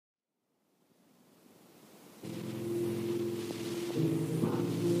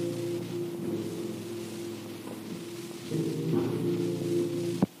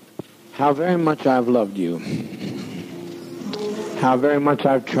how very much I've loved you, how very much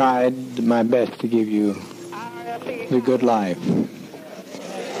I've tried my best to give you the good life.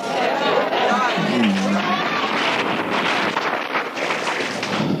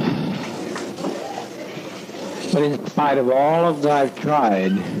 But in spite of all of that I've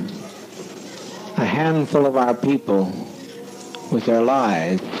tried, a handful of our people, with their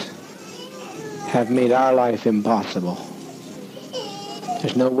lies, have made our life impossible.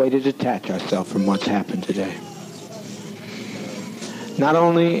 There's no way to detach ourselves from what's happened today. Not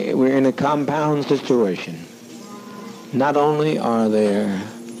only we're in a compound situation, not only are there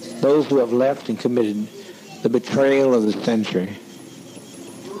those who have left and committed the betrayal of the century.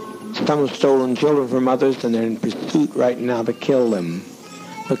 Some have stolen children from others, and they're in pursuit right now to kill them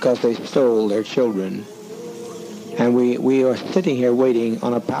because they stole their children. And we are sitting here waiting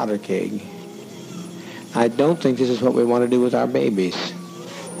on a powder keg. I don't think this is what we want to do with our babies.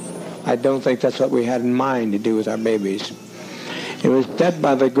 I don't think that's what we had in mind to do with our babies. It was said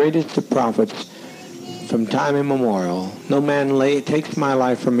by the greatest of prophets from time immemorial, no man takes my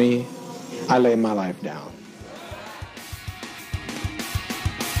life from me, I lay my life down.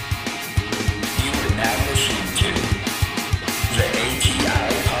 You are now listening to the ATI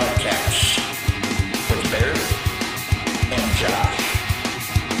Podcast with Barrett and Josh.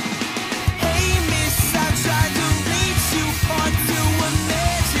 Hey miss, I tried to reach you, hard to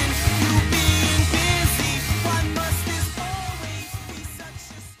imagine you being busy. Why must this always be such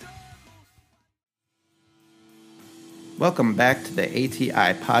a struggle? Welcome back to the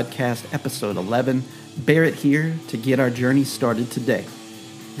ATI Podcast, Episode 11. Barrett here to get our journey started today.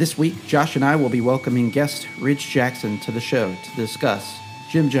 This week, Josh and I will be welcoming guest Ridge Jackson to the show to discuss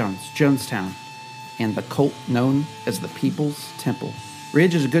Jim Jones, Jonestown, and the cult known as the People's Temple.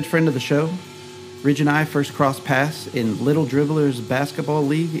 Ridge is a good friend of the show. Ridge and I first crossed paths in Little Dribblers Basketball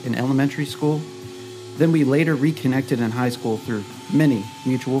League in elementary school. Then we later reconnected in high school through many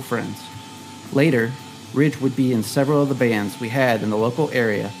mutual friends. Later, Ridge would be in several of the bands we had in the local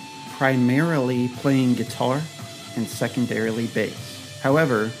area, primarily playing guitar and secondarily bass.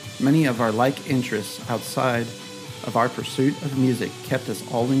 However, many of our like interests outside of our pursuit of music kept us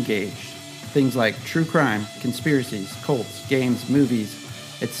all engaged. Things like true crime, conspiracies, cults, games, movies,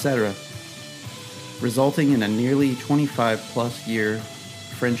 etc., resulting in a nearly 25-plus year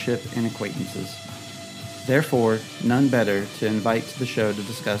friendship and acquaintances. Therefore, none better to invite to the show to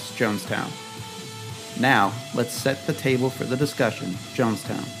discuss Jonestown. Now, let's set the table for the discussion,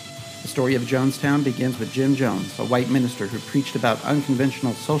 Jonestown. The story of Jonestown begins with Jim Jones, a white minister who preached about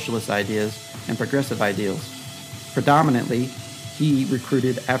unconventional socialist ideas and progressive ideals. Predominantly, he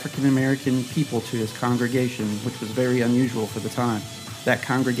recruited African American people to his congregation, which was very unusual for the time. That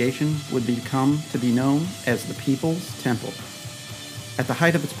congregation would become to be known as the People's Temple. At the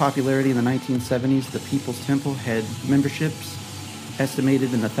height of its popularity in the 1970s, the People's Temple had memberships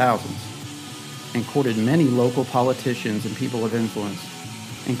estimated in the thousands and courted many local politicians and people of influence,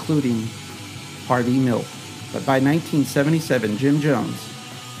 including Harvey Milk. But by 1977, Jim Jones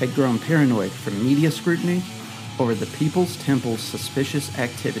had grown paranoid from media scrutiny over the People's Temple's suspicious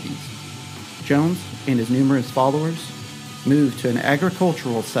activities. Jones and his numerous followers moved to an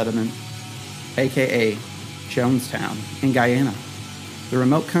agricultural settlement, aka Jonestown, in Guyana, the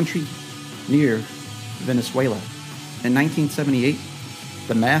remote country near Venezuela. In 1978,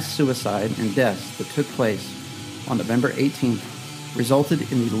 the mass suicide and deaths that took place on November 18th resulted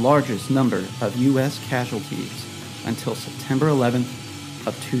in the largest number of U.S. casualties until September 11th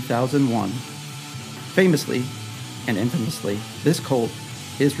of 2001. Famously and infamously, this cult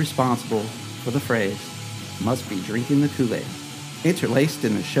is responsible for the phrase, "must be drinking the Kool-Aid." Interlaced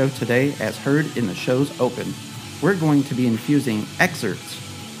in the show today, as heard in the show's open, we're going to be infusing excerpts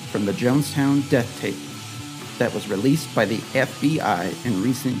from the Jonestown death tape that was released by the FBI in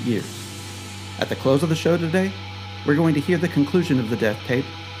recent years. At the close of the show today, we're going to hear the conclusion of the death tape,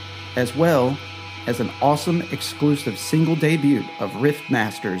 as well as an awesome exclusive single debut of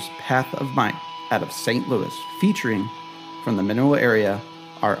Riffmaster's Path of Might out of St. Louis, featuring, from the Mineral area,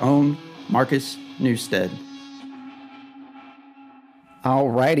 our own Marcus Newstead.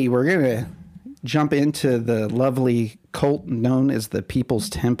 Alrighty, we're going to jump into the lovely cult known as the People's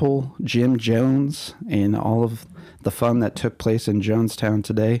Temple, Jim Jones, and all of the fun that took place in Jonestown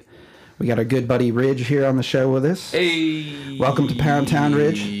today. We got our good buddy Ridge here on the show with us. Hey! Welcome to Pound Town,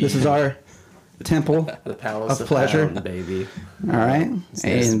 Ridge. This is our temple the palace of pleasure. Pound, baby. All right. It's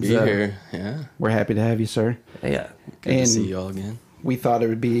nice to be here. Yeah. We're happy to have you, sir. Yeah. Good to see you all again. We thought it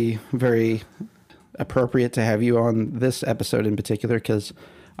would be very appropriate to have you on this episode in particular because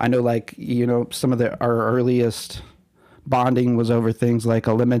I know, like, you know, some of our earliest bonding was over things like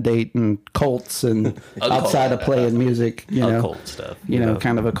eliminating cults and outside of playing music, occult stuff,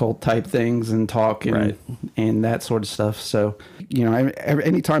 kind of occult type things and talk and that sort of stuff. So,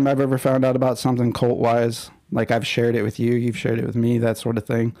 anytime I've ever found out about something cult wise, like I've shared it with you, you've shared it with me, that sort of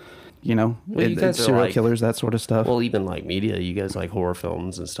thing. You guys are serial like, killers, that sort of stuff. Well, even like media, you guys like horror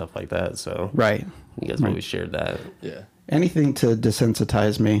films and stuff like that. So you guys always shared that. Yeah. Anything to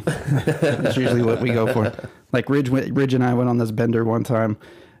desensitize me is usually what we go for. Like Ridge and I went on this bender one time.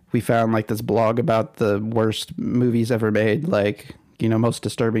 We found like this blog about the worst movies ever made, like, most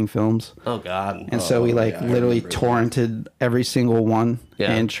disturbing films. Oh God. And so we literally torrented every single one.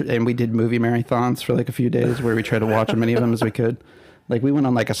 Yeah. And we did movie marathons for like a few days where we tried to watch as many of them as we could. Like we went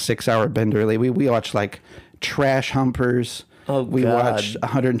on like a 6-hour bender. Like, we watched like Trash Humpers. Oh, we God. watched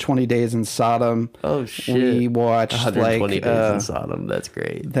 120 Days in Sodom. Oh shit. We watched 120 like Days in Sodom. That's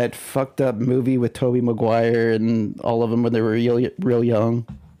great. That fucked up movie with Tobey Maguire and all of them when they were real young.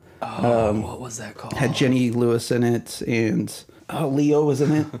 What was that called? Had Jenny Lewis in it, and Leo was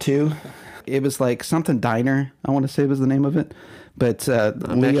in it too. It was like something Diner, I want to say was the name of it. But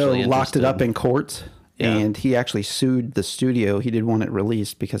Leo locked it up in court. Yeah. And he actually sued the studio. He didn't want it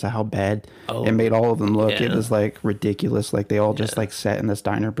released because of how bad it made all of them look. Yeah. It was like ridiculous. Like they all just like sat in this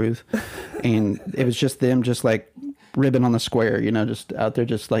diner booth, and it was just them just like ribbing on the square, just out there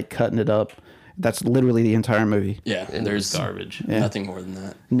just like cutting it up. That's literally the entire movie. Yeah, and there's garbage. Nothing more than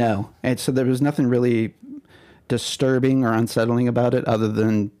that. No, and so there was nothing really disturbing or unsettling about it, other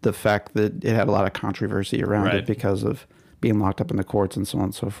than the fact that it had a lot of controversy around it because of being locked up in the courts and so on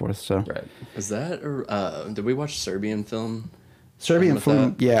and so forth. So, Was that, or did we watch Serbian film? Serbian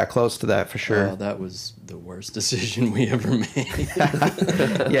film, yeah, close to that for sure. Oh, that was the worst decision we ever made.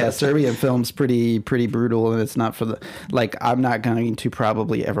 Yeah, Serbian film's pretty brutal, and it's not for the, like, I'm not going to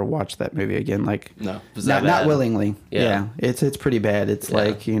probably ever watch that movie again. Like, no, not willingly. Yeah, it's pretty bad. It's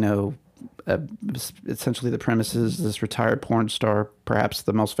like, essentially the premise is this retired porn star, perhaps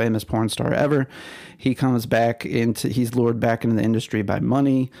the most famous porn star ever. He comes back he's lured back into the industry by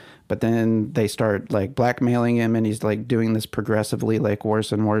money, but then they start like blackmailing him, and he's like doing this progressively like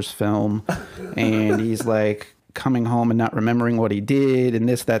worse and worse film. And he's like coming home and not remembering what he did and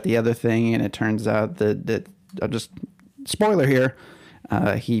this, that, the other thing. And it turns out that just spoiler here,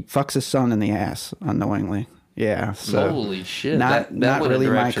 he fucks his son in the ass unknowingly. Yeah, so holy shit! Not really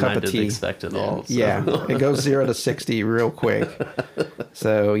my cup of tea. Expect at all. So. Yeah, it goes 0 to 60 real quick.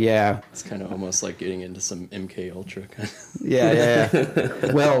 So yeah, it's kind of almost like getting into some MK Ultra kind of.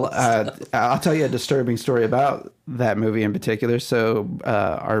 Yeah. Well, I'll tell you a disturbing story about that movie in particular. So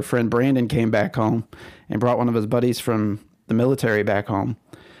our friend Brandon came back home and brought one of his buddies from the military back home,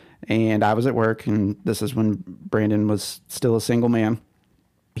 and I was at work, and this is when Brandon was still a single man.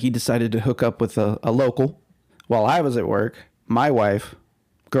 He decided to hook up with a local. While I was at work, my wife,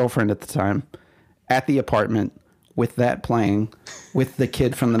 girlfriend at the time, at the apartment with that playing with the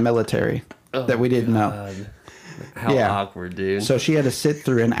kid from the military that we didn't know. How awkward, dude. So she had to sit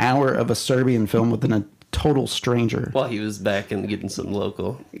through an hour of a Serbian film with a total stranger. While he was back and getting some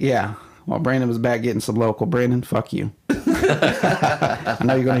local. Yeah. While Brandon was back getting some local. Brandon, fuck you. I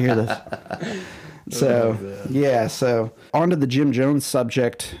know you're going to hear this. So, so on to the Jim Jones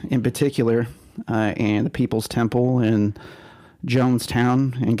subject in particular. And the People's Temple in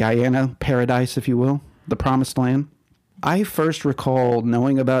Jonestown in Guyana, paradise, if you will, the promised land. I first recall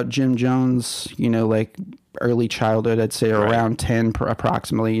knowing about Jim Jones, like early childhood, I'd say around 10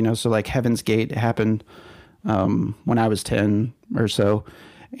 approximately, so like Heaven's Gate happened when I was 10 or so.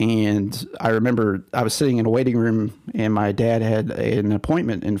 And I remember I was sitting in a waiting room, and my dad had an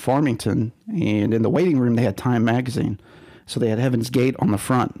appointment in Farmington, and in the waiting room they had Time magazine. So they had Heaven's Gate on the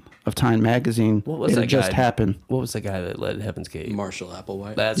front of Time magazine. What was it that had just guy? happened. What was the guy that led Heaven's Gate? Marshall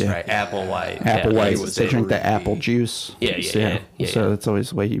Applewhite. That's right, Applewhite. Applewhite. They drink the apple juice. Yeah. So that's always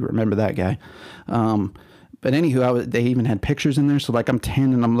the way you remember that guy. But anywho, they even had pictures in there. So like I'm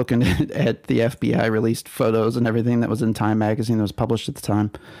 10 and I'm looking at the FBI released photos and everything that was in Time magazine that was published at the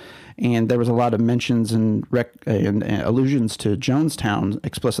time. And there was a lot of mentions and allusions to Jonestown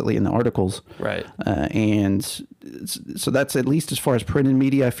explicitly in the articles. Right. And so that's at least as far as print and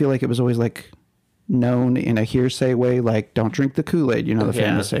media. I feel like it was always like known in a hearsay way, like don't drink the Kool-Aid, the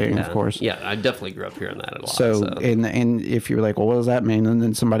famous saying, of course. Yeah, I definitely grew up hearing that a lot. So. And if you're like, well, what does that mean? And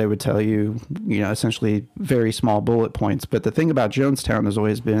then somebody would tell you, essentially very small bullet points. But the thing about Jonestown has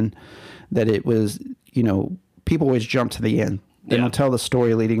always been that it was, people always jump to the end. They don't tell the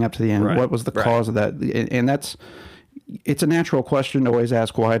story leading up to the end. Right. What was the cause of that? And that's, it's a natural question to always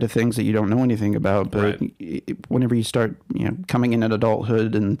ask why to things that you don't know anything about. But whenever you start, coming in at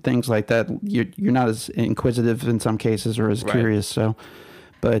adulthood and things like that, you're not as inquisitive in some cases or as curious. So,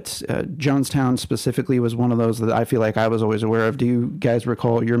 but Jonestown specifically was one of those that I feel like I was always aware of. Do you guys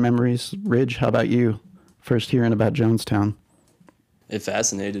recall your memories? Ridge, how about you? First hearing about Jonestown. It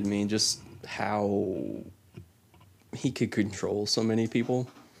fascinated me just how he could control so many people.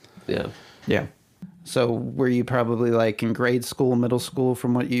 Yeah. Yeah. So were you probably like in grade school, middle school,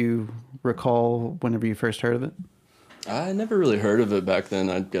 from what you recall whenever you first heard of it? I never really heard of it back then.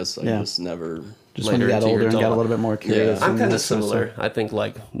 I guess I just never... Just when you got older and got a little bit more curious. Yeah. I'm kind of similar. I think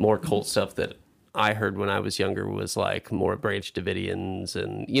like more cult stuff that I heard when I was younger was like more Branch Davidians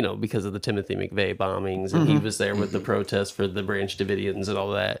and, because of the Timothy McVeigh bombings and he was there with the protests for the Branch Davidians and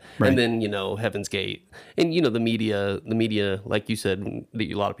all that. Right. And then, Heaven's Gate and, the media, like you said,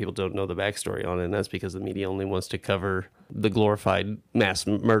 a lot of people don't know the backstory on it. And that's because the media only wants to cover the glorified mass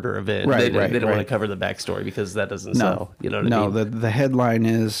murder event. They don't want to cover the backstory because that doesn't sell. You know what I mean? No, the headline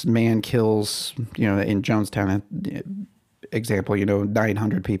is man kills, in Jonestown, example,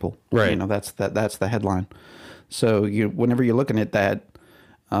 900 people. Right. That's the headline. So whenever you're looking at that,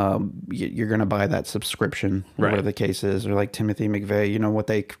 you're going to buy that subscription, whatever the case is. Or like Timothy McVeigh, what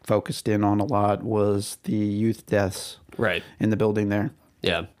they focused in on a lot was the youth deaths in the building there.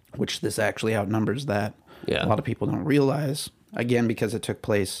 Yeah. Which this actually outnumbers that. Yeah. A lot of people don't realize, again, because it took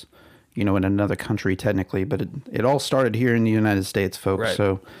place, in another country technically, but it all started here in the United States, folks. Right.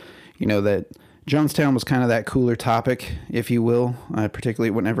 So, that Jonestown was kind of that cooler topic, if you will,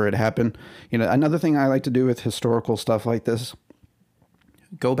 particularly whenever it happened. Another thing I like to do with historical stuff like this,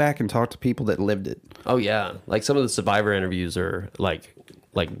 go back and talk to people that lived it. Oh, yeah. Like some of the survivor interviews are like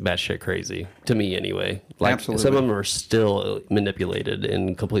batshit crazy, to me anyway. Like Absolutely. Some of them are still manipulated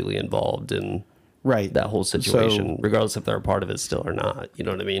and completely involved in that whole situation, regardless if they're a part of it still or not. You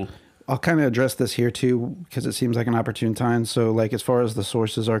know what I mean? I'll kind of address this here too, because it seems like an opportune time. So like as far as the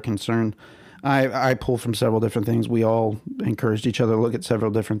sources are concerned, I pull from several different things. We all encouraged each other to look at several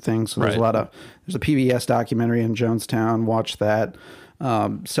different things. So there's there's a PBS documentary in Jonestown. Watch that.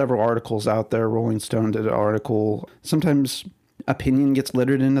 Several articles out there. Rolling Stone did an article. Sometimes opinion gets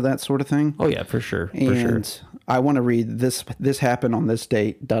littered into that sort of thing. Oh yeah, for sure. And I want to read this. This happened on this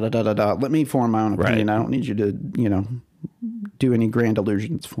date. Da da da da da. Let me form my own opinion. I don't need you to do any grand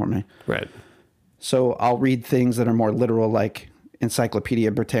illusions for me. Right. So I'll read things that are more literal, like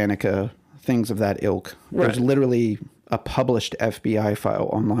Encyclopedia Britannica. Things of that ilk. There's literally a published FBI file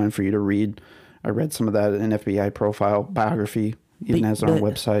online for you to read. I read some of that in an FBI profile biography, even as on our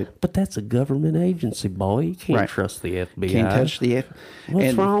website. But that's a government agency, boy. You can't trust the FBI. Can't touch the FBI.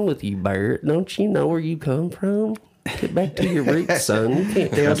 What's wrong with you, Barrett? Don't you know where you come from? Get back to your roots, son. You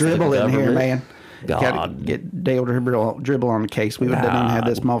can't They'll trust dribble the in here, government. man. God. Gotta get Dale dribble on the case. We would have done had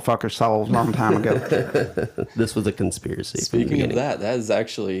this motherfucker solved a long time ago. This was a conspiracy. Speaking of that is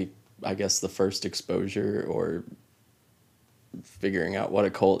actually, I guess, the first exposure or figuring out what a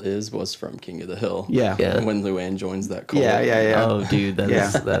cult was from King of the Hill. Yeah. When Luann joins that cult. Yeah. Oh, dude, that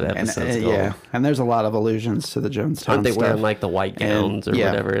episode's gold. Yeah, and there's a lot of allusions to the Jonestown Aren't they stuff. wearing like the white gowns or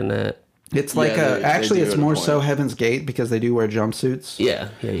whatever in that? It's like actually it's more so Heaven's Gate because they do wear jumpsuits. Yeah.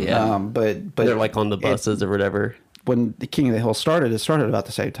 But they're like on the buses or whatever. When the King of the Hill started, it started about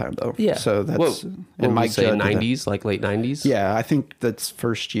the same time though. Yeah. So that's what Mike say 90s, like late 90s. Yeah, I think that's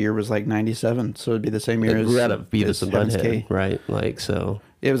first year was like 97, so it'd be the same year as Beavis and Butthead, right? Like so.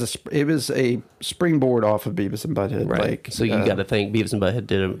 It was a springboard off of Beavis and Butthead, right? Like so you got to think Beavis and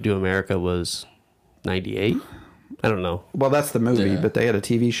Butthead Do America was 98. I don't know. Well, that's the movie, but they had a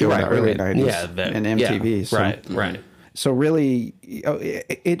TV show in the early 90s and MTV. So. Right. So really,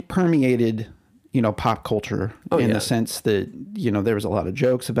 it permeated, pop culture in the sense that, there was a lot of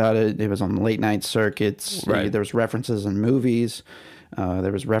jokes about it. It was on the late night circuits. Right. There was references in movies.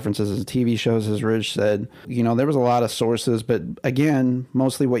 There was references in TV shows, as Rich said. There was a lot of sources, but again,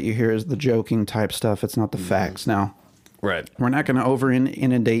 mostly what you hear is the joking type stuff. It's not the facts. Now, right. We're not going to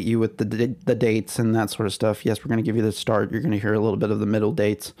inundate you with the dates and that sort of stuff. Yes, we're going to give you the start. You're going to hear a little bit of the middle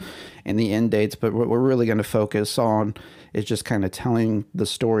dates and the end dates. But what we're really going to focus on is just kind of telling the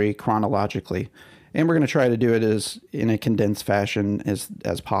story chronologically. And we're going to try to do it as in a condensed fashion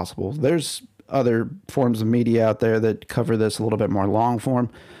as possible. There's other forms of media out there that cover this a little bit more long form.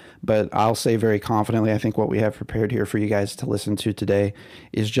 But I'll say very confidently, I think what we have prepared here for you guys to listen to today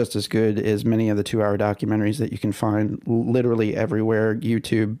is just as good as many of the 2-hour documentaries that you can find literally everywhere.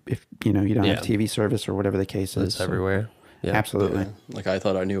 YouTube, if you don't have TV service or whatever the case is. It's everywhere. Yeah. Absolutely. Yeah. Like I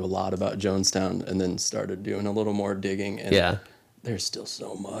thought I knew a lot about Jonestown and then started doing a little more digging. And there's still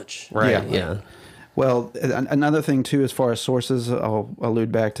so much. Right. Yeah. Well, another thing, too, as far as sources, I'll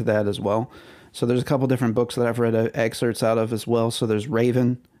allude back to that as well. So there's a couple different books that I've read excerpts out of as well. So there's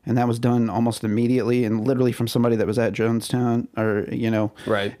Raven, and that was done almost immediately and literally from somebody that was at Jonestown, or,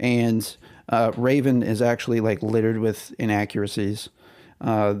 Right. And Raven is actually like littered with inaccuracies.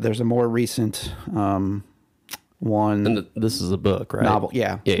 There's a more recent one. And this is a book, right? Novel,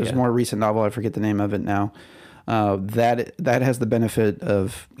 yeah. There's a more recent novel. I forget the name of it now. That has the benefit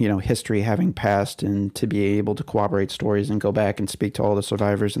of history having passed and to be able to corroborate stories and go back and speak to all the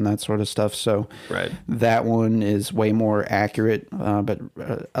survivors and that sort of stuff. So right. That one is way more accurate. But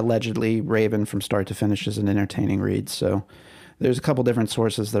allegedly, Raven from start to finish is an entertaining read. So there's a couple different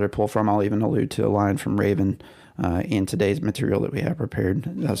sources that are pulled from. I'll even allude to a line from Raven in today's material that we have prepared.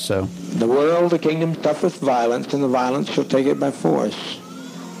 The world, the kingdom suffereth violence, and the violence shall take it by force.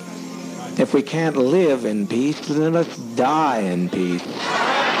 If we can't live in peace, then let's die in peace.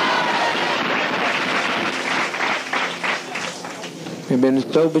 We've been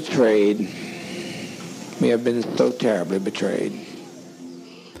so betrayed. We have been so terribly betrayed.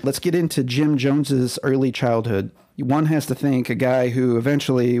 Let's get into Jim Jones's early childhood. One has to think a guy who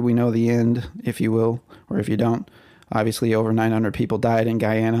eventually we know the end, if you will, or if you don't. Obviously, over 900 people died in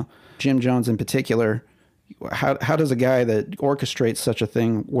Guyana. Jim Jones in particular. How does a guy that orchestrates such a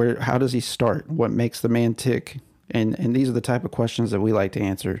thing, how does he start? What makes the man tick? And these are the type of questions that we like to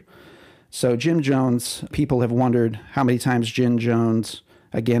answer. So Jim Jones, people have wondered how many times Jim Jones,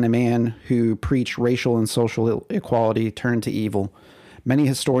 again, a man who preached racial and social equality, turned to evil. Many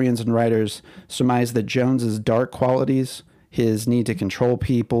historians and writers surmise that Jones's dark qualities, his need to control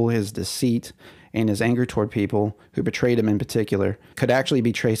people, his deceit, and his anger toward people who betrayed him in particular, could actually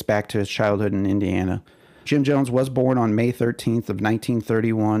be traced back to his childhood in Indiana. Jim Jones was born on May 13th of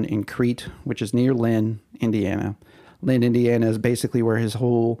 1931 in Crete, which is near Lynn, Indiana. Lynn, Indiana is basically where his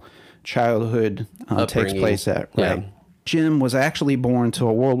whole childhood takes place at. Right. Yeah. Jim was actually born to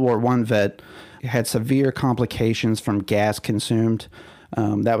a World War I vet, had severe complications from gas consumed.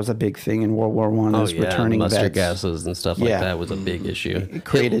 That was a big thing in World War I. Returning mustard vets. gases and stuff like that was a big issue.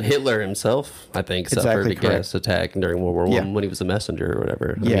 Created Hitler himself, I think, suffered a gas attack during World War I when he was a messenger or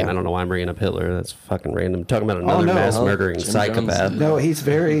whatever. I mean, I don't know why I'm bringing up Hitler. That's fucking random. Talking about another mass murdering psychopath. No, he's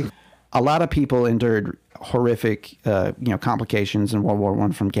very... A lot of people endured horrific, complications in World War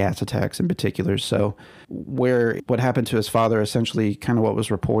I from gas attacks in particular. So what happened to his father, essentially kind of what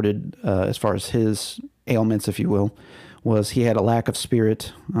was reported as far as his ailments, if you will, was he had a lack of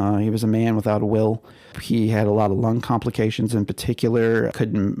spirit. He was a man without a will. He had a lot of lung complications in particular,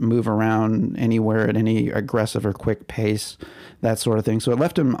 couldn't move around anywhere at any aggressive or quick pace, that sort of thing. So it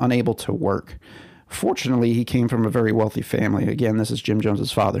left him unable to work. Fortunately, he came from a very wealthy family. Again, this is Jim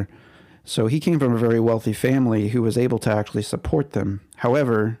Jones's father. So he came from a very wealthy family who was able to actually support them.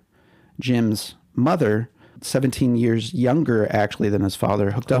 However, Jim's mother, 17 years younger actually than his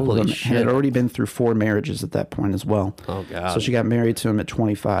father, hooked up with him and had already been through 4 marriages at that point as well. Oh, God. So she got married to him at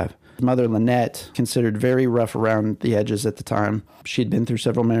 25. His mother, Lynette, considered very rough around the edges at the time. She'd been through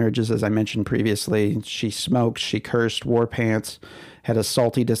several marriages, as I mentioned previously. She smoked, she cursed, wore pants, had a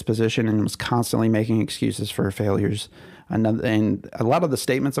salty disposition, and was constantly making excuses for her failures. And a lot of the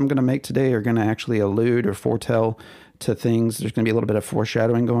statements I'm going to make today are going to actually allude or foretell to things. There's going to be a little bit of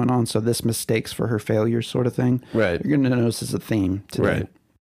foreshadowing going on. So this mistakes for her failures sort of thing. Right. You're going to notice it's a theme today. Right.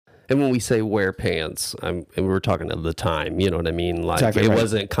 And when we say wear pants, and we're talking of the time, you know what I mean? Like exactly it right.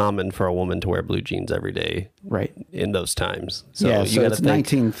 wasn't common for a woman to wear blue jeans every day. Right. In those times. So yeah, you so gotta it's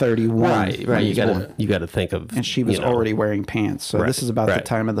think, 1931. Right. You got to think of. And she was already wearing pants. So this is about the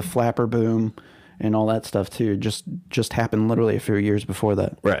time of the flapper boom and all that stuff too. Just happened literally a few years before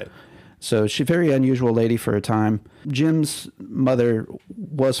that. Right. So she's a very unusual lady for her time. Jim's mother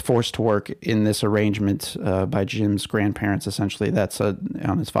was forced to work in this arrangement by Jim's grandparents, essentially. That's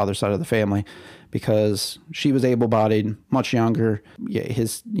on his father's side of the family, because she was able-bodied, much younger. Yeah,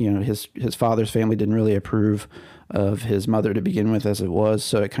 his father's family didn't really approve of his mother to begin with, as it was.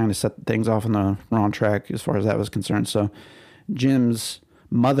 So it kind of set things off on the wrong track as far as that was concerned. So Jim's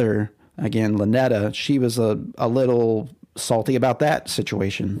mother, again, Lynetta, she was a little salty about that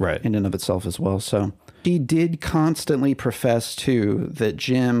situation in and of itself as well. So she did constantly profess too that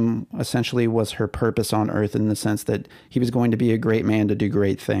Jim essentially was her purpose on earth, in the sense that he was going to be a great man to do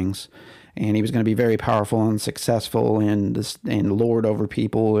great things, and he was going to be very powerful and successful and lord over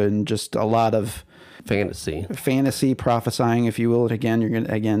people, and just a lot of fantasy prophesying, if you will. And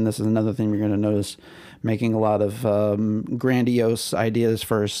again, this is another thing you're going to notice, making a lot of grandiose ideas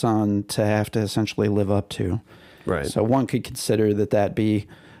for his son to have to essentially live up to. Right. So one could consider that be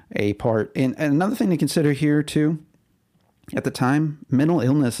a part. And another thing to consider here too, at the time, mental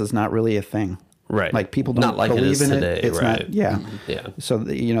illness is not really a thing. Right. Like people don't Not like it believe is in today, it. It's right. not. Yeah. Yeah. So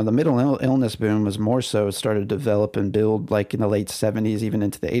the mental illness boom was more so started to develop and build like in the late 70s, even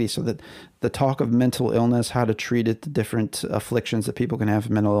into the 80s. So that the talk of mental illness, how to treat it, the different afflictions that people can have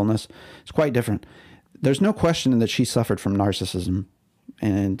from mental illness, is quite different. There's no question that she suffered from narcissism.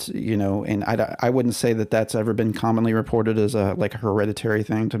 And, and I wouldn't say that that's ever been commonly reported as a hereditary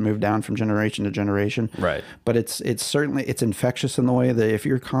thing to move down from generation to generation. Right. But it's certainly, it's infectious in the way that if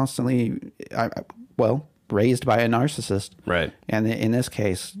you're constantly, raised by a narcissist. Right. And in this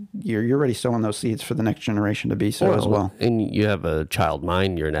case, you're already sowing those seeds for the next generation to be so as well. And you have a child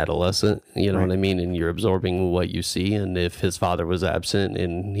mind, you're an adolescent, you know what I mean? And you're absorbing what you see. And if his father was absent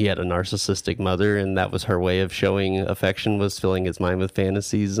and he had a narcissistic mother and that was her way of showing affection, was filling his mind with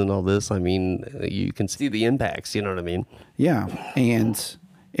fantasies and all this, I mean, you can see the impacts, you know what I mean? Yeah. And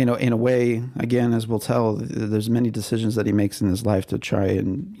in a way, again, as we'll tell, there's many decisions that he makes in his life to try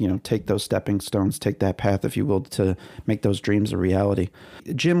and, take those stepping stones, take that path, if you will, to make those dreams a reality.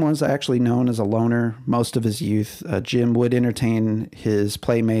 Jim was actually known as a loner most of his youth. Jim would entertain his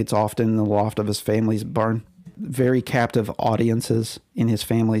playmates often in the loft of his family's barn. Very captive audiences in his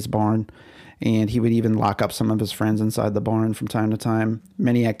family's barn. And he would even lock up some of his friends inside the barn from time to time.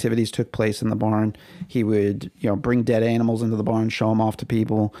 Many activities took place in the barn. He would, bring dead animals into the barn, show them off to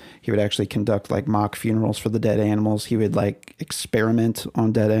people. He would actually conduct mock funerals for the dead animals. He would experiment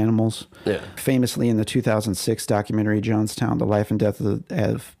on dead animals. Yeah. Famously in the 2006 documentary Jonestown, The Life and Death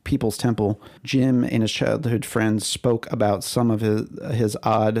of People's Temple, Jim and his childhood friends spoke about some of his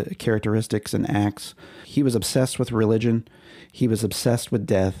odd characteristics and acts. He was obsessed with religion. He was obsessed with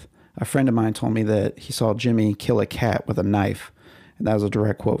death. A friend of mine told me that he saw Jimmy kill a cat with a knife. And that was a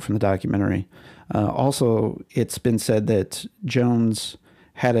direct quote from the documentary. Also, it's been said that Jones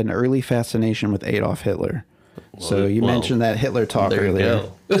had an early fascination with Adolf Hitler. So you mentioned that Hitler talk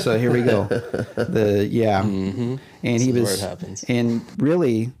earlier. So here we go. Mm-hmm. And he was, where it happens. And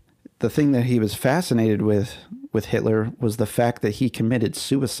really, the thing that he was fascinated with Hitler was the fact that he committed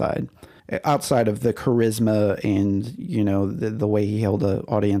suicide. Outside of the charisma and, the way he held the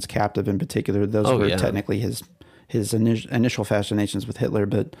audience captive in particular, those were technically his initial fascinations with Hitler.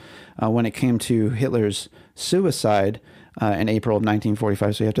 But when it came to Hitler's suicide in April of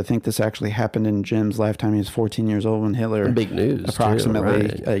 1945, so you have to think this actually happened in Jim's lifetime. He was 14 years old when Hitler big news,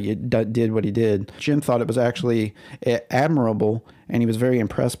 approximately right. Did what he did. Jim thought it was actually admirable, and he was very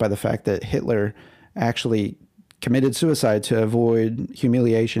impressed by the fact that Hitler actually committed suicide to avoid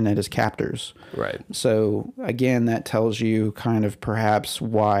humiliation at his captors. Right. So again, that tells you kind of perhaps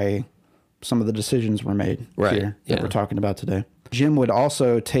why some of the decisions were made here that we're talking about today. Jim would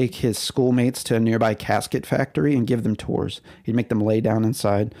also take his schoolmates to a nearby casket factory and give them tours. He'd make them lay down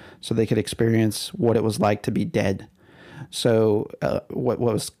inside so they could experience what it was like to be dead. So what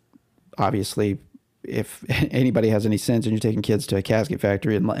was obviously, if anybody has any sense and you're taking kids to a casket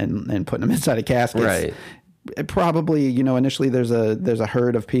factory and putting them inside of caskets, right. Probably, initially there's a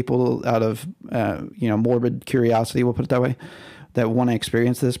herd of people out of, morbid curiosity, we'll put it that way, that want to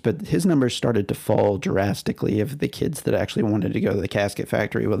experience this. But his numbers started to fall drastically of the kids that actually wanted to go to the casket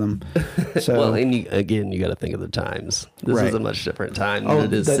factory with him. So, well, and you got to think of the times. This is a much different time than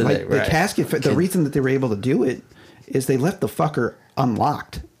it is The today. Right. casket, the reason that they were able to do it is they left the fucker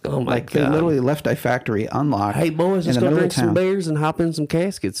unlocked. Oh my God. They literally left a factory unlocked. Hey boys, let's in the go middle drink of some town. beers and hop in some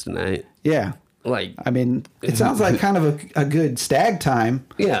caskets tonight. Yeah. It sounds like kind of a good stag time.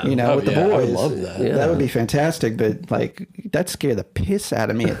 Yeah. With the boys. I would love that. Yeah. That would be fantastic. But that scared the piss out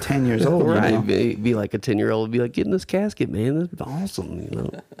of me at 10 years old. Right. You know? Be like a 10-year-old would be like, get in this casket, man. That's awesome.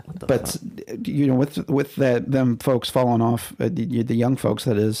 What the fuck? With them folks falling off, the young folks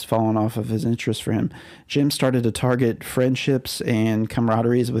that is falling off of his interest for him, Jim started to target friendships and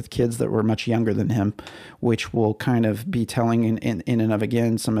camaraderies with kids that were much younger than him, which will kind of be telling in and of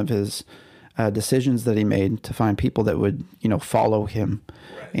again some of his decisions that he made to find people that would, follow him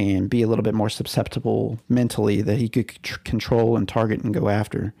and be a little bit more susceptible mentally that he could control and target and go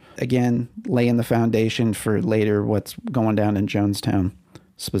after. Again, laying the foundation for later what's going down in Jonestown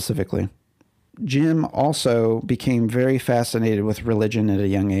specifically. Jim also became very fascinated with religion at a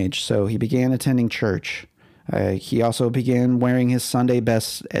young age, so he began attending church. He also began wearing his Sunday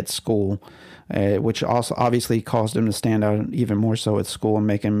best at school, which also obviously caused him to stand out even more so at school and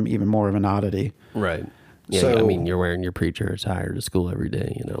make him even more of an oddity. Right. Yeah, So, you're wearing your preacher attire to school every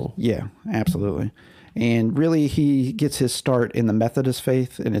day, Yeah, absolutely. And really, he gets his start in the Methodist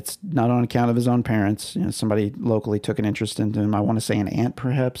faith, and it's not on account of his own parents. Somebody locally took an interest in him. I want to say an aunt,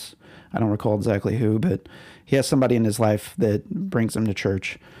 perhaps. I don't recall exactly who, but he has somebody in his life that brings him to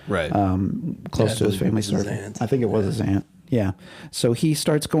church. Right. Close to his family circle. I think it was his aunt. Yeah. So he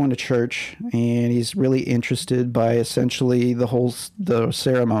starts going to church, and he's really interested by essentially the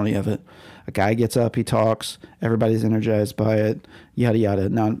ceremony of it. A guy gets up, he talks, everybody's energized by it, yada, yada.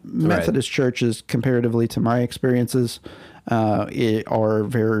 Now, Methodist churches, comparatively to my experiences, are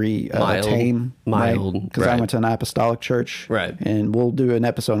very tame. Mild. Because I went to an apostolic church. Right. And we'll do an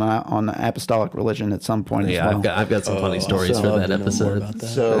episode on apostolic religion at some point as well. I've got some funny stories for that episode.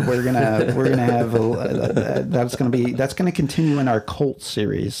 So we're gonna have that's gonna continue in our cult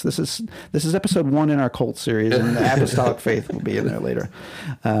series. This is episode 1 in our cult series, and the apostolic faith will be in there later.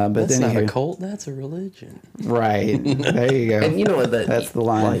 But That's then not a cult. That's a religion. Right. There you go. And you know what? That's the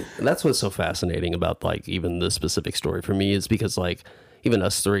line. Like, that's what's so fascinating about like even this specific story for me is because like even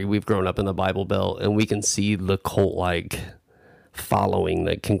us three, we've grown up in the Bible Belt, and we can see the cult like following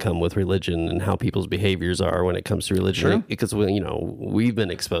that can come with religion and how people's behaviors are when it comes to religion. Sure. Because we've been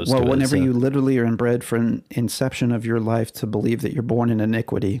exposed to it. Well, whenever you literally are inbred from inception of your life to believe that you're born in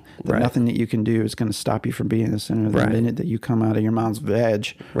iniquity, that nothing that you can do is going to stop you from being a sinner. The minute that you come out of your mom's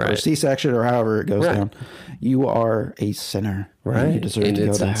veg or C-section or however it goes down, you are a sinner. Right. And you deserve and to go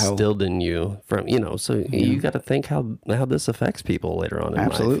it's to hell. instilled in you from, so you got to think how this affects people later on in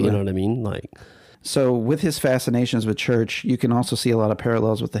life. You know what I mean? Like, so with his fascinations with church, you can also see a lot of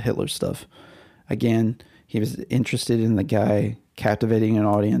parallels with the Hitler stuff. Again, he was interested in the guy captivating an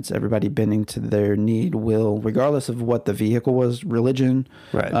audience, everybody bending to their need, will, regardless of what the vehicle was, religion,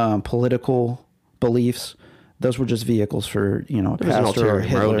 political beliefs. Those were just vehicles for, a pastor or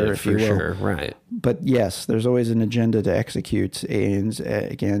Hitler, if you will. Sure, right. But yes, there's always an agenda to execute. And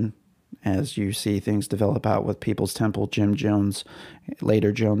again, as you see things develop out with People's Temple, Jim Jones,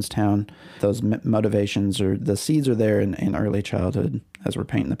 later Jonestown, those motivations or the seeds are there in early childhood, as we're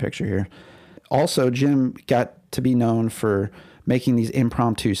painting the picture here. Also, Jim got to be known for making these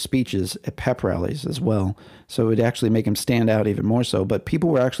impromptu speeches at pep rallies as well. So it would actually make him stand out even more so. But people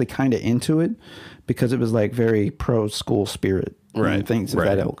were actually kind of into it because it was like very pro-school spirit. And things of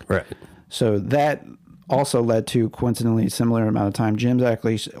that ilk. Right. So that also led to, coincidentally, a similar amount of time. Jim's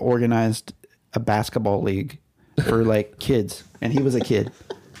actually organized a basketball league for like kids. And he was a kid.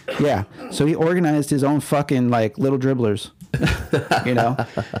 Yeah. So he organized his own fucking like little dribblers. Yeah.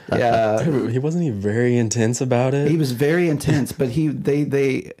 He wasn't he very intense about it? He was very intense, but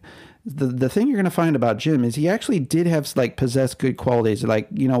the thing you're going to find about Jim is he actually did have like possess good qualities.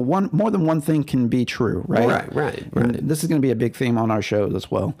 Like, more than one thing can be true, right? Right. And this is going to be a big theme on our show as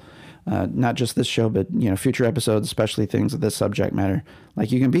well. Not just this show, but future episodes, especially things of this subject matter. Like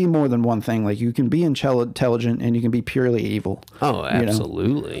you can be more than one thing. Like you can be intelligent and you can be purely evil. Oh,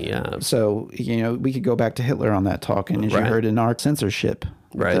 absolutely, yeah. So we could go back to Hitler on that talk, and as you heard in our censorship,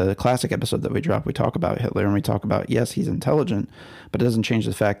 the classic episode that we dropped, we talk about Hitler and we talk about yes, he's intelligent, but it doesn't change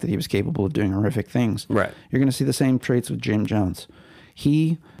the fact that he was capable of doing horrific things. Right. You're going to see the same traits with Jim Jones.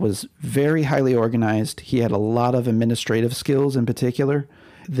 He was very highly organized. He had a lot of administrative skills in particular.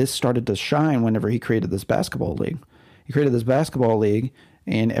 This started to shine whenever he created this basketball league. He created this basketball league,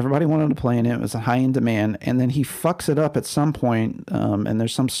 and everybody wanted to play in it. It was high in demand, and then he fucks it up at some point, and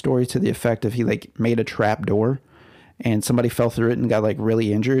there's some story to the effect of he like made a trap door, and somebody fell through it and got like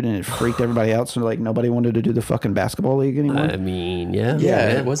really injured, and it freaked everybody out, so like nobody wanted to do the fucking basketball league anymore. I mean, yeah.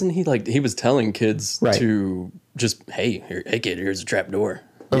 Yeah, wasn't he like, he was telling kids to just, hey kid, here's a trap door.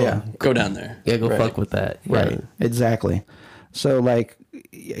 Yeah. Go down there. Yeah, go fuck with that. Yeah. Right, exactly. So like,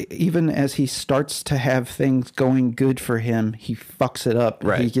 even as he starts to have things going good for him, he fucks it up.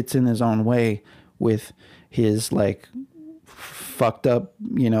 Right. He gets in his own way with his like fucked up,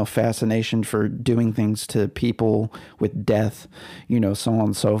 fascination for doing things to people with death, so on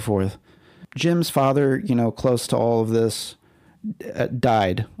and so forth. Jim's father, close to all of this,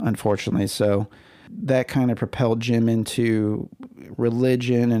 died, unfortunately. So that kind of propelled Jim into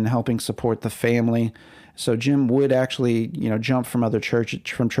religion and helping support the family. So Jim would actually, jump from church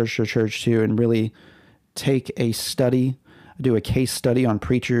to church too, and really do a case study on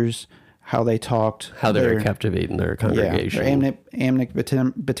preachers, how they talked, how they were captivating their congregation, their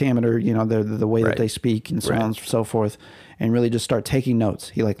amnic pentameter, the way that they speak and so on and so forth, and really just start taking notes.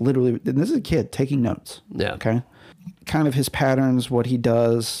 He like literally, and this is a kid taking notes. Yeah. Okay. Kind of his patterns, what he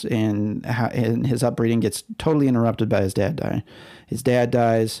does, and his upbringing gets totally interrupted by his dad dying. His dad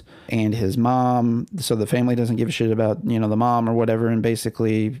dies, and his mom. So the family doesn't give a shit about the mom or whatever, and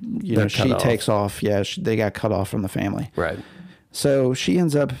basically she takes off. Yeah, they got cut off from the family. Right. So she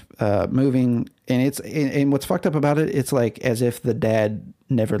ends up moving, and what's fucked up about it, it's like as if the dad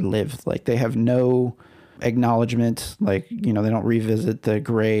never lived. Like they have no acknowledgement, like they don't revisit the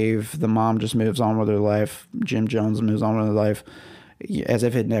grave. The mom just moves on with her life. Jim Jones moves on with her life. as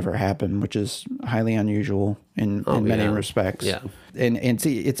if it never happened, which is highly unusual in many respects. Yeah. And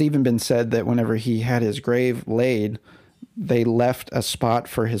see, it's even been said that whenever he had his grave laid, they left a spot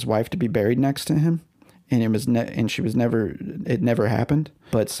for his wife to be buried next to him. And it never happened.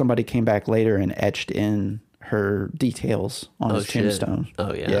 But somebody came back later and etched in her details on his tombstone.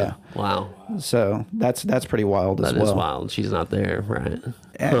 Oh, yeah. Yeah. Wow. So that's pretty wild as well. That is wild. She's not there, right?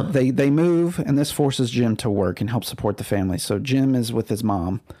 And they move, and this forces Jim to work and help support the family. So Jim is with his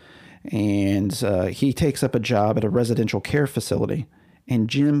mom, and he takes up a job at a residential care facility. And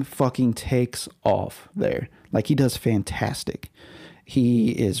Jim fucking takes off there. Like, he does fantastic. He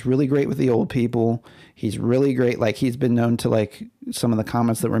is really great with the old people. He's really great. Like, he's been known to, like, some of the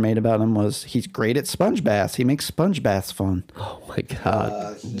comments that were made about him was he's great at sponge baths. He makes sponge baths fun. Oh, my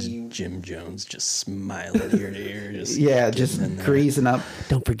God. Jim Jones just smiling ear to ear. Just greasing up.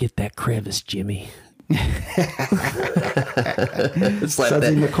 Don't forget that crevice, Jimmy.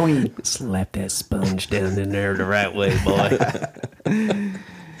 Sudsy McQueen. Slap that sponge down in there the right way, boy.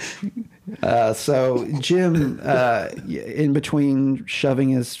 So Jim, in between shoving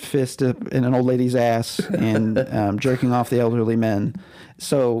his fist up in an old lady's ass and jerking off the elderly men.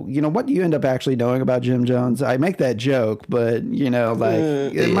 So, you know, what do you end up actually knowing about Jim Jones? I make that joke, but, you know, like,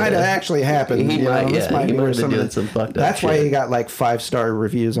 it might have actually happened. He might have been doing some fucked up That's why shit. he got, like, 5-star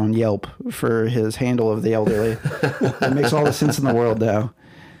reviews on Yelp for his handle of the elderly. It makes all the sense in the world now.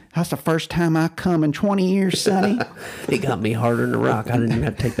 That's the first time I come in 20 years, Sonny. It got me harder than a rock. I didn't even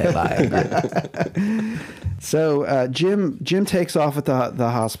have to take that bite. So Jim takes off at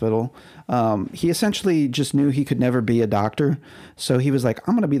the hospital. He essentially just knew he could never be a doctor. So he was like,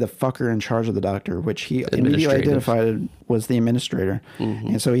 I'm going to be the fucker in charge of the doctor, which he immediately identified was the administrator. Mm-hmm.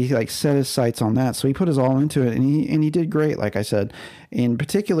 And so he like set his sights on that. So he put his all into it, and he did great, like I said. In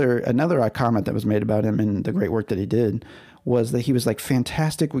particular, another comment that was made about him and the great work that he did was that he was like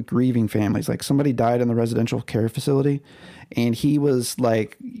fantastic with grieving families. Like, somebody died in the residential care facility, and he was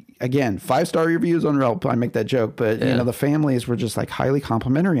like, again, 5-star reviews on Yelp. I make that joke, but you know, the families were just like highly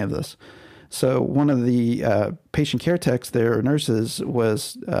complimentary of this. So one of the patient care techs there, or nurses,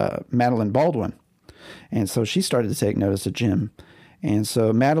 was Madeline Baldwin. And so she started to take notice of Jim. And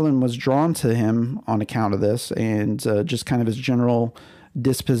so Madeline was drawn to him on account of this, and just kind of his general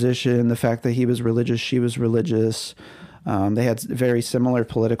disposition, the fact that he was religious, she was religious. They had very similar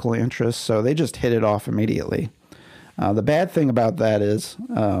political interests, so they just hit it off immediately. The bad thing about that is,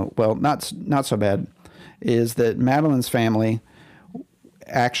 well, not so bad, is that Madeline's family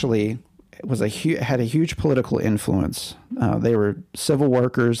actually had a huge political influence. They were civil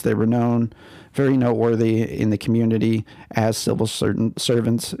workers. They were known, very noteworthy in the community as civil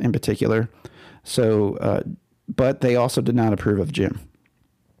servants in particular. So, but they also did not approve of Jim.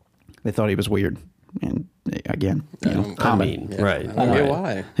 They thought he was weird. And again, you know, common. Right. I don't know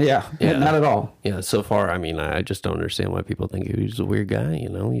why. Yeah, not at all. Yeah, so far, I mean, I just don't understand why people think he's a weird guy, you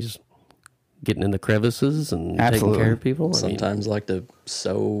know? He's getting in the crevices and taking care of people. Sometimes like to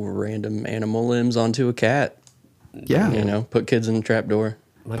sew random animal limbs onto a cat. Yeah. You know, put kids in the trapdoor.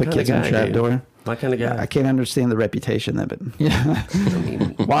 Put kids in the trapdoor. My kind of guy. I can't understand the reputation of it. Yeah.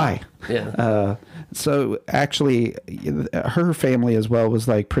 Why? Yeah. So actually, her family as well was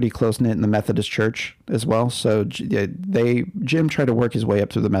like pretty close knit in the Methodist Church as well. So Jim tried to work his way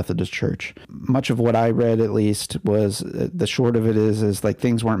up through the Methodist Church. Much of what I read, at least, was the short of it is like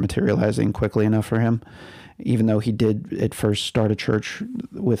things weren't materializing quickly enough for him. Even though he did at first start a church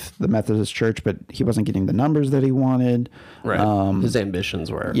with the Methodist Church, but he wasn't getting the numbers that he wanted. Right. His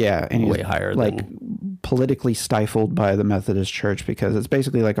ambitions were and way higher than politically stifled by the Methodist Church, because it's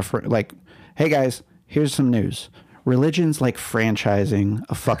basically like hey guys, here's some news. Religion's like franchising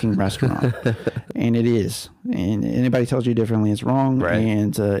a fucking restaurant. And it is. And anybody tells you differently is wrong. Right.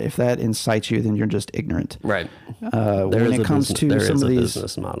 And if that incites you, then you're just ignorant. Right. When it comes to some of these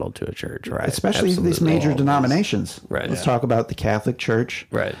business model to a church, right? Especially these major denominations. Right. Let's talk about the Catholic Church.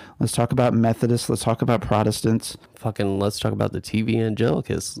 Right. Let's talk about Methodists. Let's talk about Protestants. Let's talk about the TV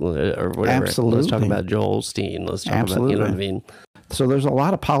Angelicus or whatever. Absolutely. Let's talk about Joel Osteen. Let's talk about, you know what I mean? So there's a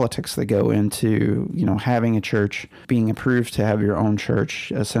lot of politics that go into, you know, having a church, being approved to have your own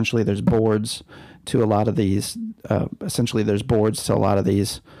church. Essentially, there's boards to a lot of these. There's boards to a lot of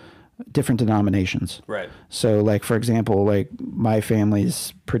these different denominations. Right. So, like, for example, like my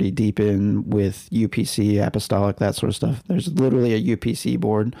family's pretty deep in with UPC, Apostolic, that sort of stuff. There's literally a UPC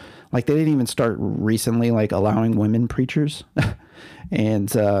board. Like, they didn't even start recently, like, allowing women preachers.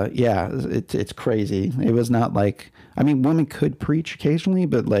 And, it's crazy. It was not like I mean, women could preach occasionally,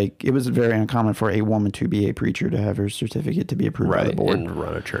 but like it was very uncommon for a woman to be a preacher, to have her certificate to be approved by the board. And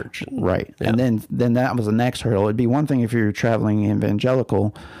run a church. Right. Yeah. And then that was the next hurdle. It'd be one thing if you're traveling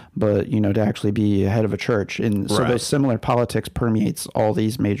evangelical, but, you know, to actually be head of a church. And so those similar politics permeates all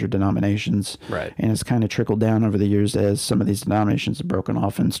these major denominations. Right. And it's kind of trickled down over the years as some of these denominations have broken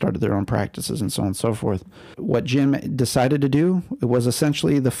off and started their own practices and so on and so forth. What Jim decided to do was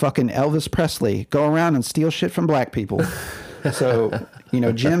essentially the fucking Elvis Presley, go around and steal shit from black people. So, you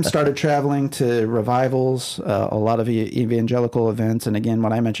know, Jim started traveling to revivals, a lot of evangelical events. And again,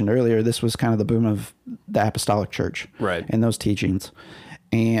 what I mentioned earlier, this was kind of the boom of the apostolic church and those teachings.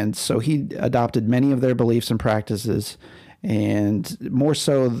 And so he adopted many of their beliefs and practices, and more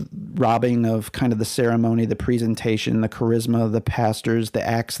so robbing of kind of the ceremony, the presentation, the charisma of the pastors, the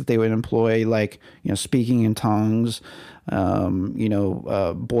acts that they would employ, like, you know, speaking in tongues,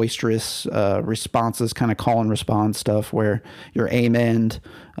 boisterous responses, kind of call and respond stuff where you're amen,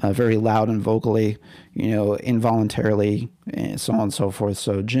 very loud and vocally, you know, involuntarily, and so on and so forth.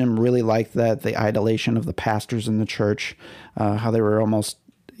 So Jim really liked that, the idolation of the pastors in the church, how they were almost,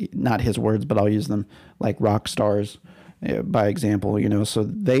 not his words, but I'll use them, like rock stars, by example, you know. So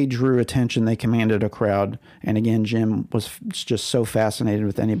they drew attention, they commanded a crowd. And again, Jim was just so fascinated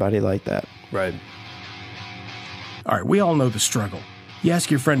with anybody like that. Right. All right, we all know the struggle. You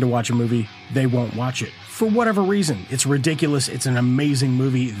ask your friend to watch a movie, they won't watch it. For whatever reason, it's ridiculous, it's an amazing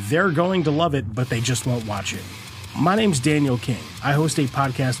movie, they're going to love it, but they just won't watch it. My name's Daniel King. I host a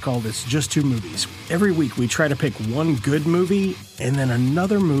podcast called It's Just Two Movies. Every week we try to pick one good movie and then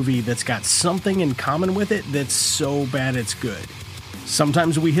another movie that's got something in common with it that's so bad it's good.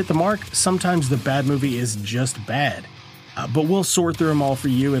 Sometimes we hit the mark, sometimes the bad movie is just bad. But we'll sort through them all for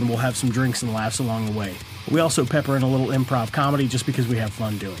you, and we'll have some drinks and laughs along the way. We also pepper in a little improv comedy just because we have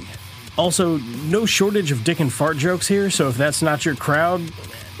fun doing it. Also, no shortage of dick and fart jokes here, so if that's not your crowd,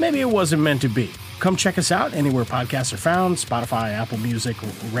 maybe it wasn't meant to be. Come check us out anywhere podcasts are found: Spotify, Apple Music,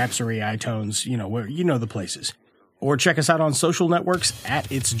 Rhapsody, iTunes, you know the places. Or check us out on social networks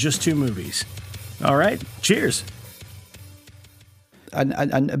at It's Just Two Movies. All right, cheers.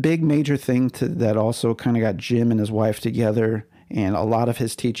 A big major thing that also kind of got Jim and his wife together, and a lot of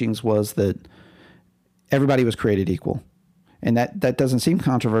his teachings, was that everybody was created equal. And that doesn't seem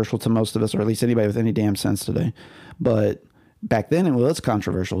controversial to most of us, or at least anybody with any damn sense today. But back then, it's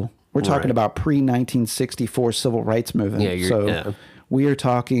controversial. We're talking about pre-1964 civil rights movement. We are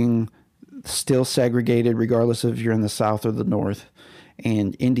talking still segregated, regardless of if you're in the South or the North.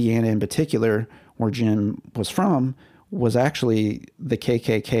 And Indiana in particular, where Jim was from, was actually the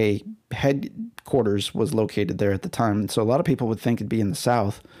KKK headquarters was located there at the time. So a lot of people would think it'd be in the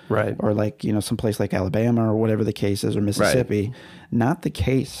South. Right. Or like, someplace like Alabama or whatever the case is, or Mississippi. Right. Not the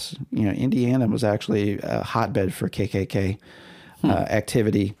case. Indiana was actually a hotbed for KKK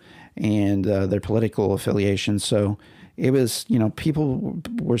activity and their political affiliation. So it was, people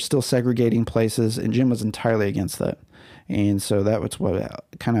were still segregating places, and Jim was entirely against that. And so that was what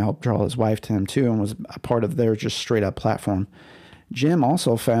kind of helped draw his wife to him too, and was a part of their just straight up platform. Jim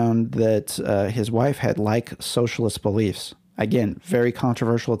also found that his wife had socialist beliefs. Again, very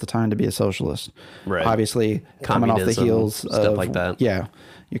controversial at the time to be a socialist. Right. Obviously, coming off the heels of stuff like that. Yeah,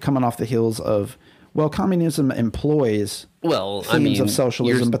 you're coming off the heels of, communism employs themes of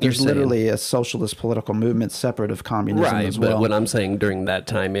socialism, but there's literally a socialist political movement separate of communism as well. But what I'm saying, during that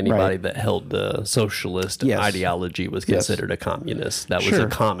time, anybody that held the socialist ideology was considered a communist. That was a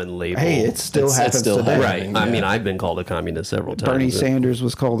common label. Hey, it still happens today. Right. Yeah. I mean, I've been called a communist several times. Bernie Sanders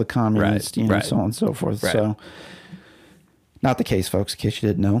was called a communist, so on and so forth. Right. So, not the case, folks, in case you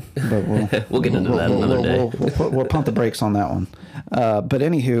didn't know. But we'll get into that another day. We'll pump the brakes on that one. But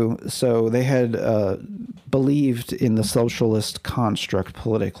anywho, so they had believed in the socialist construct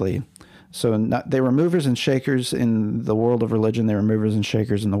politically. So they were movers and shakers in the world of religion. They were movers and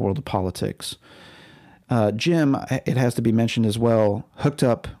shakers in the world of politics. Jim, it has to be mentioned as well, hooked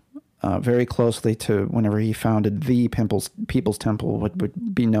up very closely to whenever he founded the People's Temple, what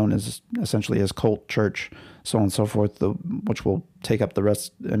would be known as essentially as cult church, so on and so forth, which will take up the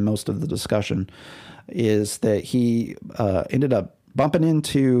rest and most of the discussion, is that he ended up bumping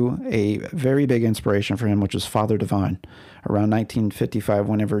into a very big inspiration for him, which was Father Divine. Around 1955,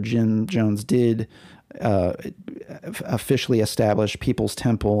 whenever Jim Jones did officially establish People's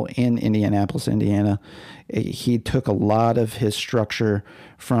Temple in Indianapolis, Indiana, he took a lot of his structure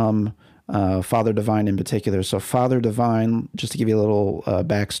from Father Divine in particular. So Father Divine, just to give you a little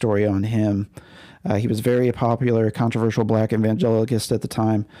backstory on him, he was very popular, controversial black evangelicalist at the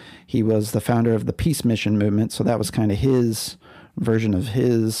time. He was the founder of the Peace Mission movement, so that was kind of his version of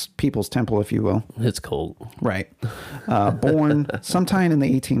his People's Temple, if you will. It's cold. Right. Born sometime in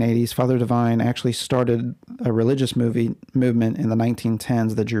the 1880s, Father Divine actually started a religious movement in the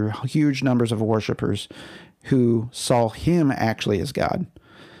 1910s that drew huge numbers of worshipers who saw him actually as God.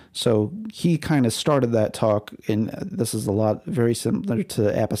 So he kind of started that talk, and this is very similar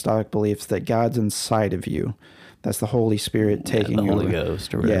to apostolic beliefs, that God's inside of you. That's the Holy Spirit taking the you. Holy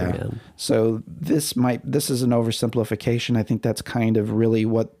Ghost or whatever. Yeah. So this is an oversimplification. I think that's kind of really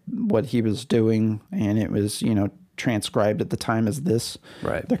what he was doing, and it was, transcribed at the time as this.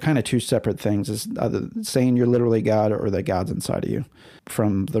 Right. They're kind of two separate things, is either saying you're literally God or that God's inside of you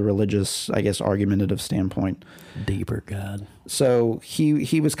from the religious, I guess, argumentative standpoint. Deeper God. So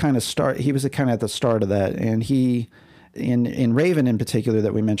he was kind of at the start of that, and he in Raven in particular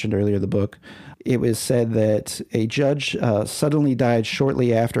that we mentioned earlier, the book, it was said that a judge suddenly died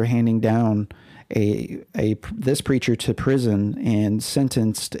shortly after handing down this preacher to prison and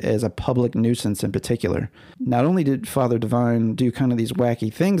sentenced as a public nuisance in particular. Not only did Father Divine do kind of these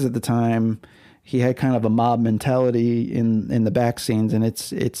wacky things at the time, he had kind of a mob mentality in the back scenes, and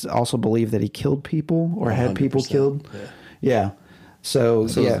it's also believed that he killed people or had people killed. Yeah. So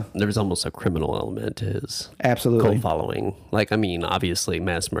yeah, there was almost a criminal element to his absolutely cult following. Like, I mean, obviously,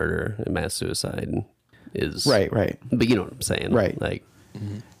 mass murder and mass suicide is right. But you know what I'm saying, right? Like,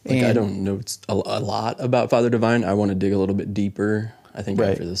 I don't know a lot about Father Divine. I want to dig a little bit deeper. I think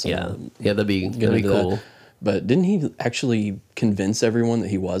after this, that'd be cool. That. But didn't he actually convince everyone that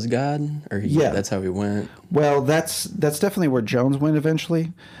he was God? Or that's how he went? Well, that's definitely where Jones went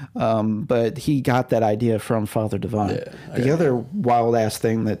eventually. But he got that idea from Father Divine. Yeah, the other wild-ass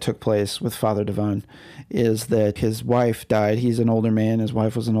thing that took place with Father Divine is that his wife died. He's an older man. His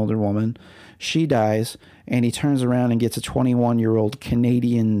wife was an older woman. She dies, and he turns around and gets a 21-year-old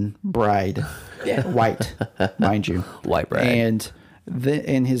Canadian bride. White, mind you. White bride.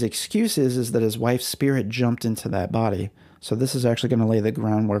 And his excuse is that his wife's spirit jumped into that body. So this is actually going to lay the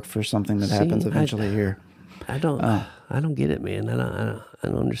groundwork for something that happens eventually here. I don't get it, man. I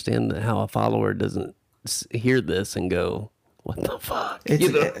don't understand how a follower doesn't hear this and go, "What the fuck?"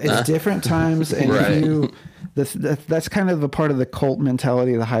 It's different times, and right. That's kind of a part of the cult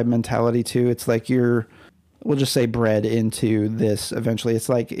mentality, the hive mentality too. It's like we'll just say bred into this eventually. It's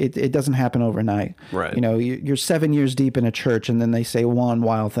like it doesn't happen overnight. Right. You're 7 years deep in a church, and then they say one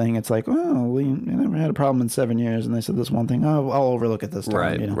wild thing. It's like, oh, we never had a problem in 7 years, and they said this one thing. Oh, I'll overlook it this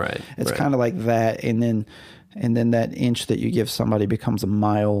time. Right. It's kind of like that, and then that inch that you give somebody becomes a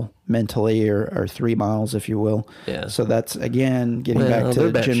mile mentally, or 3 miles, if you will. Yeah. So that's, again, getting back to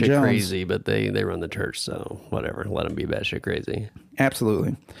they're Jim batshit Jones. crazy, but they run the church, so whatever. Let them be batshit crazy.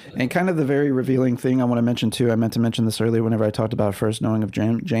 Absolutely. And kind of the very revealing thing I want to mention, too, I meant to mention this earlier whenever I talked about first knowing of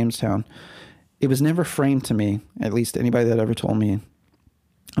Jamestown. It was never framed to me, at least anybody that ever told me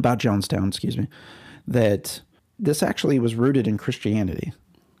about Jonestown, that this actually was rooted in Christianity.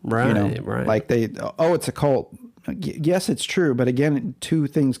 Right. Like it's a cult. Yes, it's true, but again, two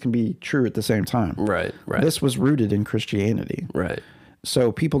things can be true at the same time. Right. This was rooted in Christianity. Right.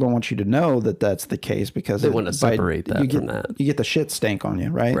 So people don't want you to know that that's the case because they want to separate that from that. You get the shit stank on you,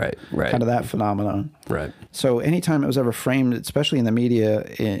 right? Right. Kind of that phenomenon. Right. So anytime it was ever framed, especially in the media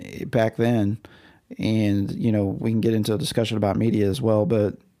back then, and we can get into a discussion about media as well,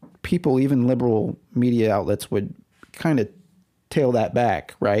 but people, even liberal media outlets, would kind of tail that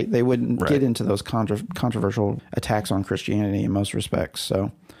back, right? They wouldn't get into those controversial attacks on Christianity in most respects.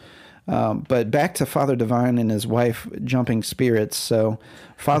 So, but back to Father Divine and his wife jumping spirits. So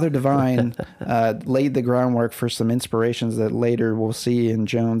Father Divine laid the groundwork for some inspirations that later we'll see in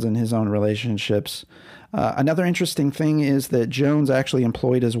Jones and his own relationships. Another interesting thing is that Jones actually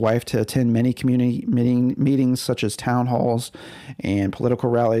employed his wife to attend many community meetings such as town halls and political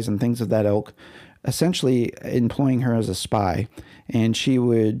rallies and things of that ilk, essentially employing her as a spy. And she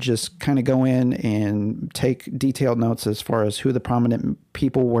would just kind of go in and take detailed notes as far as who the prominent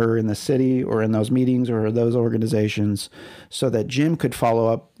people were in the city or in those meetings or those organizations, so that Jim could follow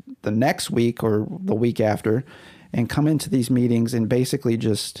up the next week or the week after and come into these meetings and basically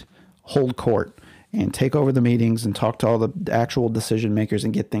just hold court and take over the meetings and talk to all the actual decision makers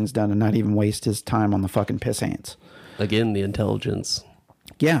and get things done and not even waste his time on the fucking piss ants. Again, the intelligence.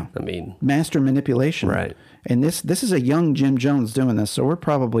 Yeah. I mean, master manipulation. Right. And this is a young Jim Jones doing this. So we're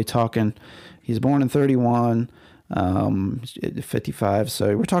probably talking, he's born in 31, 55.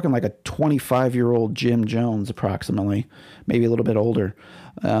 So we're talking like a 25-year-old Jim Jones approximately, maybe a little bit older,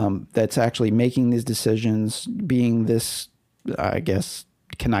 that's actually making these decisions, being this, I guess,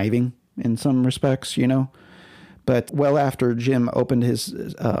 conniving in some respects, But But well after Jim opened his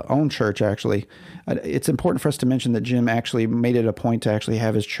own church, actually, it's important for us to mention that Jim actually made it a point to actually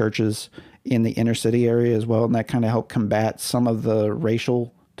have his churches in the inner city area as well, and that kind of helped combat some of the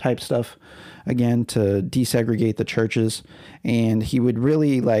racial type stuff, again, to desegregate the churches. And he would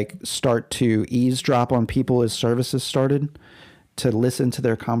really like start to eavesdrop on people as services started, to listen to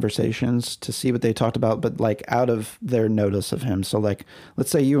their conversations, to see what they talked about, but like out of their notice of him. So like, let's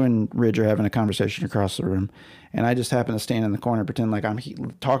say you and Ridge are having a conversation across the room, and I just happen to stand in the corner, pretend like I'm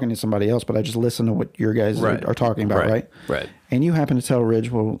talking to somebody else, but I just listen to what your guys are talking about, right? Right. And you happen to tell Ridge,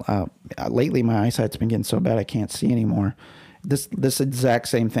 well, lately my eyesight's been getting so bad I can't see anymore. This exact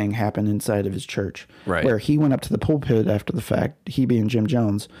same thing happened inside of his church, right, where he went up to the pulpit after the fact, he being Jim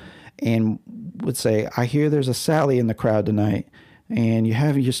Jones, and would say, I hear there's a Sally in the crowd tonight, and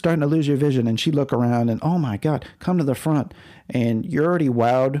you're starting to lose your vision. And she'd look around and, oh my God, come to the front. And you're already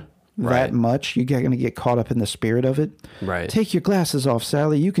wowed that much. You're going to get caught up in the spirit of it. Right. Take your glasses off,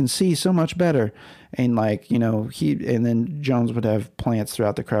 Sally. You can see so much better. And like, and then Jones would have plants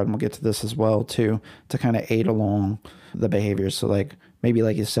throughout the crowd, and we'll get to this as well too, to kind of aid along the behaviors. So like maybe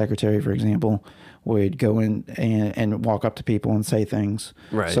like his secretary, for example, would go in and walk up to people and say things.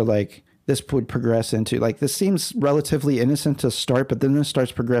 Right. So like, this would progress into, like, this seems relatively innocent to start, but then this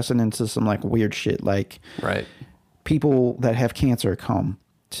starts progressing into some like weird shit, like people that have cancer come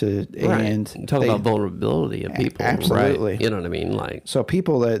to, and talk about vulnerability of people. Absolutely. Right? You know what I mean? Like, so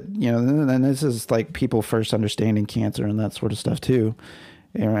people that, and this is like people first understanding cancer and that sort of stuff too.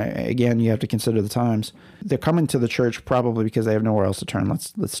 And again, you have to consider the times. They're coming to the church probably because they have nowhere else to turn.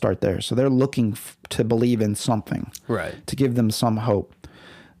 Let's start there. So they're looking to believe in something, right, to give them some hope.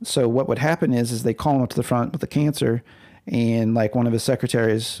 So what would happen is they call him up to the front with the cancer, and like one of his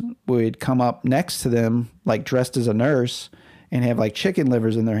secretaries would come up next to them, like dressed as a nurse, and have like chicken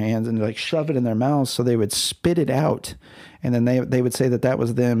livers in their hands and like shove it in their mouths. So they would spit it out, and then they would say that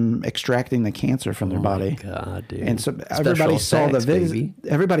was them extracting the cancer from their body. God, dude. And so everybody saw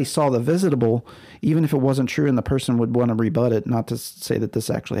the visible, even if it wasn't true, and the person would want to rebut it. Not to say that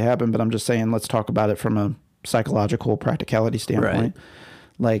this actually happened, but I'm just saying let's talk about it from a psychological practicality standpoint. Right.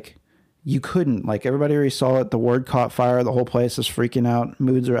 Like, you couldn't, like, everybody already saw it. The word caught fire. The whole place is freaking out.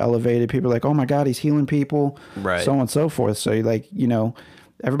 Moods are elevated. People are like, oh my God, he's healing people. Right. So on and so forth. So, like,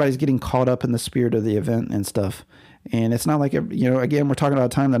 everybody's getting caught up in the spirit of the event and stuff. And it's not like, again, we're talking about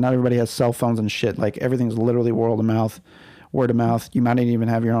a time that not everybody has cell phones and shit. Like, everything's literally word of mouth. You might not even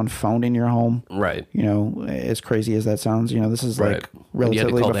have your own phone in your home. Right. As crazy as that sounds, this is like relatively you had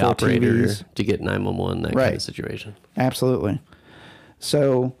to call before the operator TVs. to get 911, that kind of situation. Absolutely.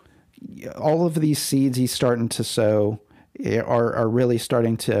 So all of these seeds he's starting to sow are really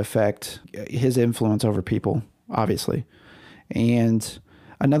starting to affect his influence over people, obviously. And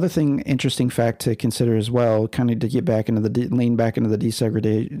another interesting fact to consider as well, kind of to get back into lean back into the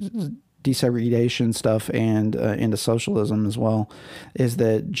desegregation stuff and into socialism as well, is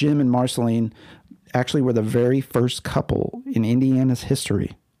that Jim and Marceline actually were the very first couple in Indiana's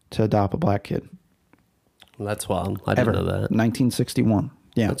history to adopt a black kid. That's wild. I didn't know that. 1961.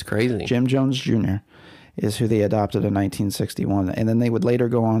 Yeah. That's crazy. Jim Jones Jr. is who they adopted in 1961. And then they would later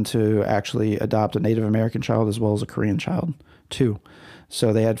go on to actually adopt a Native American child as well as a Korean child, too.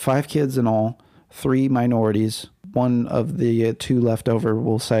 So they had 5 kids in all, 3 minorities. One of the 2 left over,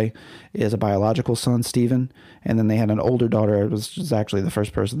 we'll say, is a biological son, Stephen. And then they had an older daughter. It was actually the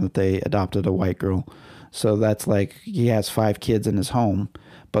first person that they adopted, a white girl. So that's like, he has 5 kids in his home.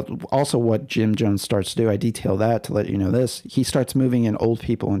 But also what Jim Jones starts to do, I detail that to let you know this, he starts moving in old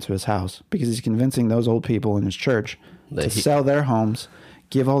people into his house because he's convincing those old people in his church to sell their homes,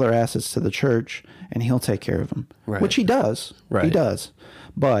 give all their assets to the church, and he'll take care of them, which he does. Right. He does.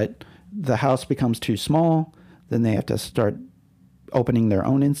 But the house becomes too small. Then they have to start opening their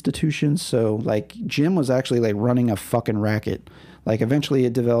own institutions. So, like, Jim was actually, like, running a fucking racket. Like, eventually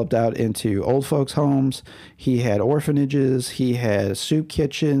it developed out into old folks' homes. He had orphanages. He had soup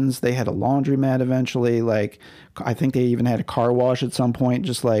kitchens. They had a laundromat eventually. Like, I think they even had a car wash at some point.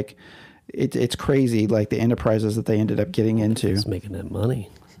 Just, like, it's crazy, like, the enterprises that they ended up getting into. He's making that money.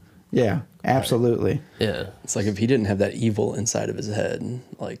 Yeah, absolutely. Right. Yeah. It's like if he didn't have that evil inside of his head,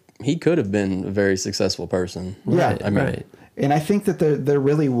 like, he could have been a very successful person. Yeah. I mean, And I think that there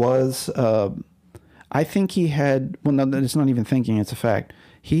really was... I think he had, well, no, it's not even thinking, it's a fact.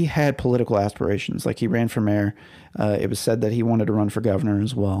 He had political aspirations. Like, he ran for mayor. It was said that he wanted to run for governor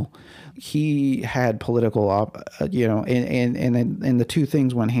as well. He had political, and the two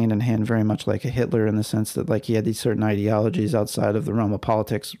things went hand in hand, very much like a Hitler, in the sense that, like, he had these certain ideologies outside of the realm of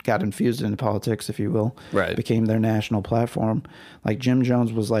politics, got infused into politics, if you will. Right. Became their national platform. Like, Jim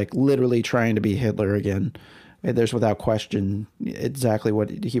Jones was, like, literally trying to be Hitler again. there's without question exactly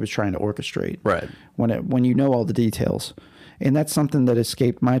what he was trying to orchestrate. Right. When you know all the details. And that's something that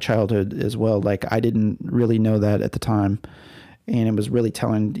escaped my childhood as well. Like, I didn't really know that at the time. And it was really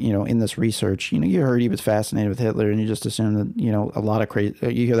telling, in this research, you heard he was fascinated with Hitler, and you just assume that, you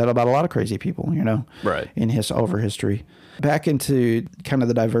hear that about a lot of crazy people, Right. in over history. Back into kind of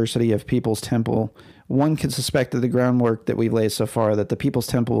the diversity of People's Temple, one could suspect that the groundwork that we've laid so far, that the People's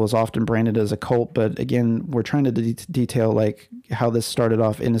Temple is often branded as a cult. But again, we're trying to detail like how this started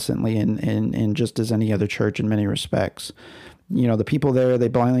off innocently and just as any other church in many respects. The people there, they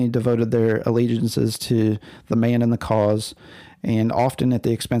blindly devoted their allegiances to the man and the cause, and often at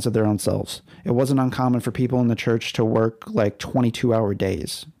the expense of their own selves. It wasn't uncommon for people in the church to work like 22-hour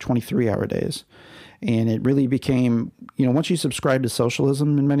days, 23-hour days. And it really became, once you subscribe to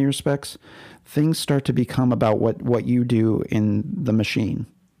socialism in many respects, things start to become about what you do in the machine.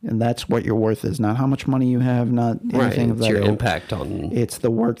 And that's what your worth is, not how much money you have, not anything of that. It's your ilk. impact on... It's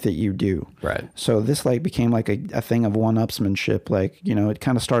the work that you do. Right. So this became like a thing of one-upsmanship. It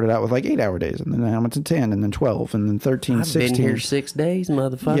kind of started out with 8-hour days, and then I went to 10, and then 12, and then 13, I've 16. been here 6 days,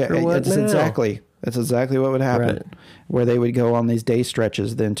 motherfucker. Yeah, what now? That's exactly what would happen. Right. Where they would go on these day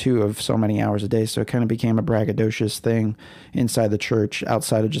stretches then too of so many hours a day. So it kind of became a braggadocious thing inside the church,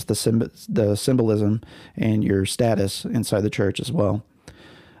 outside of just the symbolism and your status inside the church as well.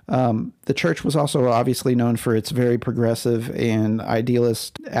 The church was also obviously known for its very progressive and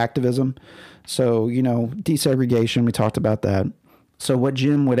idealist activism. So, desegregation, we talked about that. So what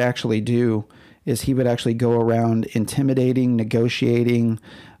Jim would actually do is he would actually go around intimidating, negotiating,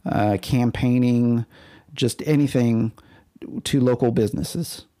 campaigning, just anything to local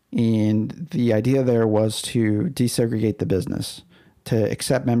businesses. And the idea there was to desegregate the business, to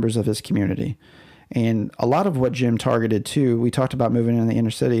accept members of his community. And a lot of what Jim targeted too, we talked about moving in the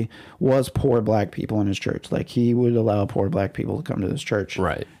inner city, was poor black people in his church. Like, he would allow poor black people to come to his church.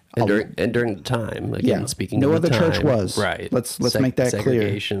 Right. And during the time, again, speaking no of the other time, church was. right. Let's make that clear.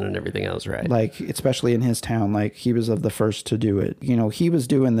 Segregation and everything else, right. Like, especially in his town, like, he was of the first to do it. He was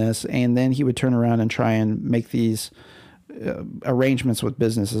doing this, and then he would turn around and try and make these arrangements with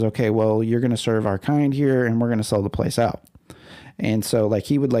businesses. Okay, well, you're going to serve our kind here, and we're going to sell the place out. And so,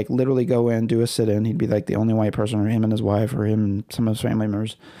 he would, literally go in, do a sit-in. He'd be, the only white person, or him and his wife, or him and some of his family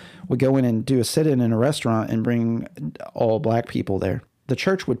members, would go in and do a sit-in in a restaurant and bring all black people there. The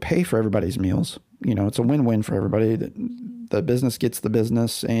church would pay for everybody's meals. It's a win-win for everybody. The business gets the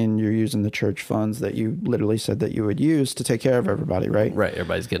business, and you're using the church funds that you literally said that you would use to take care of everybody, right? Right.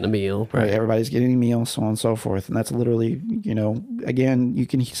 Everybody's getting a meal. Right. Everybody's getting a meal, so on and so forth. And that's literally, again, you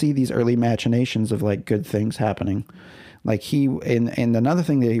can see these early machinations of, good things happening. And another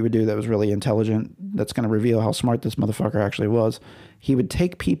thing that he would do that was really intelligent, that's going to reveal how smart this motherfucker actually was, he would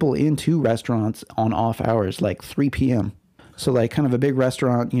take people into restaurants on off hours, 3 p.m. So kind of a big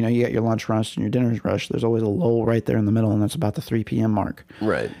restaurant, you got your lunch rush and your dinner's rush. There's always a lull right there in the middle, and that's about the 3 p.m. mark.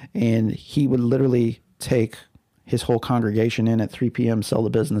 Right. And he would literally take his whole congregation in at 3 p.m., sell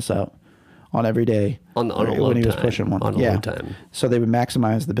the business out on every day on a low when he was time. pushing one. On a low time. So they would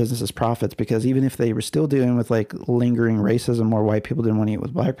maximize the business's profits, because even if they were still dealing with lingering racism where white people didn't want to eat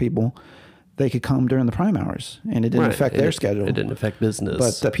with black people, they could come during the prime hours, and it didn't affect their schedule. It didn't affect business.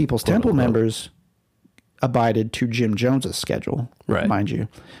 But the People's Temple members abided to Jim Jones's schedule, right, mind you.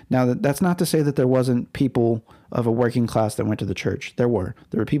 Now, that's not to say that there wasn't people of a working class that went to the church. There were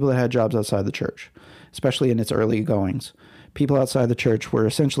people that had jobs outside the church, especially in its early goings. People outside the church were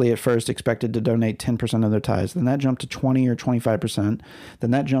essentially at first expected to donate 10% of their tithes. Then that jumped to 20 or 25%.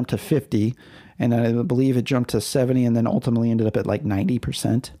 Then that jumped to 50. And I believe it jumped to 70, and then ultimately ended up at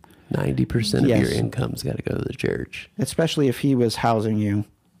 90%. 90% of your income's got to go to the church. Especially if he was housing you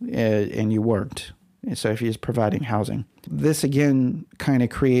and you worked. So if he's providing housing. This, again, kind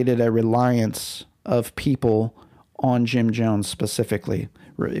of created a reliance of people on Jim Jones specifically,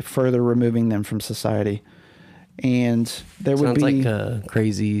 further removing them from society. And there would be... Sounds like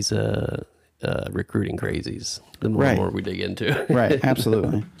crazies, recruiting crazies, the more and more we dig into. Right,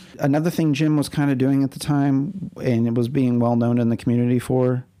 absolutely. Another thing Jim was kind of doing at the time, and it was being well known in the community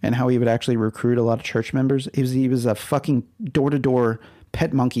for, and how he would actually recruit a lot of church members, he was a fucking door-to-door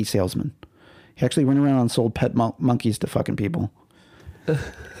pet monkey salesman. He actually went around and sold pet monkeys to fucking people.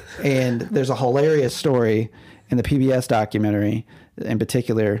 And there's a hilarious story in the PBS documentary in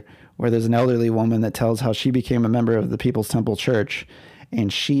particular where there's an elderly woman that tells how she became a member of the People's Temple Church.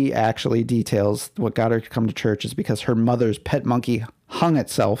 And she actually details what got her to come to church is because her mother's pet monkey hanged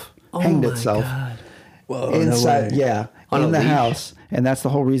itself Whoa, inside, no way. in the house. And that's the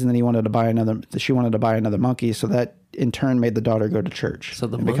whole reason that she wanted to buy another monkey, so that in turn made the daughter go to church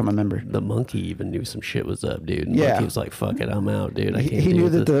and become a member. The monkey even knew some shit was up, dude. And Yeah. Monkey was like, fuck it, I'm out, dude. I can't He deal knew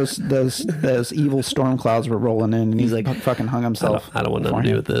with that this. those evil storm clouds were rolling in, and he's like fucking hung himself. I don't want nothing to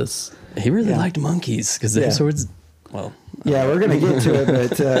do with this. He really liked monkeys because their swords. Well, Yeah, we're going to get to it,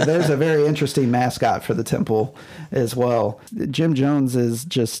 but there's a very interesting mascot for the temple as well. Jim Jones is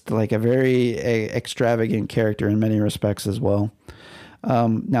just like a very extravagant character in many respects as well.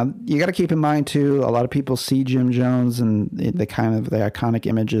 Now, you got to keep in mind, too, a lot of people see Jim Jones and the iconic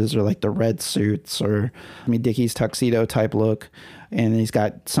images are like the red suits or Dickie's tuxedo type look, and he's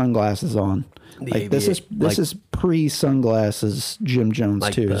got sunglasses on. This is pre-sunglasses Jim Jones,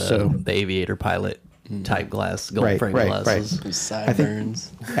 like too. the aviator pilot type glass, gold frame glasses. Right.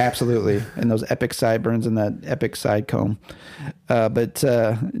 Sideburns. Absolutely. And those epic sideburns and that epic side comb. But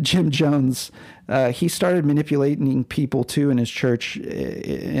Jim Jones, he started manipulating people too in his church,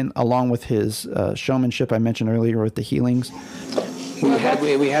 along with his showmanship I mentioned earlier with the healings. We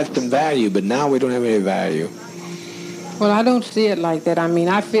had some value, but now we don't have any value. Well, I don't see it like that. I mean,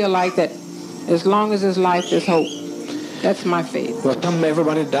 I feel like that as long as there's life, there's hope. That's my faith. Well,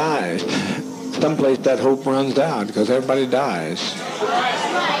 everybody dies. Someplace that hope runs out because everybody dies.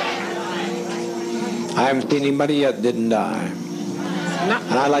 I haven't seen anybody yet that didn't die.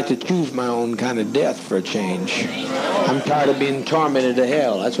 And I like to choose my own kind of death for a change. I'm tired of being tormented to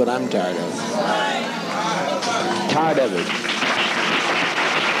hell. That's what I'm tired of. Tired of it.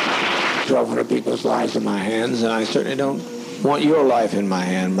 1,200 people's lives in my hands, and I certainly don't want your life in my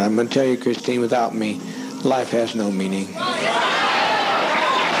hand. But I'm going to tell you, Christine, without me, life has no meaning.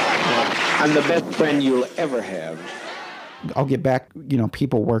 I'm the best friend you'll ever have. I'll get back,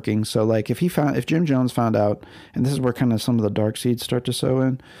 people working. So like if Jim Jones found out, and this is where kind of some of the dark seeds start to sow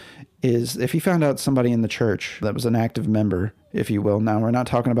in, is if he found out somebody in the church that was an active member, if you will. Now, we're not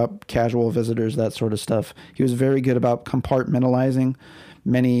talking about casual visitors, that sort of stuff. He was very good about compartmentalizing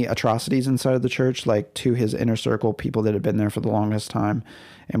many atrocities inside of the church, like to his inner circle, people that had been there for the longest time.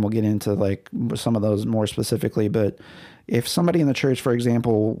 And we'll get into like some of those more specifically. But if somebody in the church, for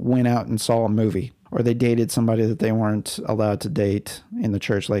example, went out and saw a movie, or they dated somebody that they weren't allowed to date in the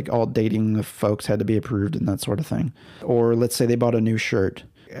church, like all dating of folks had to be approved and that sort of thing. Or let's say they bought a new shirt.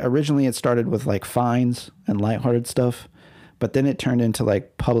 Originally it started with like fines and lighthearted stuff, but then it turned into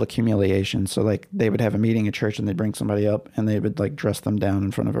like public humiliation. So like they would have a meeting at church and they'd bring somebody up and they would like dress them down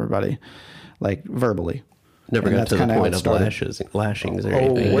in front of everybody, like verbally. Never got to the point of lashings or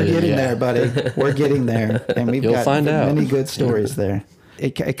anything. We're getting there, buddy. We're getting there. And we've got many good stories there.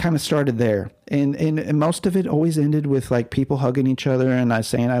 It kind of started there. And most of it always ended with like people hugging each other and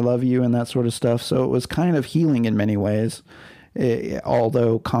saying I love you and that sort of stuff. So it was kind of healing in many ways,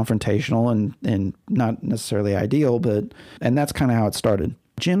 although confrontational and not necessarily ideal. And that's kind of how it started.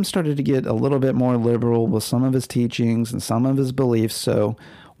 Jim started to get a little bit more liberal with some of his teachings and some of his beliefs. So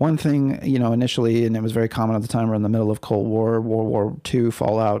one thing, initially, and it was very common at the time, we're in the middle of Cold War, World War II,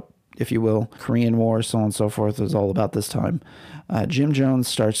 fallout, if you will, Korean War, so on and so forth, was all about this time. Jim Jones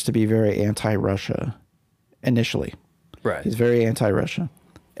starts to be very anti-Russia initially. Right. He's very anti-Russia.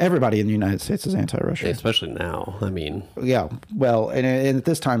 Everybody in the United States is anti-Russia. Especially now. I mean. Yeah. Well, and at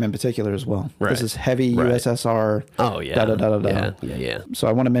this time in particular as well. Right. This is heavy USSR. Oh, yeah. Da-da-da-da-da. Yeah. So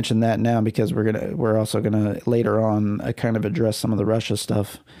I want to mention that now because we're also gonna later on kind of address some of the Russia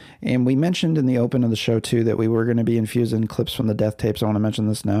stuff. And we mentioned in the open of the show too that we were going to be infusing clips from the death tapes. I want to mention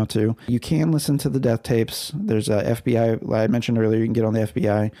this now too. You can listen to the death tapes. There's a FBI, like I mentioned earlier, you can get on the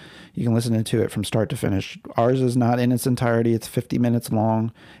FBI. You can listen to it from start to finish. Ours is not in its entirety. It's 50 minutes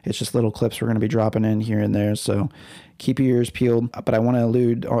long. It's just little clips we're going to be dropping in here and there. So keep your ears peeled. But I want to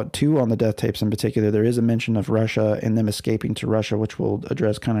allude to on the death tapes in particular, there is a mention of Russia and them escaping to Russia, which we'll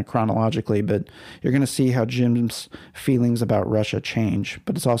address kind of chronologically. But you're going to see how Jim's feelings about Russia change.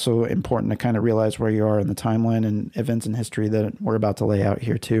 But it's also important to kind of realize where you are in the timeline and events in history that we're about to lay out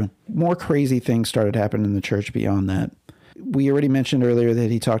here too. More crazy things started happening in the church beyond that. We already mentioned earlier that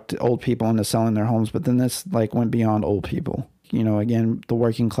he talked to old people into selling their homes, but then this like went beyond old people. Again, the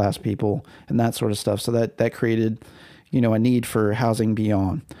working class people and that sort of stuff. So that created, a need for housing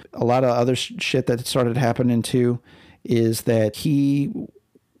beyond. A lot of other shit that started happening too is that he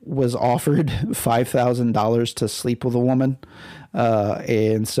was offered $5,000 to sleep with a woman.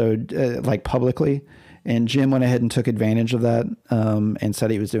 And so like publicly, and Jim went ahead and took advantage of that and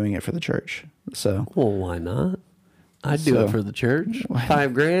said he was doing it for the church. So, well, why not? I'd do it for the church.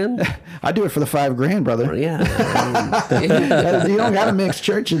 $5,000. I'd do it for the $5,000, brother. Yeah. You don't got to mix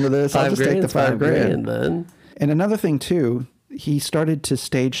church into this. I'll just take the $5,000. Then. And another thing too, he started to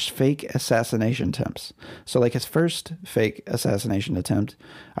stage fake assassination attempts. So like his first fake assassination attempt,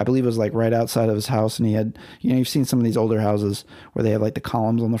 I believe, was like right outside of his house, and he had, you've seen some of these older houses where they have like the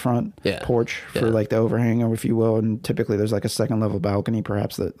columns on the front porch for like the overhang, or if you will, and typically there's like a second level balcony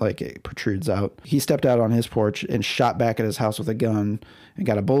perhaps that like it protrudes out. He stepped out on his porch and shot back at his house with a gun and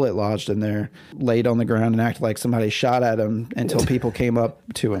got a bullet lodged in there, laid on the ground and acted like somebody shot at him until people came up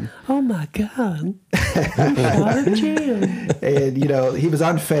to him. Oh my God. And, he was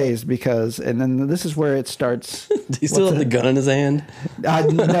unfazed because, and then this is where it starts. Do you still have the gun in his hand?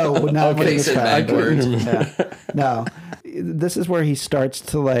 No, not when he was backwards. No. This is where he starts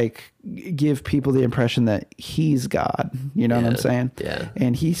to like give people the impression that he's God. You know what I'm saying? Yeah.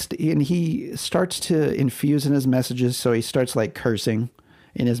 And he starts to infuse in his messages. So he starts like cursing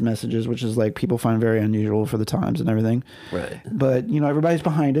in his messages, which is like people find very unusual for the times and everything. Right. But, everybody's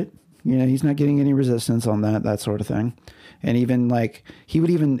behind it. He's not getting any resistance on that sort of thing. And even like, he would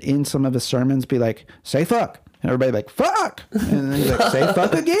even in some of his sermons be like, say fuck. And everybody like, fuck. And then he's like, say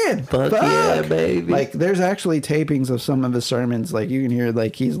fuck again. Fuck yeah, baby. Like there's actually tapings of some of his sermons. Like you can hear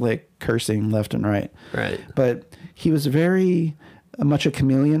like he's like cursing left and right. Right. But he was very much a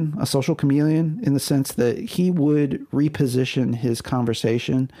chameleon, a social chameleon, in the sense that he would reposition his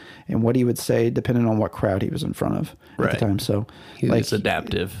conversation and what he would say depending on what crowd he was in front of at the time. So he was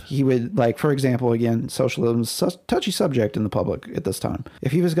adaptive. He would, like, for example, again, socialism's a touchy subject in the public at this time.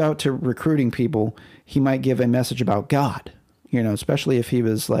 If he was out to recruiting people, he might give a message about God, especially if he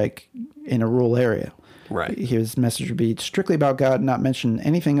was like in a rural area. Right. His message would be strictly about God, not mention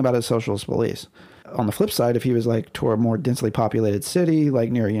anything about his socialist beliefs. On the flip side, if he was like to a more densely populated city,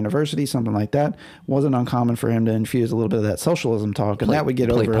 like near a university, something like that, wasn't uncommon for him to infuse a little bit of that socialism talk, and that would get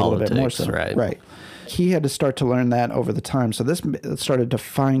over a little bit more so. Right. He had to start to learn that over the time. So this started to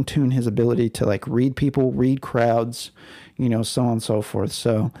fine tune his ability to like read people, read crowds, so on and so forth.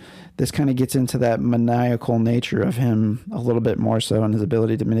 So this kind of gets into that maniacal nature of him a little bit more so, and his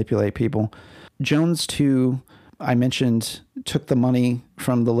ability to manipulate people. Jones, too, I mentioned, took the money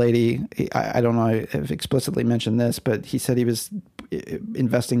from the lady. I don't know if I explicitly mentioned this, but he said he was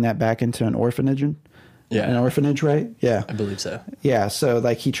investing that back into an orphanage. Yeah. An orphanage, right? Yeah. I believe so. Yeah. So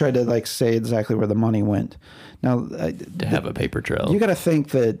like he tried to like say exactly where the money went. Now, to have a paper trail. You got to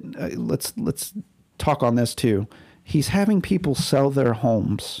think that let's talk on this too. He's having people sell their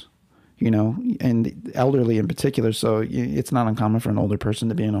homes, and elderly in particular. So it's not uncommon for an older person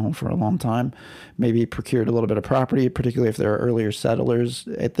to be in a home for a long time. Maybe procured a little bit of property, particularly if there are earlier settlers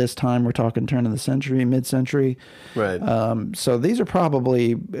at this time. We're talking turn of the century, mid-century. Right. So these are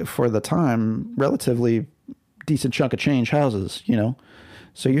probably, for the time, relatively decent chunk of change houses,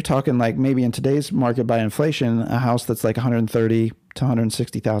 So you're talking like maybe in today's market by inflation, a house that's like $130,000 to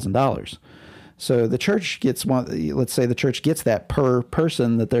 $160,000. So the church gets let's say the church gets that per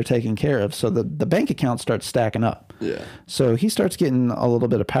person that they're taking care of. So the bank account starts stacking up. Yeah. So he starts getting a little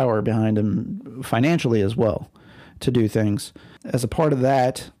bit of power behind him financially as well to do things. As a part of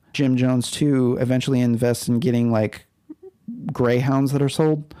that, Jim Jones, too, eventually invests in getting like greyhounds that are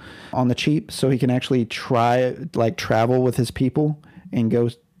sold on the cheap, so he can actually travel with his people and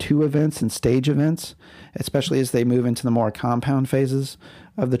go to events and stage events, especially as they move into the more compound phases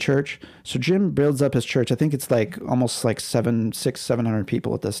of the church. So Jim builds up his church. I think it's like almost like 700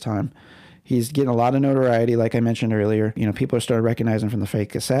 people at this time. He's getting a lot of notoriety, like I mentioned earlier. People are starting recognizing from the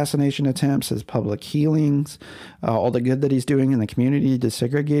fake assassination attempts, his public healings, all the good that he's doing in the community,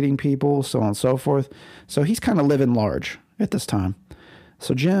 desegregating people, so on and so forth. So he's kind of living large at this time.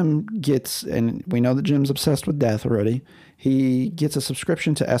 So Jim gets, and we know that Jim's obsessed with death already, he gets a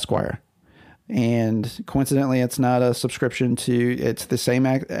subscription to Esquire. And coincidentally, it's not a subscription it's the same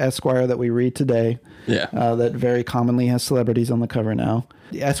Esquire that we read today. Yeah. That very commonly has celebrities on the cover now.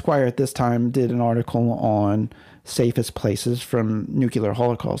 The Esquire at this time did an article on safest places from nuclear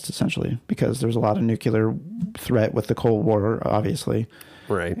holocaust, essentially, because there's a lot of nuclear threat with the Cold War, obviously.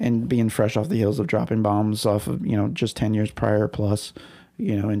 Right. And being fresh off the heels of dropping bombs off of, just 10 years prior plus,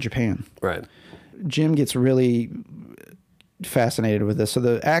 in Japan. Right. Jim gets really fascinated with this.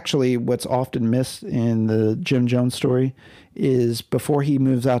 So actually what's often missed in the Jim Jones story is before he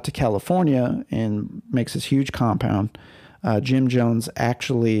moves out to California and makes this huge compound, Jim Jones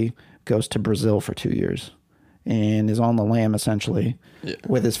actually goes to Brazil for 2 years and is on the lam essentially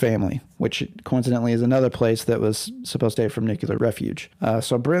with his family, which coincidentally is another place that was supposed to have from nuclear refuge.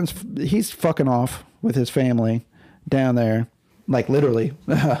 So he's fucking off with his family down there. Like literally,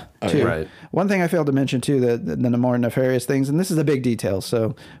 too. Right. One thing I failed to mention too, that the more nefarious things, and this is a big detail,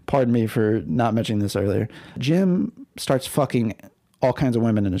 so pardon me for not mentioning this earlier. Jim starts fucking all kinds of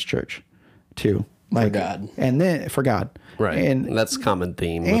women in his church, too. Like, God. And then for God. Right. And that's a common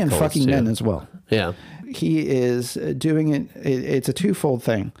theme. with and cults, fucking too. men as well. Yeah. He is doing it. It's a twofold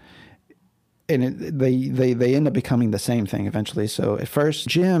thing. And they end up becoming the same thing eventually. So at first,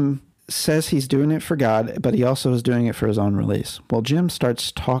 Jim says he's doing it for God, but he also is doing it for his own release. Well, Jim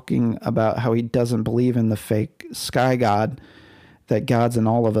starts talking about how he doesn't believe in the fake sky God, that God's in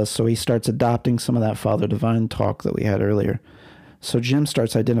all of us. So he starts adopting some of that Father Divine talk that we had earlier. So Jim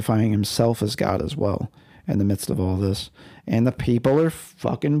starts identifying himself as God as well in the midst of all this. And the people are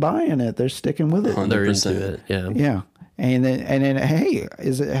fucking buying it. They're sticking with it. They're into it. Yeah. Yeah. And then, hey,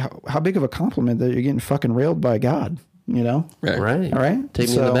 is it how big of a compliment that you're getting fucking railed by God? You know? Right. All right. Take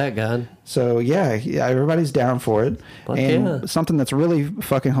me in the back, God. So yeah, everybody's down for it. Fuck and yeah. something that's really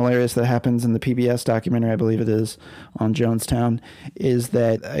fucking hilarious that happens in the PBS documentary, I believe it is, on Jonestown, is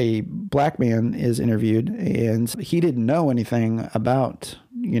that a black man is interviewed and he didn't know anything about,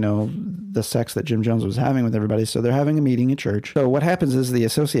 you know, the sex that Jim Jones was having with everybody. So they're having a meeting at church. So what happens is the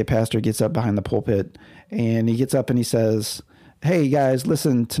associate pastor gets up behind the pulpit and he gets up and he says, "Hey guys,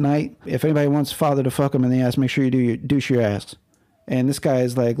 listen, tonight, if anybody wants Father to fuck him in the ass, make sure you douche your ass." And this guy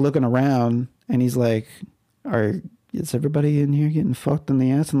is like looking around and he's like, is everybody in here getting fucked in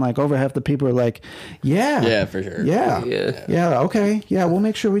the ass? And like over half the people are like, yeah. Yeah, for sure. Yeah. Yeah. Okay. Yeah. We'll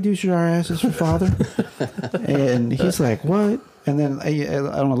make sure we douche our asses for Father. And he's like, what? And then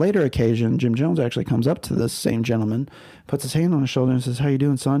on a later occasion, Jim Jones actually comes up to this same gentleman, puts his hand on his shoulder and says, "How you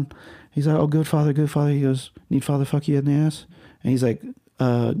doing, son?" He's like, "Oh, good, Father, good, Father." He goes, "Need Father fuck you in the ass?" And he's like,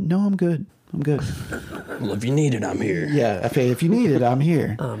 "No, I'm good. I'm good." Well, if you need it, I'm here. Yeah, if you need it, I'm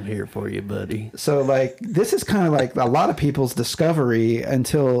here. I'm here for you, buddy. So, like, this is kind of like a lot of people's discovery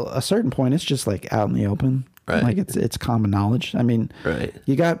until a certain point. It's just like out in the open. Right. Like it's common knowledge. I mean, Right.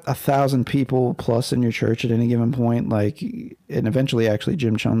 You got 1,000 people plus in your church at any given point. Like, and eventually, actually,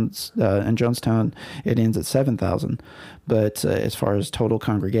 Jim Jones in Jonestown, it ends at 7,000. But as far as total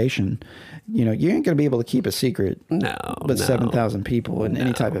congregation, you know, you ain't going to be able to keep a secret. No. But 7,000 people in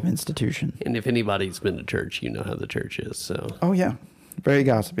any type of institution. And if anybody's been to church, you know how the church is. So. Oh, yeah. Very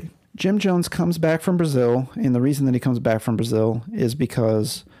gossipy. Jim Jones comes back from Brazil, and the reason that he comes back from Brazil is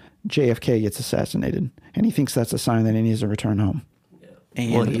because JFK gets assassinated, and he thinks that's a sign that he needs to return home.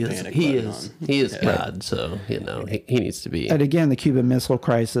 And Well, he is God, so you know he needs to be. And again, the Cuban Missile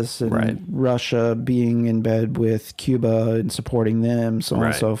Crisis and Right. Russia being in bed with Cuba and supporting them, so on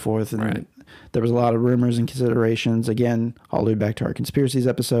and Right. so forth. And Right. there was a lot of rumors and considerations. Again, I'll allude back to our conspiracies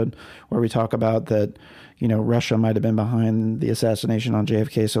episode where we talk about that, you know, Russia might have been behind the assassination on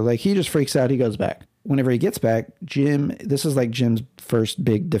JFK. So like he just freaks out. He goes back. Whenever he gets back, this is like Jim's first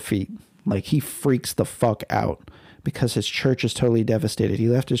big defeat. Like he freaks the fuck out because his church is totally devastated. He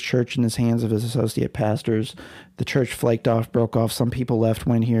left his church in his hands of his associate pastors. The church flaked off, broke off. Some people left,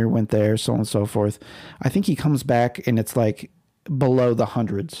 went here, went there, so on and so forth. I think he comes back and it's like below the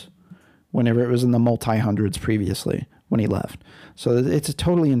hundreds, whenever it was in the multi-hundreds previously when he left. So it's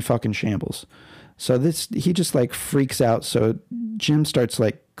totally in fucking shambles. So he just like freaks out. So Jim starts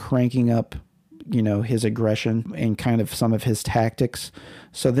like cranking up, you know, his aggression and kind of some of his tactics.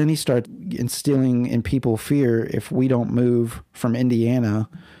 So then he starts instilling in people fear if we don't move from Indiana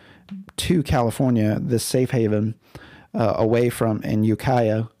to California, this safe haven, away from, and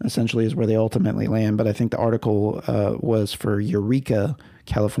Ukiah essentially is where they ultimately land. But I think the article was for Eureka,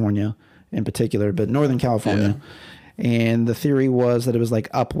 California in particular, but Northern California. Yeah. And the theory was that it was like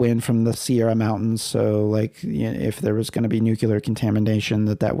upwind from the Sierra Mountains. So like, you know, if there was going to be nuclear contamination,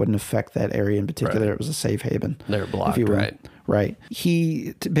 that wouldn't affect that area in particular. Right. It was a safe haven. They're blocked, if you will. right? Right.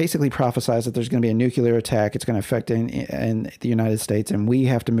 He basically prophesies that there's going to be a nuclear attack. It's going to affect in the United States, and we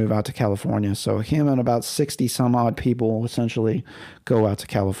have to move out to California. So him and about 60 some odd people essentially go out to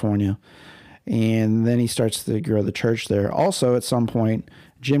California. And then he starts to grow the church there. Also, at some point,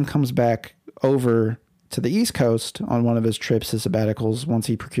 Jim comes back over to the East Coast on one of his trips, his sabbaticals, once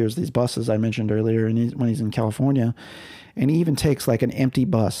he procures these buses I mentioned earlier, and when he's in California. And he even takes like an empty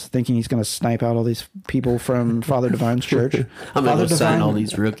bus, thinking he's going to snipe out all these people from Father Divine's church. I'm going to sign all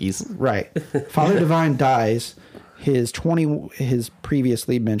these rookies. Right. Father Divine dies. His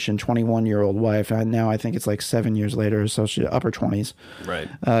previously mentioned 21-year-old wife, and now I think it's like 7 years later, so she's upper 20s, right,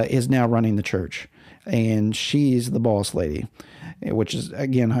 is now running the church. And she's the boss lady, which is,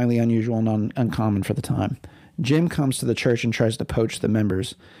 again, highly unusual and uncommon for the time. Jim comes to the church and tries to poach the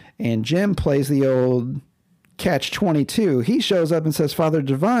members. And Jim plays the old catch-22. He shows up and says Father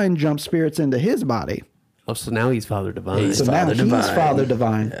Divine jumps spirits into his body. Oh, so now he's Father Divine. He's Father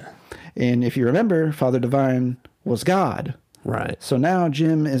Divine. Yeah. And if you remember, Father Divine was God. Right. So now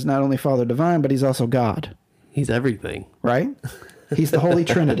Jim is not only Father Divine, but he's also God. He's everything. Right? He's the Holy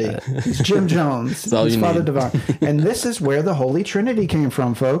Trinity. He's Jim Jones. all He's you Father need. Divine. And this is where the Holy Trinity came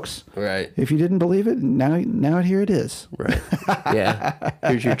from, folks. Right. If you didn't believe it, now here it is. Right. Yeah.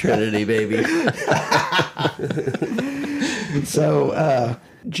 Here's your Trinity, baby. So,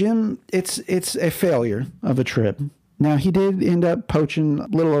 Jim, it's a failure of a trip. Now, he did end up poaching a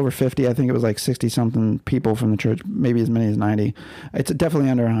little over 50. I think it was like 60-something people from the church, maybe as many as 90. It's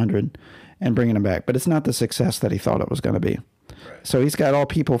definitely under 100, and bringing them back. But it's not the success that he thought it was going to be. Right. So he's got all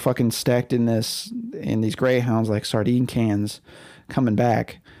people fucking stacked in these Greyhounds like sardine cans coming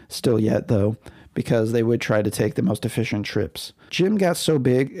back still yet, though, because they would try to take the most efficient trips. Jim got so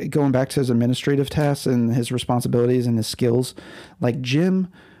big, going back to his administrative tasks and his responsibilities and his skills, like Jim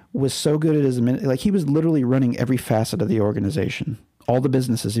was so good at his, like he was literally running every facet of the organization. All the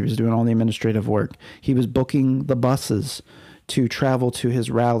businesses, he was doing all the administrative work. He was booking the buses to travel to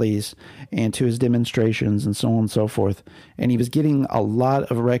his rallies and to his demonstrations and so on and so forth. And he was getting a lot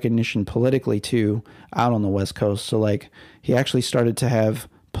of recognition politically too out on the West Coast. So like he actually started to have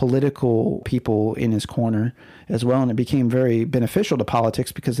political people in his corner as well, and it became very beneficial to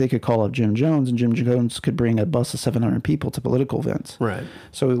politics because they could call up Jim Jones, and Jim Jones could bring a bus of 700 people to political events. Right.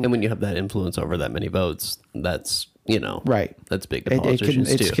 So, and when you have that influence over that many votes, that's, right. That's big to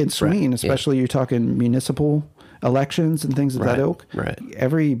politicians it can swing, right. especially you're talking municipal elections and things of that ilk. Right.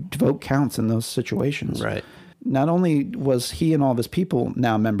 Every vote counts in those situations. Right. Not only was he and all of his people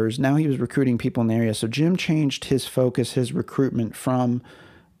now members, now he was recruiting people in the area. So Jim changed his focus, his recruitment from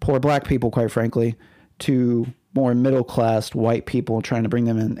poor black people, quite frankly, to more middle-class white people, trying to bring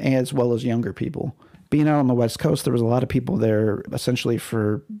them in, as well as younger people. Being out on the West Coast, there was a lot of people there essentially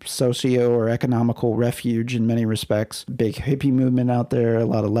for socio or economical refuge in many respects. Big hippie movement out there, a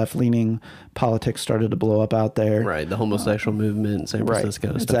lot of left-leaning politics started to blow up out there. Right, the homosexual movement in San Francisco.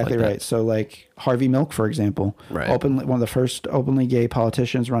 Right, stuff exactly like right. that. So like Harvey Milk, for example, Right. one of the first openly gay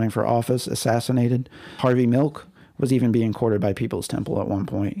politicians running for office, assassinated. Harvey Milk was even being courted by People's Temple at one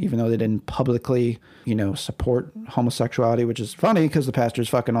point, even though they didn't publicly, support homosexuality, which is funny because the pastor's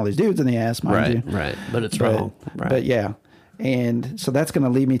fucking all these dudes in the ass, mind you. Right, but it's wrong. Right. But yeah. And so that's going to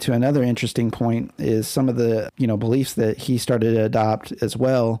lead me to another interesting point is some of the, beliefs that he started to adopt as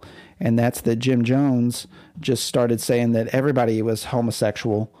well. And that's that Jim Jones just started saying that everybody was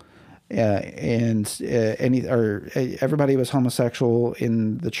homosexual. Everybody was homosexual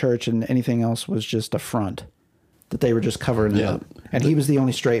in the church, and anything else was just a front. That they were just covering it up. And he was the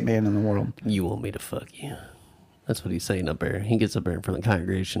only straight man in the world. You want me to fuck you? That's what he's saying up there. He gets up there in front of the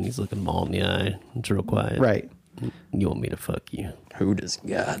congregation. He's looking them all in the eye. It's real quiet. Right. You want me to fuck you? Who does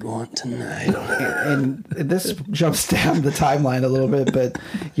God want tonight? And this jumps down the timeline a little bit, but,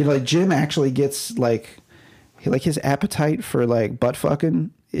 Jim actually gets, his appetite for, butt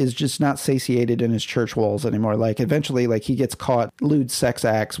fucking is just not satiated in his church walls anymore. Like eventually, he gets caught lewd sex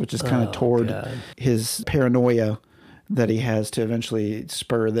acts, which is kind of toward his paranoia that he has to eventually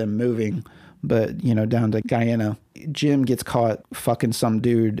spur them moving. But, down to Guyana, Jim gets caught fucking some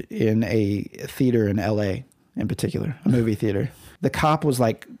dude in a theater in LA in particular, a movie theater. The cop was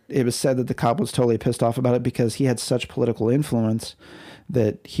it was said that the cop was totally pissed off about it because he had such political influence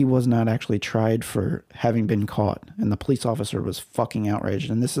that he was not actually tried for having been caught, and the police officer was fucking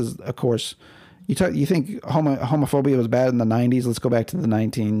outraged. And this is, of course, you think homophobia was bad in the 90s? Let's go back to the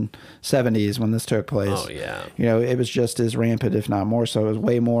 1970s when this took place. Oh, yeah. It was just as rampant, if not more so. It was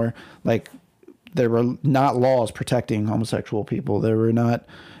way more there were not laws protecting homosexual people. There were not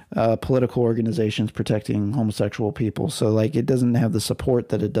political organizations protecting homosexual people. So, it doesn't have the support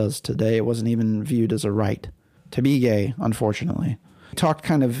that it does today. It wasn't even viewed as a right to be gay, unfortunately. Talked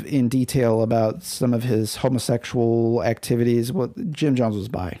kind of in detail about some of his homosexual activities. Well, Jim Jones was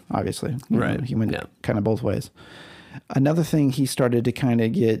bi, obviously. Right. He went kind of both ways. Another thing he started to kind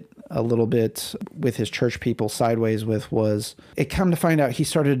of get a little bit with his church people sideways with was, it come to find out he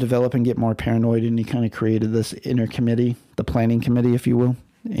started to develop and get more paranoid, and he kind of created this inner committee, the planning committee, if you will.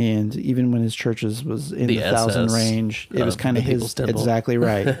 And even when his churches was in the 1,000 range, it was kind of his, exactly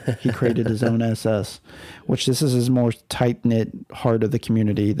right. He created his own SS, which this is his more tight-knit heart of the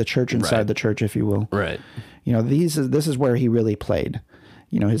community, the church inside the church, if you will. Right. This is where he really played.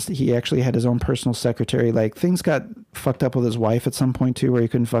 He actually had his own personal secretary. Things got fucked up with his wife at some point too, where he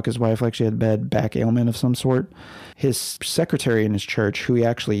couldn't fuck his wife. She had bad back ailment of some sort. His secretary in his church, who he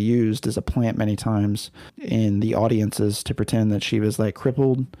actually used as a plant many times in the audiences to pretend that she was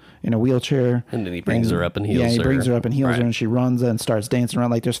crippled in a wheelchair. And then he brings her up and heals her. Yeah, he brings her up and heals her, and she runs and starts dancing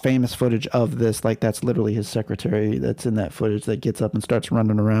around. There's famous footage of this. That's literally his secretary that's in that footage that gets up and starts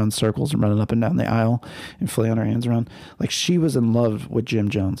running around circles and running up and down the aisle and flailing her hands around. She was in love with Jim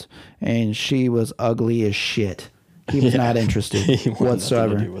Jones, and she was ugly as shit. He was not interested He wanted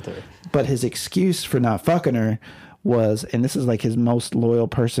whatsoever. nothing to do with her. But his excuse for not fucking her was, and this is like his most loyal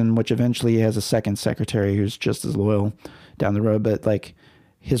person, which eventually he has a second secretary who's just as loyal down the road. But like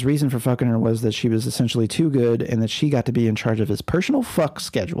his reason for fucking her was that she was essentially too good and that she got to be in charge of his personal fuck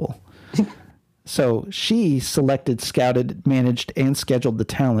schedule. So she selected, scouted, managed, and scheduled the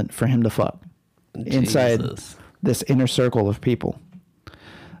talent for him to fuck inside this inner circle of people.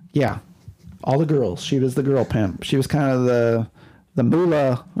 Yeah. All the girls. She was the girl pimp. She was kind of the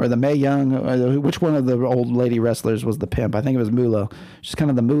Moolah or the Mae Young. Or which one of the old lady wrestlers was the pimp? I think it was Moolah. She's kind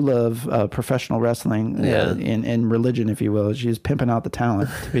of the Moolah of professional wrestling in religion, if you will. She's pimping out the talent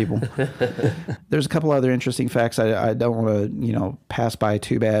to people. There's a couple other interesting facts I don't want to pass by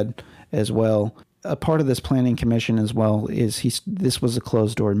too bad as well. A part of this planning commission as well is this was a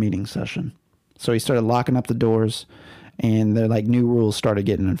closed door meeting session. So he started locking up the doors, and they're like new rules started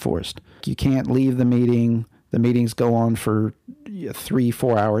getting enforced. You can't leave the meeting. The meetings go on for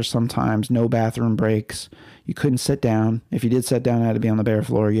 3-4 hours sometimes. No bathroom breaks. You couldn't sit down. If you did sit down, it had to be on the bare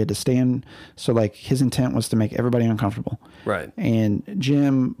floor. You had to stand. So like his intent was to make everybody uncomfortable. Right. And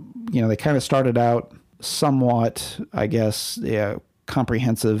Jim, they kind of started out somewhat, I guess,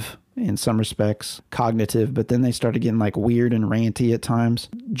 comprehensive in some respects, cognitive, but then they started getting like weird and ranty at times.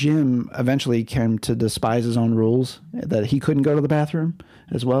 Jim eventually came to despise his own rules, that he couldn't go to the bathroom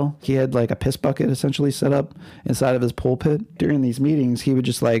as well. He had like a piss bucket essentially set up inside of his pulpit. During these meetings, he would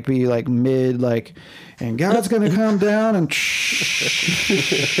just like be like mid, like, and God's going to come down and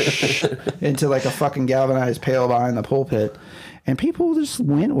into like a fucking galvanized pail behind the pulpit. And people just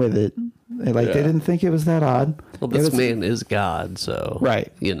went with it. They didn't think it was that odd. Well, this man is God, so...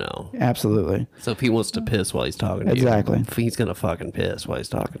 Right. Absolutely. So if he wants to piss while he's talking to you... He's going to fucking piss while he's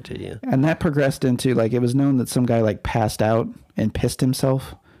talking to you. And that progressed into, like, it was known that some guy, like, passed out and pissed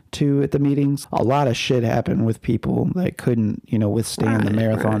himself, too, at the meetings. A lot of shit happened with people that couldn't, withstand the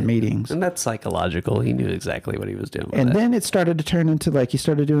marathon meetings. And that's psychological. He knew exactly what he was doing. And then it started to turn into, like, he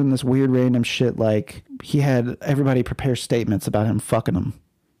started doing this weird random shit, like, he had everybody prepare statements about him fucking them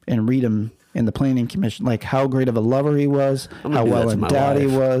and read them in the planning commission, like how great of a lover he was, how well endowed he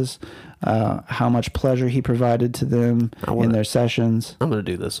was, how much pleasure he provided to them in their sessions. I'm going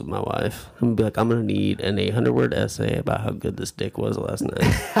to do this with my wife. I'm going to be like, I'm going to need an 800-word essay about how good this dick was last night.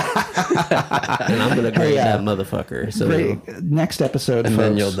 And I'm going to grade that motherfucker. So next episode, and folks,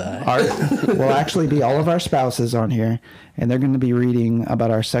 then you'll die. Will actually be all of our spouses on here, and they're going to be reading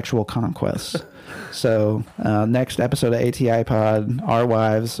about our sexual conquests. So next episode of ATI Pod, our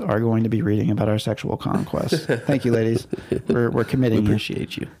wives are going to be reading about our sexual conquests. Thank you, ladies. We're committing. We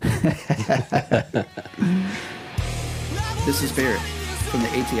appreciate you. This is Barrett from the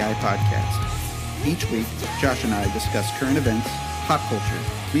ATI Podcast. Each week, Josh and I discuss current events, pop culture,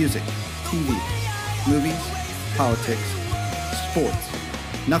 music, TV, movies, politics, sports.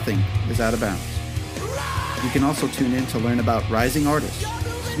 Nothing is out of bounds. You can also tune in to learn about rising artists,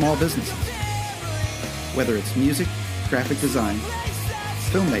 small businesses, whether it's music, graphic design,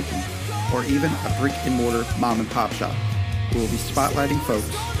 filmmaking, or even a brick-and-mortar mom-and-pop shop. We will be spotlighting folks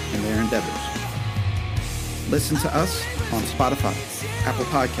in their endeavors. Listen to us on Spotify, Apple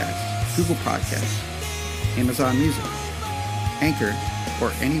Podcasts, Google Podcasts, Amazon Music, Anchor,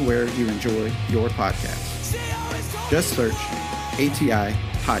 or anywhere you enjoy your podcasts. Just search ATI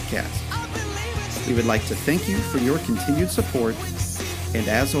Podcast. We would like to thank you for your continued support, and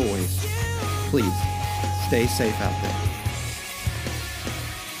as always, please stay safe out there.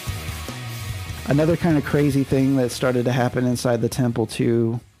 Another kind of crazy thing that started to happen inside the temple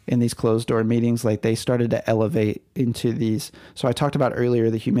too, in these closed door meetings, like they started to elevate into these. So I talked about earlier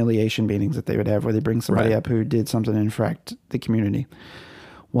the humiliation meetings that they would have where they bring somebody up who did something to infract the community.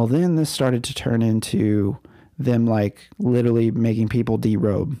 Well, then this started to turn into them like literally making people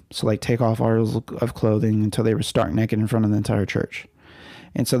derobe. So like take off articles of clothing until they were stark naked in front of the entire church.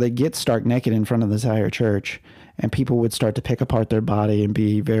 And so they get stark naked in front of the entire church, and people would start to pick apart their body and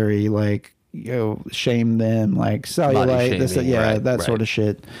be very like, shame them, like cellulite, that sort of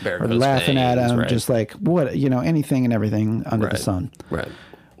shit. Or laughing at them, just like what, anything and everything under the sun. Right.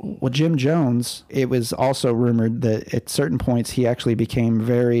 Well, Jim Jones, it was also rumored that at certain points he actually became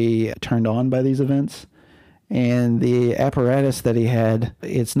very turned on by these events. And the apparatus that he had,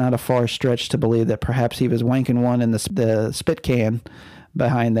 it's not a far stretch to believe that perhaps he was wanking one in the spit can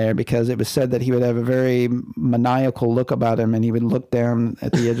behind there, because it was said that he would have a very maniacal look about him, and he would look down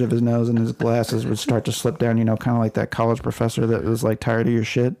at the edge of his nose and his glasses would start to slip down, kind of like that college professor that was like tired of your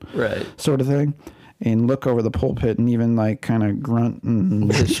shit, right, sort of thing, and look over the pulpit and even like kind of grunt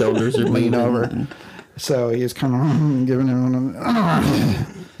and his shoulders are lean over. So he was kind of giving him one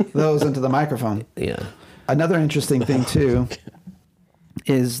of those into the microphone. Yeah. Another interesting thing too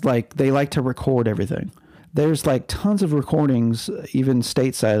is like they like to record everything. There's like tons of recordings, even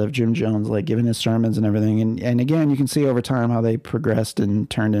stateside, of Jim Jones, like giving his sermons and everything. And again, you can see over time how they progressed and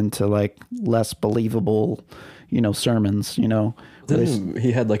turned into like less believable, sermons, Then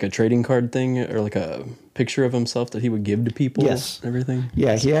he had like a trading card thing or like a picture of himself that he would give to people. Yes. And everything.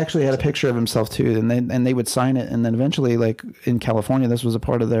 Yeah, he actually had a picture of himself too, and they would sign it, and then eventually, like in California, this was a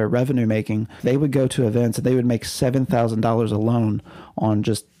part of their revenue making. They would go to events and they would make $7,000 alone on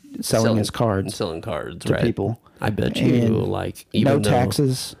just selling his cards. Selling cards to right. people. I bet you, And like, even no though,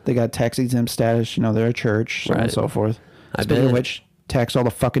 taxes. They got tax exempt status. They're a church, so on and Right. so forth. I Speaking of bet. which, tax all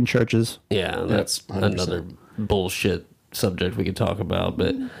the fucking churches. Yeah, that's 100%. another bullshit subject we could talk about,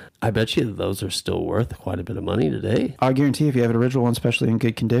 but I bet you those are still worth quite a bit of money today. I guarantee if you have an original one, especially in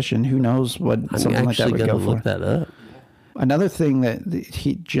good condition, who knows what I'm something like that actually would going go to for. look that up. Another thing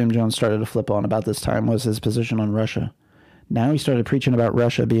that Jim Jones started to flip on about this time was his position on Russia. Now he started preaching about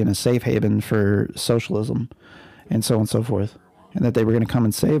Russia being a safe haven for socialism and so on and so forth. And that they were going to come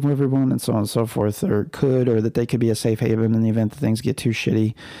and save everyone and so on and so forth, or that they could be a safe haven in the event that things get too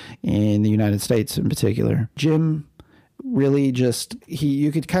shitty in the United States in particular. Jim really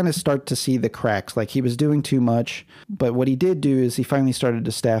you could kind of start to see the cracks. Like he was doing too much, but what he did do is he finally started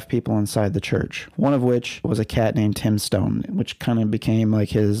to staff people inside the church, one of which was a cat named Tim Stone, which kind of became like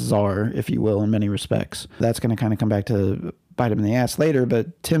his czar, if you will, in many respects. That's going to kind of come back to bite him in the ass later,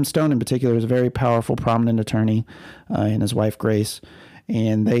 but Tim Stone in particular is a very powerful, prominent attorney, and his wife Grace,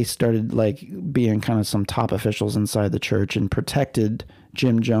 and they started like being kind of some top officials inside the church and protected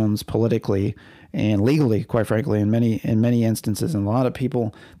Jim Jones politically and legally, quite frankly, in many instances. And a lot of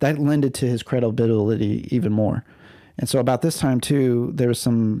people, that lended to his credibility even more. And so about this time, too, there was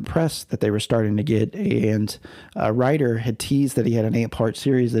some press that they were starting to get, and a writer had teased that he had an 8-part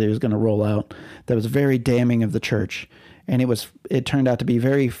series that he was going to roll out that was very damning of the church. And it turned out to be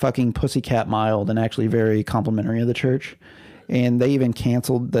very fucking pussycat mild and actually very complimentary of the church. And they even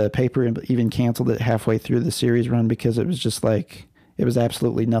canceled the paper, and even canceled it halfway through the series run because it was just like, it was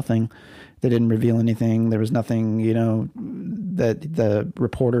absolutely nothing. They didn't reveal anything. There was nothing, that the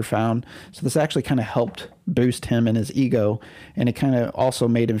reporter found. So this actually kind of helped boost him and his ego. And it kind of also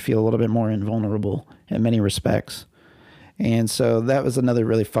made him feel a little bit more invulnerable in many respects. And so that was another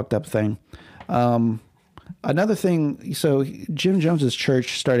really fucked up thing. Another thing, so Jim Jones's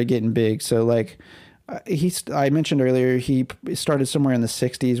church started getting big. So like I mentioned earlier, he started somewhere in the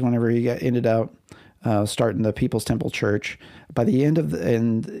 60s whenever he ended up starting the People's Temple Church. By the end of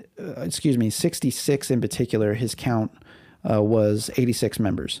 66 in particular, his count was 86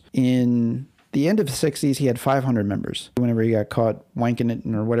 members. In the end of the 60s, he had 500 members. Whenever he got caught wanking it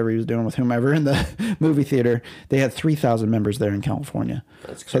or whatever he was doing with whomever in the movie theater, they had 3,000 members there in California.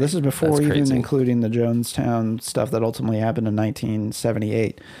 So this is before even including the Jonestown stuff that ultimately happened in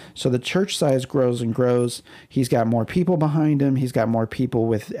 1978. So the church size grows and grows. He's got more people behind him. He's got more people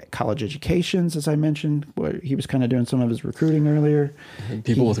with college educations, as I mentioned. He was kind of doing some of his recruiting earlier.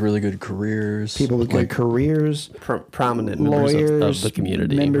 People with really good careers. People with good careers. Prominent members of the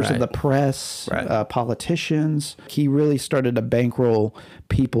community. Members of the press. Right. Politicians. He really started to bankroll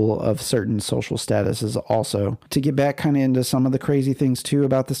people of certain social statuses also. To get back kind of into some of the crazy things too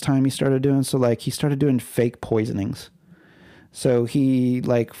about this time he started doing. So like he started doing fake poisonings. So he,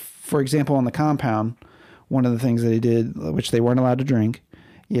 like, for example, on the compound, one of the things that he did, which they weren't allowed to drink,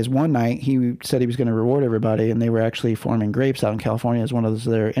 is one night he said he was going to reward everybody, and they were actually farming grapes out in California as one of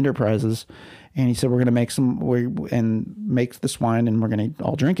their enterprises. And he said, we're going to make this wine and we're going to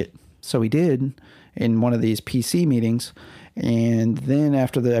all drink it. So he did in one of these PC meetings. And then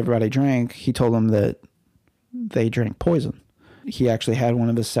after everybody drank, he told them that they drank poison. He actually had one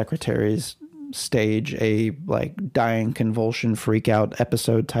of his secretaries stage a like dying convulsion freak out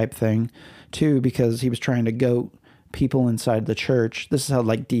episode type thing too, because he was trying to goat people inside the church. This is how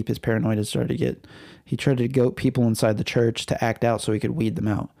like deep his paranoia started to get. He tried to goat people inside the church to act out so he could weed them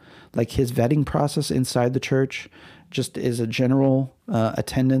out. Like his vetting process inside the church just is a general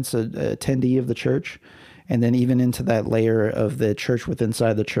attendee of the church. And then even into that layer of the church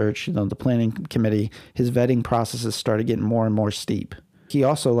inside the church, the planning committee, his vetting processes started getting more and more steep. He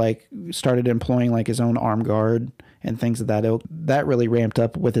also like started employing like his own armed guard and things of that ilk. That really ramped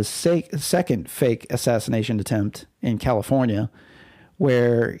up with his second fake assassination attempt in California,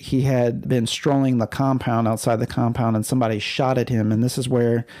 where he had been strolling the compound outside the compound and somebody shot at him. And this is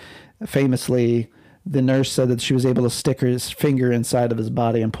where famously The nurse said that she was able to stick her finger inside of his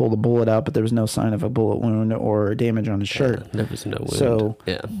body and pull the bullet out, but there was no sign of a bullet wound or damage on his shirt. There was no wound. So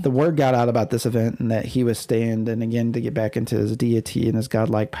the word got out about this event and that he was stand, and again, to get back into his deity and his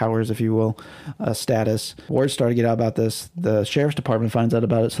godlike powers, if you will, status. Word started to get out about this. The sheriff's department finds out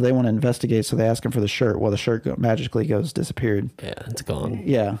about it, so they want to investigate, so they ask him for the shirt. Well, the shirt magically goes disappeared. Yeah, it's gone.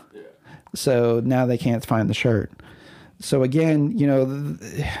 Yeah. So now they can't find the shirt. So again, you know,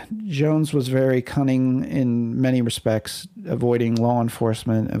 Jones was very cunning in many respects, avoiding law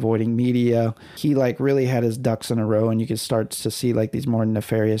enforcement, avoiding media. He like really had his ducks in a row, and you could start to see like these more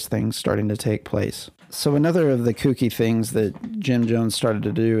nefarious things starting to take place. So another of the kooky things that Jim Jones started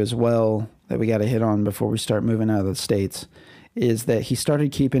to do as well that we got to hit on before we start moving out of the States is that he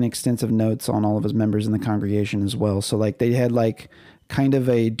started keeping extensive notes on all of his members in the congregation as well. So like they had like kind of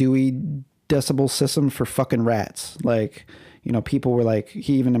a Dewey Decibel system for fucking rats. Like, you know, people were like,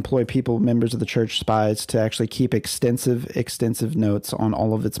 he even employed people, members of the church spies, to actually keep extensive notes on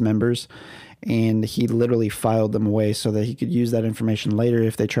all of its members. And he literally filed them away so that he could use that information later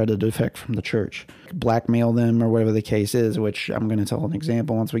if they tried to defect from the church, blackmail them or whatever the case is, which I'm going to tell an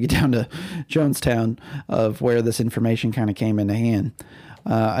example once we get down to Jonestown of where this information kind of came into hand.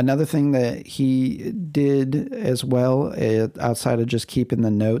 Another thing that he did as well, outside of just keeping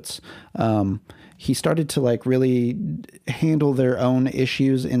the notes, he started to like really handle their own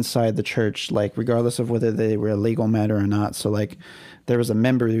issues inside the church, like regardless of whether they were a legal matter or not. So like there was a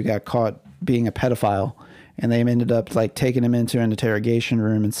member who got caught being a pedophile, and they ended up like taking him into an interrogation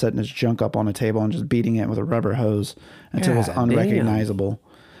room and setting his junk up on a table and just beating it with a rubber hose until it was unrecognizable.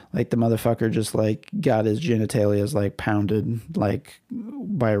 Like the motherfucker just like got his genitalias like pounded like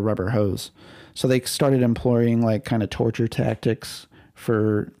by a rubber hose. So they started employing like kind of torture tactics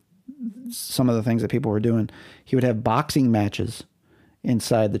for some of the things that people were doing. He would have boxing matches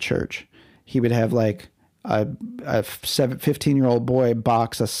inside the church. He would have like a 15-year-old boy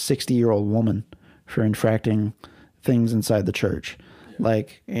box a 60-year-old woman for infracting things inside the church.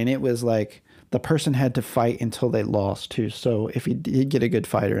 Like, and it was like, the person had to fight until they lost too. So if he did get a good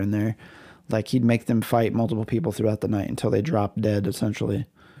fighter in there, like he'd make them fight multiple people throughout the night until they dropped dead, essentially.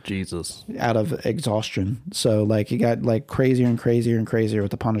 Jesus. Out of exhaustion. So like he got like crazier and crazier and crazier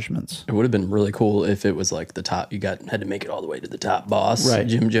with the punishments. It would have been really cool if it was like the top. You had to make it all the way to the top boss, right?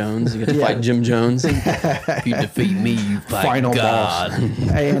 Jim Jones. You got to fight Jim Jones. If you defeat me, you fight Final God. boss.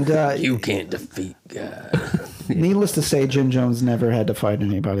 And you can't defeat God. Needless to say, Jim Jones never had to fight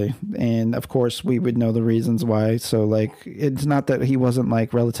anybody. And of course, we would know the reasons why. So, like, it's not that he wasn't,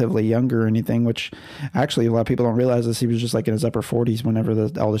 like, relatively younger or anything, which actually a lot of people don't realize this. He was just, like, in his upper 40s whenever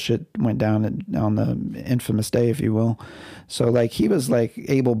all the shit went down on the infamous day, if you will. So, like, he was, like,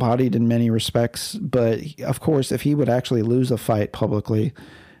 able-bodied in many respects. But, of course, if he would actually lose a fight publicly,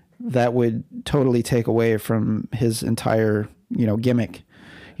 that would totally take away from his entire, you know, gimmick.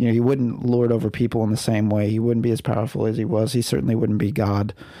 You know, he wouldn't lord over people in the same way. He wouldn't be as powerful as he was. He certainly wouldn't be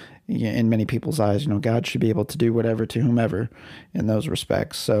God in many people's eyes. You know, God should be able to do whatever to whomever in those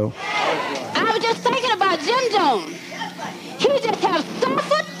respects. So I was just thinking about Jim Jones. He just has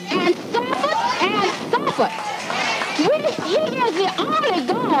suffered and suffered and suffered. He is the only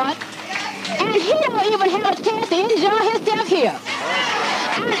God, and he don't even have a chance to enjoy himself here.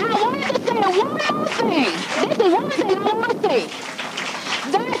 And I wanted to say one more thing. This is one thing I want to say.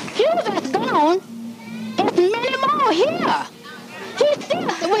 That few that's gone is many more here. He's still,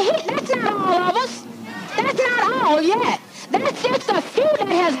 that's not all of us. That's not all yet. That's just a few that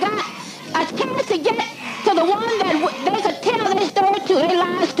has got a chance to get to the one that they could tell their story to, their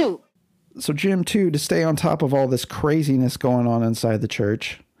lives to. So Jim, too, to stay on top of all this craziness going on inside the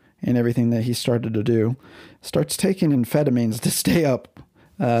church and everything that he started to do, starts taking amphetamines to stay up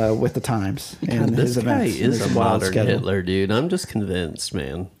with the times and his events. This guy is a modern Hitler, dude. I'm just convinced,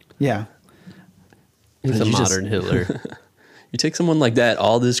 man. Yeah. He's a modern Hitler. You take someone like that,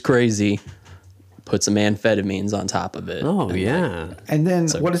 all this crazy, put some amphetamines on top of it. Oh, yeah. And then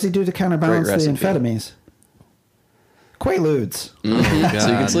what does he do to counterbalance the recipe. amphetamines? Quaaludes. Oh, so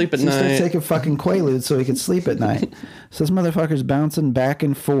you can sleep at So he starts night. taking fucking Quaaludes so he could sleep at night. So this motherfucker's bouncing back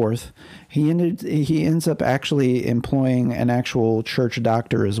and forth. He ends up actually employing an actual church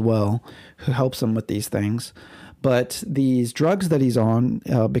doctor as well, who helps him with these things. But these drugs that he's on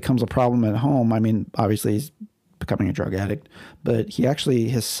becomes a problem at home. I mean, obviously he's becoming a drug addict, but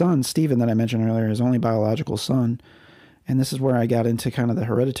his son, Stephen, that I mentioned earlier, his only biological son, and this is where I got into kind of the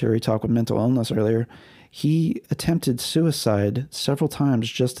hereditary talk with mental illness earlier. He attempted suicide several times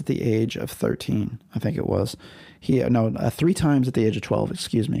just at the age of 13, I think it was. 3 times at the age of 12,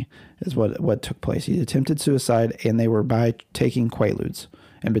 excuse me, is what took place. He attempted suicide, and they were by taking Quaaludes.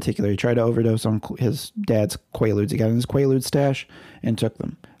 in particular. He tried to overdose on his dad's Quaaludes. He got in his Quaalude stash and took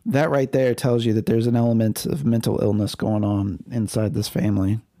them. That right there tells you that there's an element of mental illness going on inside this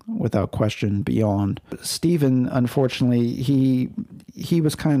family, without question, beyond. Stephen, unfortunately, he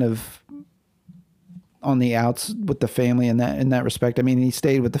was kind of on the outs with the family in that respect. I mean, he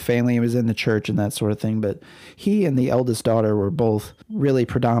stayed with the family, he was in the church and that sort of thing, but he and the eldest daughter were both really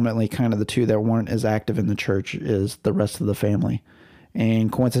predominantly kind of the two that weren't as active in the church as the rest of the family.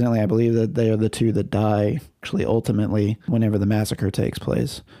 And coincidentally, I believe that they are the two that die, actually, ultimately, whenever the massacre takes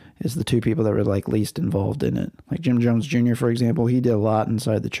place, is the two people that were like least involved in it. Like Jim Jones Jr., for example, he did a lot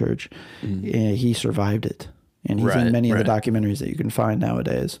inside the church. He survived it. And he's in many of the documentaries that you can find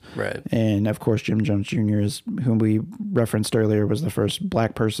nowadays. Right. And of course, Jim Jones Jr., is whom we referenced earlier, was the first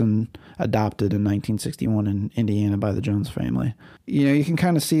black person adopted in 1961 in Indiana by the Jones family. You know, you can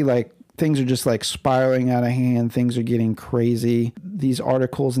kind of see like things are just like spiraling out of hand. Things are getting crazy. These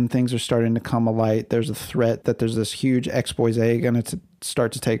articles and things are starting to come alight. There's a threat that there's this huge expose going to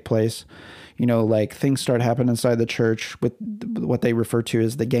start to take place. You know, like things start happening inside the church with what they refer to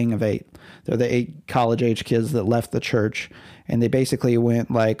as the Gang of Eight. They're the 8 college-age kids that left the church, and they basically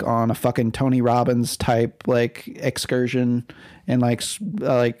went like on a fucking Tony Robbins type like excursion and like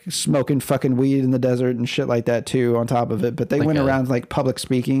smoking fucking weed in the desert and shit like that too on top of it. But they went around like public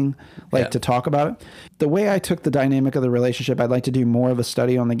speaking, to talk about it. The way I took the dynamic of the relationship, I'd like to do more of a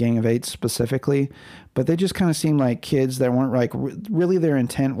study on the Gang of Eight specifically, but they just kind of seemed like kids that weren't like really, their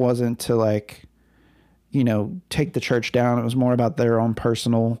intent wasn't to like, you know, take the church down. It was more about their own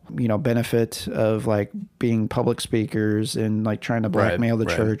personal, you know, benefit of like being public speakers and like trying to blackmail the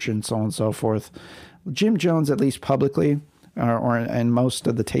church and so on and so forth. Jim Jones, at least publicly, or in most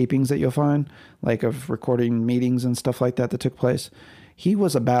of the tapings that you'll find, like of recording meetings and stuff like that took place, he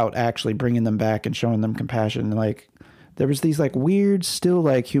was about actually bringing them back and showing them compassion. Like there was these like weird, still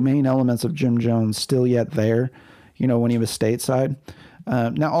like humane elements of Jim Jones still yet there, you know, when he was stateside.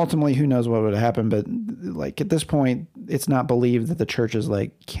 Now, ultimately, who knows what would have happened, but like at this point, it's not believed that the church is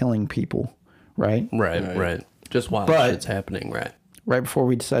like killing people, right? Right. Just while shit's happening, right? Right before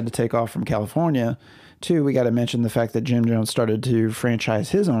we decided to take off from California, too, we got to mention the fact that Jim Jones started to franchise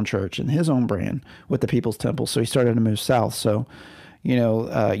his own church and his own brand with the People's Temple. So he started to move south. So, you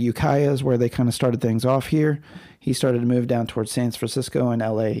know, Ukiah is where they kind of started things off here. He started to move down towards San Francisco and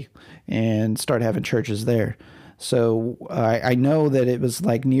LA and start having churches there. So I know that it was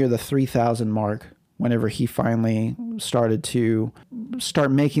like near the 3,000 mark whenever he finally started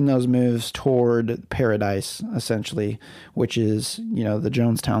making those moves toward paradise, essentially, which is, you know, the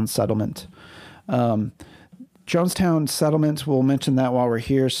Jonestown settlement. Jonestown settlement, we'll mention that while we're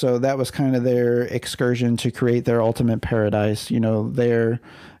here. So that was kind of their excursion to create their ultimate paradise, you know, their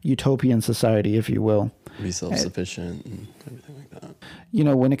utopian society, if you will. Be self-sufficient and everything like that. You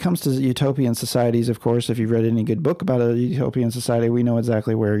know, when it comes to utopian societies, of course, if you've read any good book about a utopian society, we know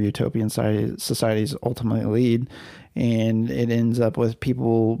exactly where utopian societies ultimately lead. And it ends up with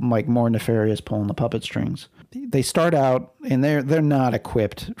people like more nefarious pulling the puppet strings. They start out, and they're not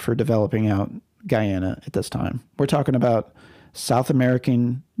equipped for developing out Guyana at this time. We're talking about South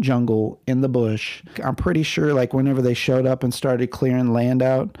American jungle in the bush. I'm pretty sure like whenever they showed up and started clearing land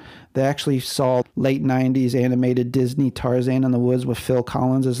out, they actually saw late 90s animated Disney Tarzan in the woods with Phil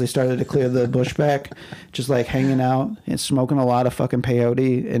Collins as they started to clear the bush back, just like hanging out and smoking a lot of fucking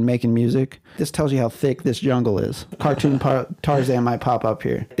peyote and making music. This tells you how thick this jungle is. Cartoon Tarzan might pop up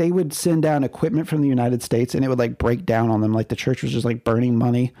here. They would send down equipment from the United States and it would like break down on them. Like the church was just like burning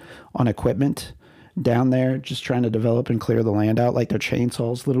money on equipment down there, just trying to develop and clear the land out. Like their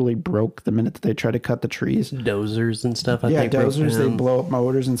chainsaws literally broke the minute that they tried to cut the trees. Dozers and stuff. Yeah, dozers. They blow up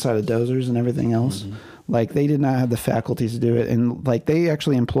motors inside of dozers and everything else. Mm-hmm. Like they did not have the faculties to do it. And like they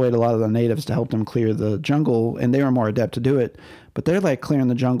actually employed a lot of the natives to help them clear the jungle, and they were more adept to do it. But they're like clearing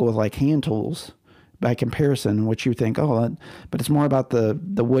the jungle with like hand tools by comparison, which you think, but it's more about the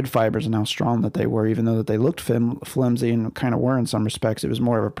wood fibers and how strong that they were, even though that they looked flimsy and kind of were in some respects. It was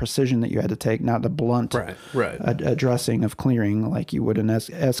more of a precision that you had to take, not a blunt a dressing of clearing like you would in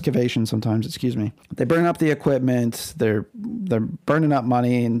excavation sometimes, They burn up the equipment, they're burning up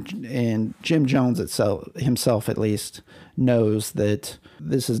money, and Jim Jones himself at least knows that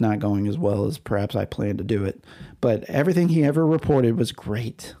this is not going as well as perhaps I planned to do it. But everything he ever reported was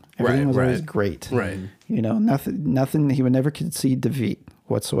great. Everything was always great. Right. You know, nothing, he would never concede defeat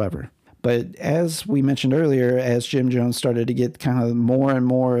whatsoever. But as we mentioned earlier, as Jim Jones started to get kind of more and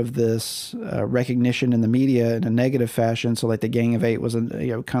more of this recognition in the media in a negative fashion, so like the Gang of Eight was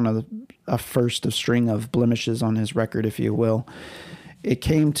kind of a first of string of blemishes on his record, if you will. it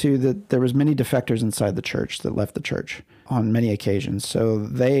came to that there was many defectors inside the church that left the church on many occasions. So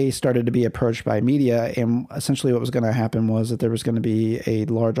they started to be approached by media, and essentially what was going to happen was that there was going to be a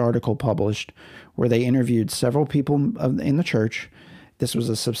large article published where they interviewed several people in the church. This was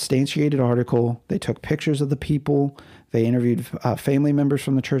a substantiated article. They took pictures of the people. They interviewed family members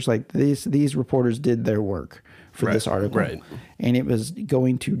from the church. Like these reporters did their work for this article. Right. And it was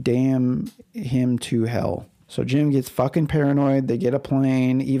going to damn him to hell. So Jim gets fucking paranoid. They get a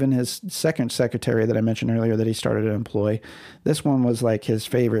plane. Even his second secretary that I mentioned earlier that he started to employ, this one was like his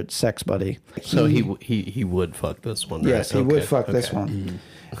favorite sex buddy. So he would fuck this one, right? Yes, he would fuck this one. Mm-hmm.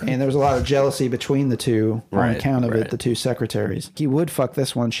 And there was a lot of jealousy between the two on account of it, the two secretaries. He would fuck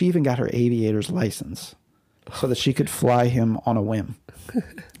this one. She even got her aviator's license so that she could fly him on a whim.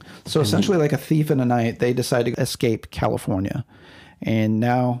 So essentially like a thief in the night, they decided to escape California. And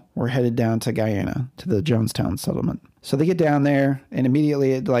now we're headed down to Guyana, to the Jonestown settlement. So they get down there, and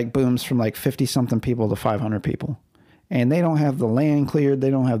immediately it like booms from like 50-something people to 500 people. And they don't have the land cleared. They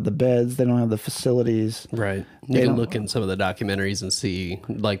don't have the beds. They don't have the facilities. Right. You can look in some of the documentaries and see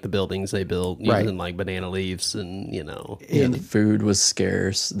like the buildings they built using like banana leaves and, you know. Yeah, the food was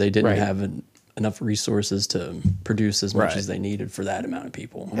scarce. They didn't have enough resources to produce as much as they needed for that amount of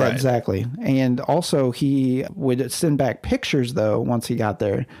people. Right. Exactly. And also he would send back pictures, though, once he got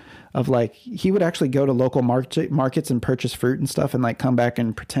there, of like he would actually go to local markets and purchase fruit and stuff and like come back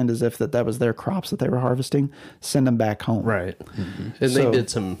and pretend as if that was their crops that they were harvesting, send them back home. Right. Mm-hmm. And they did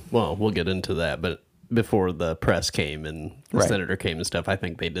some, well, we'll get into that, but before the press came and the senator came and stuff, I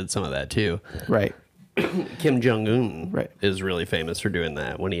think they did some of that too. Right. Kim Jong-un is really famous for doing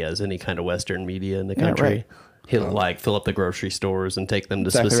that when he has any kind of Western media in the country. He'll like fill up the grocery stores and take them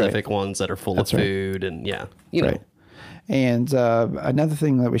to specific ones that are full of food and you know. And another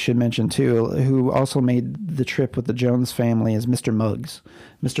thing that we should mention too, who also made the trip with the Jones family, is Mr. Muggs.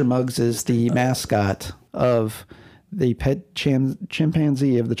 Mr. Muggs is the mascot of the pet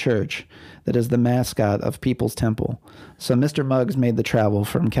chimpanzee of the church that is the mascot of People's Temple. So Mr. Muggs made the travel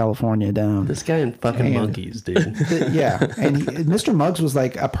from California down. This guy and fucking monkeys, dude. And Mr. Muggs was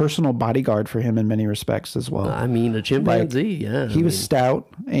like a personal bodyguard for him in many respects as well. I mean, a chimpanzee, He was stout,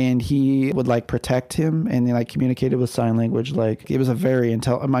 and he would like protect him, and they like communicated with sign language. Like it was a very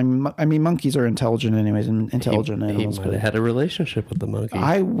intelligent. I mean, monkeys are intelligent anyways, and intelligent animals. He might have had a relationship with the monkey.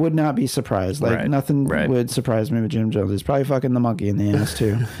 I would not be surprised. Like nothing would surprise me with Jim Jones. He's probably fucking the monkey in the ass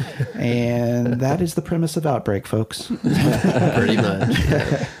too. And that is the premise of Outbreak, folks. Pretty much.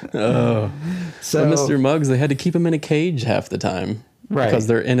 So Mr. Muggs, they had to keep him in a cage half the time. Because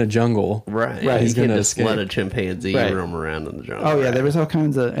they're in a jungle. Right. He's going to just let a chimpanzee roam around in the jungle. Oh, yeah. There was all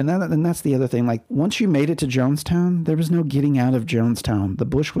kinds of... And that's the other thing. Like, once you made it to Jonestown, there was no getting out of Jonestown. The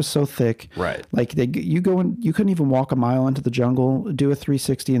bush was so thick. Right. Like, you couldn't even walk a mile into the jungle, do a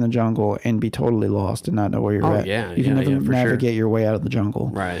 360 in the jungle, and be totally lost and not know where you're at. Yeah. You can never navigate your way out of the jungle.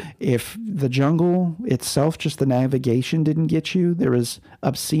 Right. If the jungle itself, just the navigation didn't get you, there was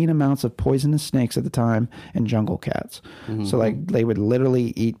obscene amounts of poisonous snakes at the time and jungle cats. Mm-hmm. So, like, they would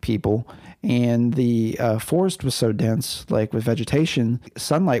literally eat people, and the forest was so dense, like with vegetation,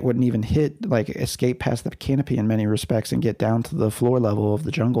 sunlight wouldn't even escape past the canopy in many respects and get down to the floor level of the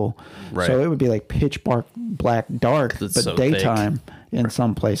jungle. So it would be like pitch black dark, but so daytime thick. In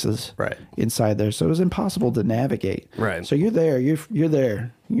some places inside there. So it was impossible to navigate. So you're there, you're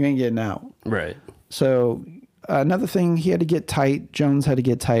there, you ain't getting out. So another thing, he had to get tight. Jones had to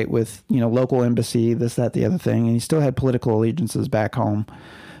get tight with, local embassy, this, that, the other thing. And he still had political allegiances back home.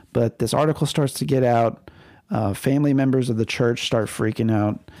 But this article starts to get out. Family members of the church start freaking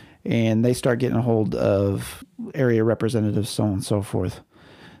out. And they start getting a hold of area representatives, so on and so forth.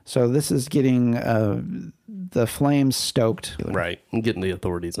 So this is getting the flames stoked. Right. And getting the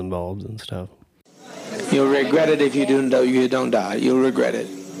authorities involved and stuff. You'll regret it if you don't die. You'll regret it.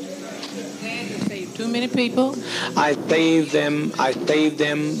 Too many people. I saved them,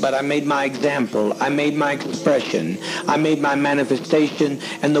 but I made my example. I made my expression. I made my manifestation,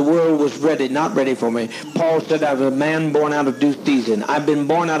 and the world was not ready for me. Paul said, I was a man born out of due season. I've been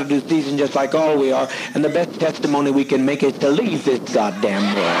born out of due season just like all we are, and the best testimony we can make is to leave this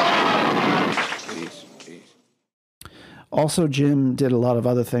goddamn world. Peace. Also, Jim did a lot of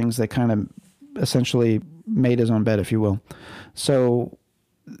other things that kind of essentially made his own bed, if you will. So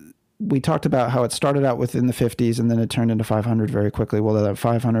we talked about how it started out within the 50s and then it turned into 500 very quickly. Well, that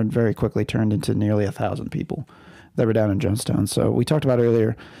 500 very quickly turned into nearly 1,000 people that were down in Jonestown. So we talked about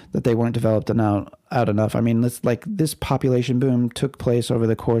earlier that they weren't developed out enough. I mean, this population boom took place over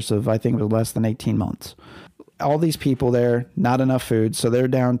the course of, I think it was less than 18 months. All these people there, not enough food. So they're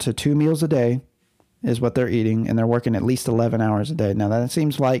down to 2 meals a day is what they're eating, and they're working at least 11 hours a day. Now, that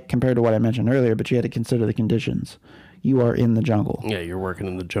seems like, compared to what I mentioned earlier, but you had to consider the conditions. You are in the jungle. Yeah, you're working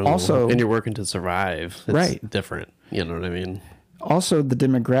in the jungle. Also, and you're working to survive. It's different. You know what I mean? Also, the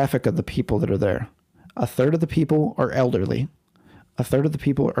demographic of the people that are there. A third of the people are elderly. A third of the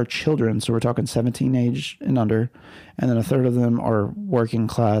people are children, so we're talking 17 age and under. And then a third of them are working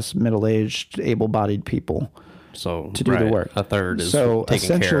class, middle-aged, able-bodied people to do the work. A third is so taken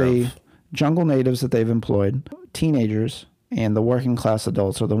essentially, care of. Jungle natives that they've employed, teenagers, and the working class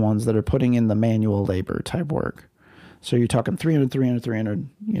adults are the ones that are putting in the manual labor type work. So you're talking 300,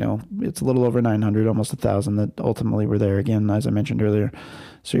 you know, it's a little over 900, almost 1,000 that ultimately were there again, as I mentioned earlier.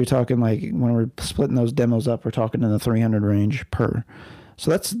 So you're talking like when we're splitting those demos up, we're talking in the 300 range per. So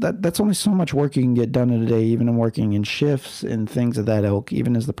that's only so much work you can get done in a day, even in working in shifts and things of that ilk,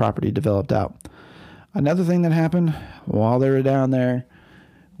 even as the property developed out. Another thing that happened while they were down there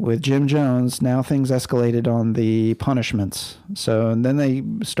with Jim Jones, now things escalated on the punishments. So and then they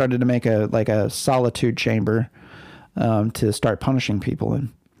started to make a solitude chamber to start punishing people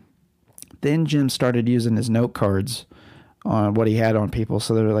in. Then Jim started using his note cards on what he had on people.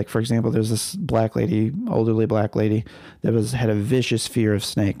 So they were like, for example, there's this black lady, elderly black lady, that had a vicious fear of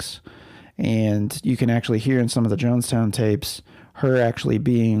snakes. And you can actually hear in some of the Jonestown tapes her actually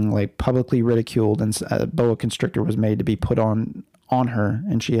being like publicly ridiculed, and a boa constrictor was made to be put on her,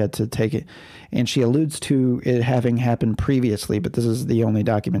 and she had to take it. And she alludes to it having happened previously, but this is the only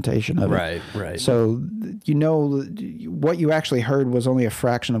documentation of it. Right. So, you know, what you actually heard was only a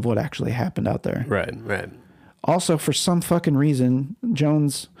fraction of what actually happened out there. Right. Also, for some fucking reason,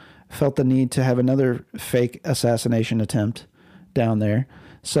 Jones felt the need to have another fake assassination attempt down there.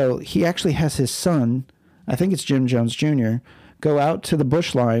 So he actually has his son, I think it's Jim Jones Jr., go out to the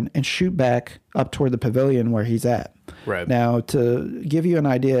bush line and shoot back up toward the pavilion where he's at. Right. Now, to give you an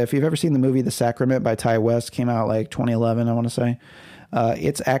idea, if you've ever seen the movie The Sacrament by Ty West, came out like 2011, I want to say.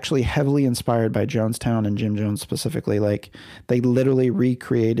 It's actually heavily inspired by Jonestown and Jim Jones specifically. Like, they literally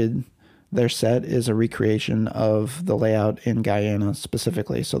recreated their set is a recreation of the layout in Guyana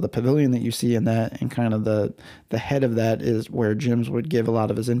specifically. So the pavilion that you see in that, and kind of the head of that, is where Jim's would give a lot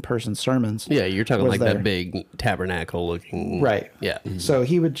of his in-person sermons. Yeah, you're talking like that big tabernacle looking. Right. Yeah. So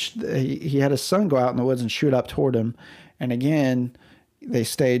he had his son go out in the woods and shoot up toward him. And again, they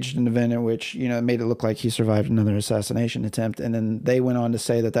staged an event in which, you know, it made it look like he survived another assassination attempt. And then they went on to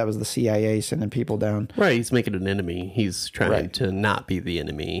say that was the CIA sending people down. Right. He's making an enemy. He's trying to not be the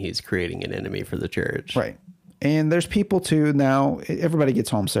enemy. He's creating an enemy for the church. Right. And there's people too now. Everybody gets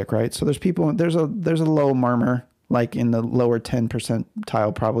homesick, right? So there's people. There's a low murmur, like in the lower 10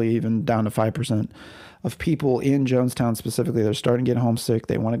 percentile, probably even down to 5%, of people in Jonestown specifically. They're starting to get homesick.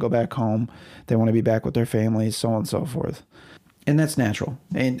 They want to go back home. They want to be back with their families, so on and so forth. And that's natural.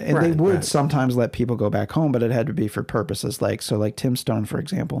 And they would sometimes let people go back home, but it had to be for purposes like Tim Stone, for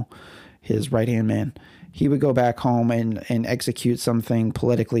example, his right-hand man. He would go back home and execute something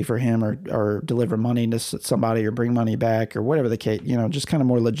politically for him, or deliver money to somebody, or bring money back, or whatever the case, you know, just kind of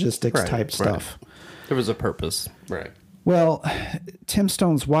more logistics type stuff. There was a purpose. Right. Well, Tim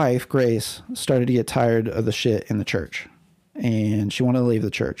Stone's wife, Grace, started to get tired of the shit in the church, and she wanted to leave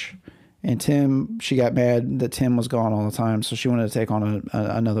the church. And she got mad that Tim was gone all the time, so she wanted to take on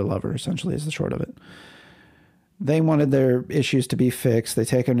another lover, essentially, is the short of it. They wanted their issues to be fixed. They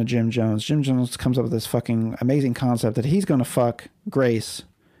take him to Jim Jones. Jim Jones comes up with this fucking amazing concept that he's going to fuck Grace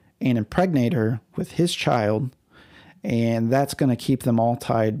and impregnate her with his child, and that's going to keep them all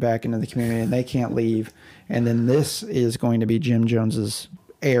tied back into the community, and they can't leave. And then this is going to be Jim Jones's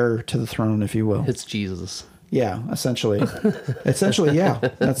heir to the throne, if you will. It's Jesus. Yeah, essentially. Yeah.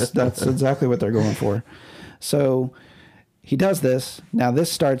 That's exactly what they're going for. So he does this. Now this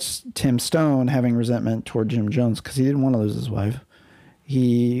starts Tim Stone having resentment toward Jim Jones because he didn't want to lose his wife.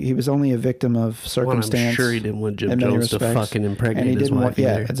 He was only a victim of circumstance. Well, I'm sure he didn't want Jim Jones to fucking impregnate his wife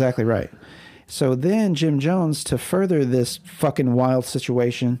either. Yeah, exactly right. So then Jim Jones, to further this fucking wild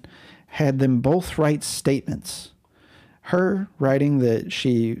situation, had them both write statements. Her writing that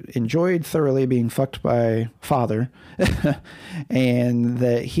she enjoyed thoroughly being fucked by father, and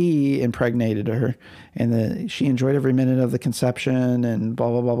that he impregnated her, and that she enjoyed every minute of the conception, and blah,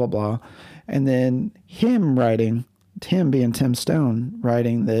 blah, blah, blah, blah. And then him being Tim Stone,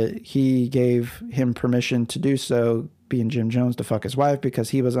 writing that he gave him permission to do so, being Jim Jones, to fuck his wife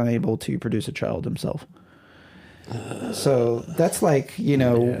because he was unable to produce a child himself. So that's like, you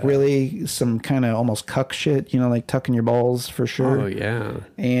know, really some kind of almost cuck shit, you know, like tucking your balls for sure. Oh, yeah.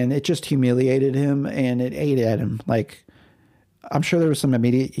 And it just humiliated him, and it ate at him. Like, I'm sure there was some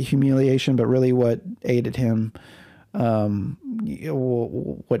immediate humiliation, but really what ate at him,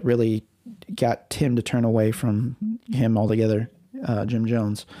 what really got Tim to turn away from him altogether, Jim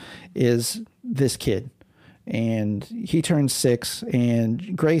Jones, is this kid. And he turns 6,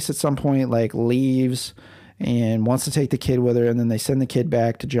 and Grace at some point like leaves and wants to take the kid with her, and then they send the kid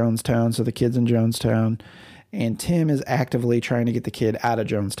back to Jonestown, so the kid's in Jonestown, and Tim is actively trying to get the kid out of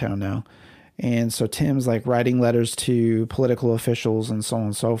Jonestown now. And so Tim's like writing letters to political officials and so on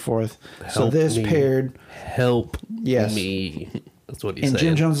and so forth. Help me. That's what he's saying. And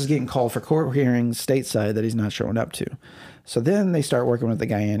Jim Jones is getting called for court hearings stateside that he's not showing up to. So then they start working with the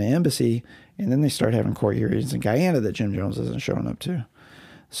Guyana embassy, and then they start having court hearings in Guyana that Jim Jones isn't showing up to.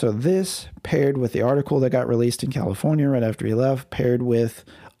 So this, paired with the article that got released in California right after he left, paired with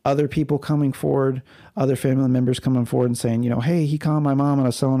other people coming forward, other family members coming forward and saying, hey, he called my mom and I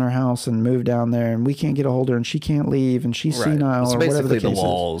was selling her house and moved down there, and we can't get a hold of her, and she can't leave, and she's senile, so or whatever the basically case the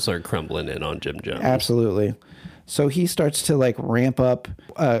walls are crumbling in on Jim Jones. Absolutely. So he starts to like ramp up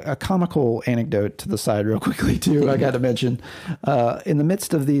a comical anecdote to the side real quickly too. I got to mention, in the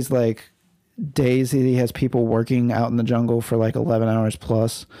midst of these like days that he has people working out in the jungle for like 11 hours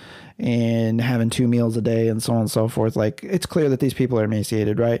plus and having 2 meals a day and so on and so forth. Like, it's clear that these people are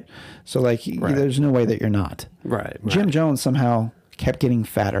emaciated, right? So like, there's no way that you're not. Right. Jim Jones somehow kept getting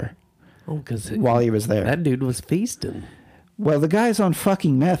fatter while he was there. That dude was feasting. Well, the guy's on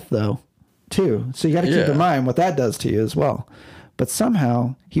fucking meth though, too. So you got to keep in mind what that does to you as well. But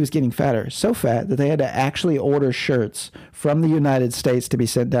somehow he was getting fatter, so fat that they had to actually order shirts from the United States to be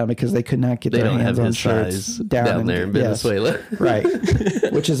sent down because they could not get their hands on shirts down there in Venezuela. Right.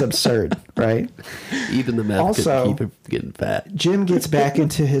 Which is absurd, right? Even the meth also, could keep him getting fat. Jim gets back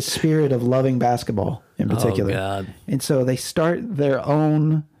into his spirit of loving basketball in particular. Oh, God. And so they start their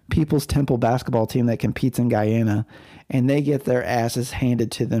own People's Temple basketball team that competes in Guyana, and they get their asses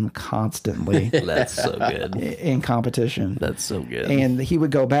handed to them constantly. That's so good. In competition. That's so good. And he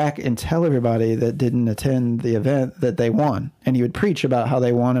would go back and tell everybody that didn't attend the event that they won. And he would preach about how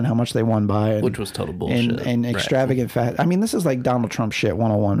they won and how much they won by. And, which was total bullshit. And extravagant fat. I mean, this is like Donald Trump shit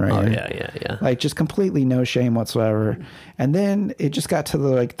 101 right here. Yeah. Like, just completely no shame whatsoever. And then it just got to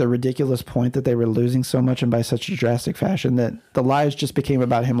the ridiculous point that they were losing so much and by such a drastic fashion that the lies just became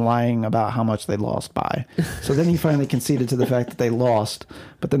about him lying about how much they lost by. So then he finally conceded to the fact that they lost,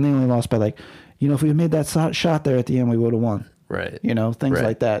 but then they only lost by like, if we had made that shot there at the end, we would have won. Right. Things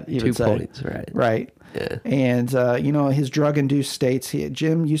like that. 2 points. Right. Right. Yeah. And, his drug-induced states,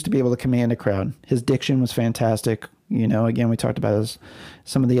 Jim used to be able to command a crowd. His diction was fantastic. Again, we talked about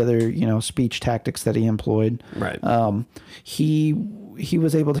some of the other, speech tactics that he employed. Right. He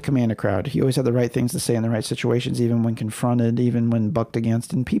was able to command a crowd. He always had the right things to say in the right situations, even when confronted, even when bucked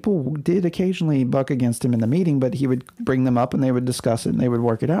against. And people did occasionally buck against him in the meeting, but he would bring them up and they would discuss it and they would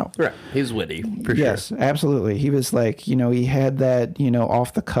work it out. Right. He's witty, for sure. Yes, absolutely. He was like, he had that,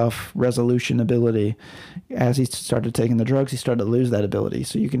 off-the-cuff resolution ability. As he started taking the drugs, he started to lose that ability.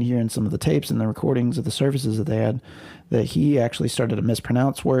 So you can hear in some of the tapes and the recordings of the services that they had that he actually started to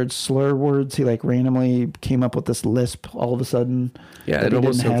mispronounce words, slur words. He like randomly came up with this lisp all of a sudden. Yeah, it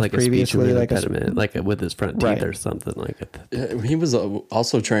almost sounds like a speech impediment, like with his front teeth or something like that. He was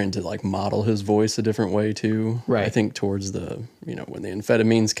also trying to like model his voice a different way too. Right. I think towards the when the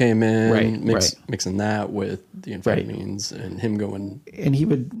amphetamines came in, mixing that with the amphetamines and him going. And he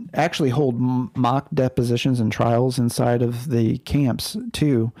would actually hold mock depositions and trials inside of the camps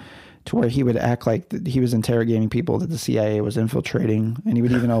too, to where he would act like he was interrogating people that the CIA was infiltrating. And he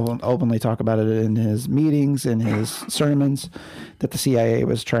would even openly talk about it in his meetings, in his sermons, that the CIA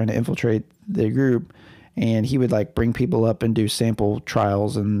was trying to infiltrate the group. And he would like bring people up and do sample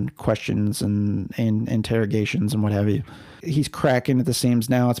trials and questions and interrogations and what have you. He's cracking at the seams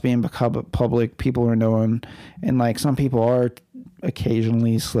now. It's being public. People are knowing. And like some people are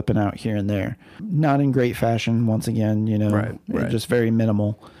occasionally slipping out here and there. Not in great fashion, once again, just very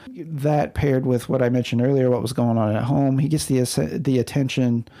minimal. That paired with what I mentioned earlier, what was going on at home, he gets the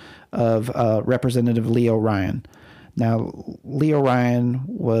attention of Representative Leo Ryan. Now, Leo Ryan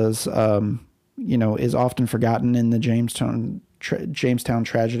was, is often forgotten in the Jamestown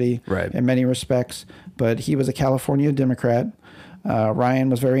tragedy in many respects, but he was a California Democrat. Ryan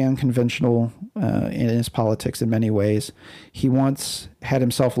was very unconventional in his politics in many ways. He once had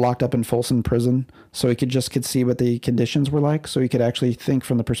himself locked up in Folsom Prison so he could see what the conditions were like, so he could actually think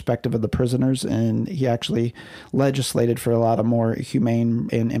from the perspective of the prisoners, and he actually legislated for a lot of more humane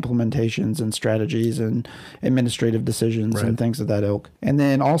implementations and strategies and administrative decisions and things of that ilk. And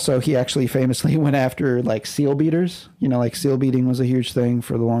then also he actually famously went after like seal beaters. Like seal beating was a huge thing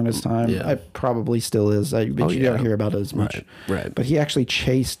for the longest time. Yeah. It probably still is, but you don't hear about it as much. Right. But he actually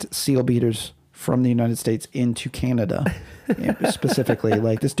chased seal beaters from the United States into Canada, specifically.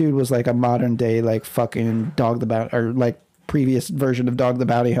 Like, this dude was like a modern day, like, fucking previous version of Dog the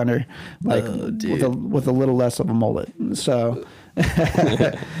Bounty Hunter, like, with a little less of a mullet. So,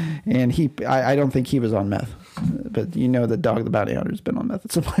 and I don't think he was on meth, but you know that Dog the Bounty Hunter's been on meth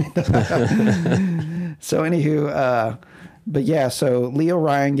at some point. So, anywho, but yeah, so Leo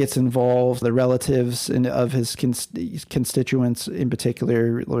Ryan gets involved. The relatives of his constituents in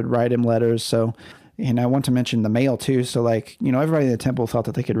particular would write him letters. So, and I want to mention the mail too. So, like, you know, everybody in the temple thought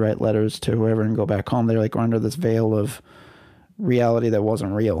that they could write letters to whoever and go back home. They're like under this veil of reality that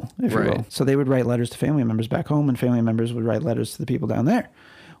wasn't real, if you will. So they would write letters to family members back home, and family members would write letters to the people down there.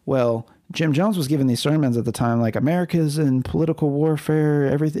 Well, Jim Jones was giving these sermons at the time, like, America's in political warfare,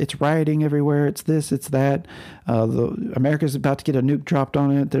 it's rioting everywhere, it's this, it's that, America's about to get a nuke dropped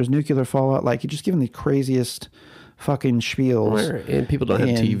on it, there's nuclear fallout. Like, he's just giving the craziest fucking spiels. Right. And people don't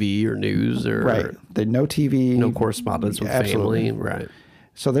have TV or news or... Right. They no TV. No correspondence with family. Right.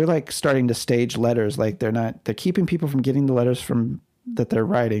 So they're like starting to stage letters. Like, they're keeping people from getting the letters that they're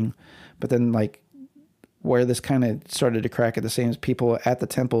writing. But then, like, where this kind of started to crack at the same as people at the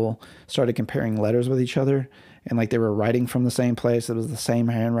temple started comparing letters with each other, and like they were writing from the same place. It was the same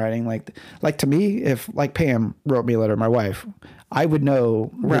handwriting. Like to me, if like Pam wrote me a letter, my wife, I would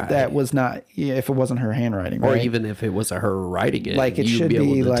know that was not, if it wasn't her handwriting, or right? even if it was her writing it, like, it should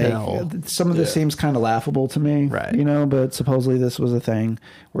be like tell. Some of this seems kind of laughable to me, right? You know, but supposedly this was a thing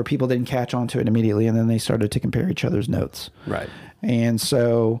where people didn't catch on to it immediately, and then they started to compare each other's notes, right? And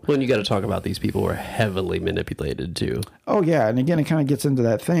so, well, you got to talk about these people were heavily manipulated too. Oh yeah, and again, it kind of gets into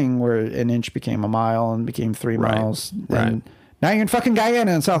that thing where an inch became a mile and became 3 miles. And now you're in fucking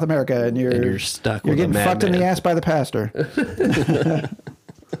Guyana in South America, and you're stuck. You're getting fucked in the ass by the pastor.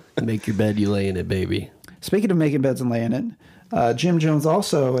 Make your bed, you lay in it, baby. Speaking of making beds and laying it, Jim Jones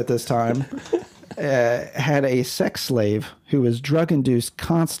also at this time had a sex slave who was drug induced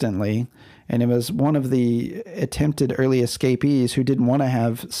constantly. And it was one of the attempted early escapees who didn't want to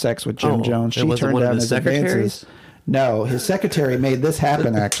have sex with Jim Jones. She turned down his advances. No, his secretary made this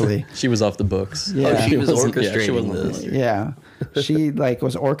happen, actually. She was off the books. Yeah. She was orchestrating this. Yeah. She like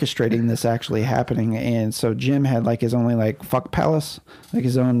was orchestrating this actually happening. And so Jim had like his only like fuck palace, like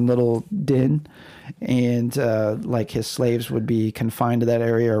his own little den. And like his slaves would be confined to that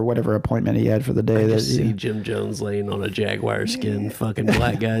area or whatever appointment he had for the day. I just see Jim Jones laying on a jaguar skin, fucking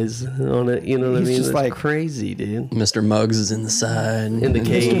black guys on it. You know what I mean? Just like crazy, dude. Mr. Muggs is in the side, in the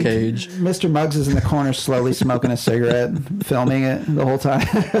cage. Mr. Muggs is in the corner, slowly smoking a cigarette, filming it the whole time.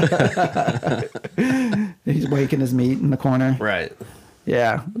 He's waking his meat in the corner. Right.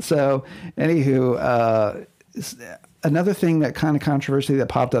 Yeah. So, anywho, another thing that kind of controversy that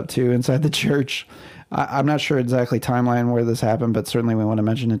popped up too inside the church. I'm not sure exactly timeline where this happened, but certainly we want to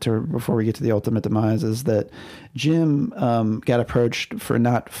mention it before we get to the ultimate demise, is that Jim got approached for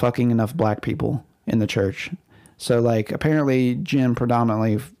not fucking enough black people in the church. So like apparently Jim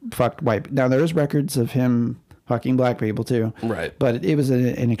predominantly fucked white. Now there is records of him fucking black people too. Right. But it was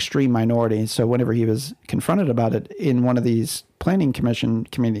an extreme minority. So whenever he was confronted about it in one of these planning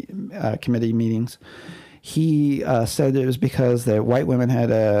committee meetings, he said it was because that white women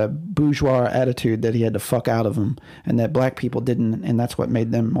had a bourgeois attitude that he had to fuck out of them, and that black people didn't, and that's what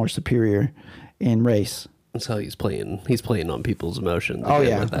made them more superior in race. That's how he's playing. He's playing on people's emotions. Oh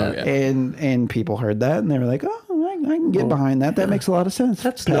yeah. And people heard that, and they were like, "Oh, I can get behind that. That makes a lot of sense.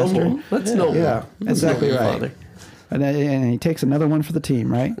 That's Pastor." noble. That's noble. Yeah, That's exactly noble, right. Father. And he takes another one for the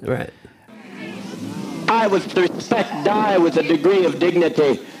team, right? Right. Die with respect. Die with a degree of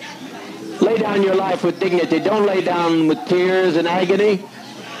dignity. Lay down your life with dignity. Don't lay down with tears and agony.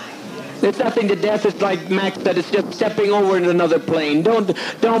 There's nothing to death. It's like Max said, it's just stepping over into another plane. Don't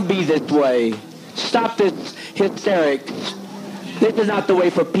be this way. Stop this hysterics. This is not the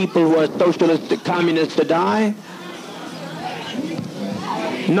way for people who are socialist, communists to die.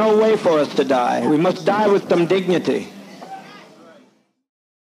 No way for us to die. We must die with some dignity.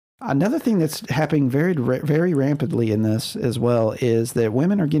 Another thing that's happening very, very rampantly in this as well is that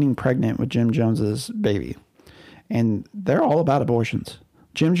women are getting pregnant with Jim Jones's baby, and they're all about abortions.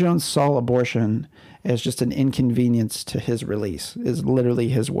 Jim Jones saw abortion as just an inconvenience to his release, is literally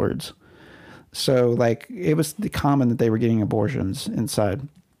his words. So, like, it was common that they were getting abortions inside.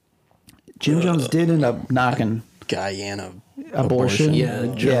 Jim Jones did end up knocking Guyana abortion. Yeah,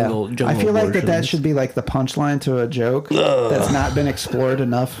 jungle I feel like abortions. that should be like the punchline to a joke that's not been explored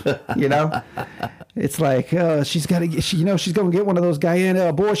enough. You know, it's like she's got to get. She's going to get one of those Guyana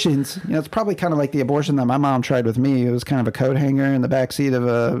abortions. You know, it's probably kind of like the abortion that my mom tried with me. It was kind of a coat hanger in the back seat of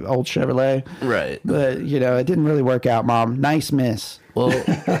a old Chevrolet. Right. But it didn't really work out, Mom. Nice miss. Well, you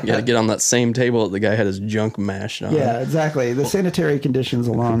got to get on that same table that the guy had his junk mashed on. Yeah, exactly. The sanitary conditions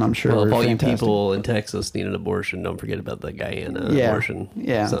alone, I'm sure, Well, if are all fantastic. you people in Texas need an abortion, don't forget about the Guyana abortion.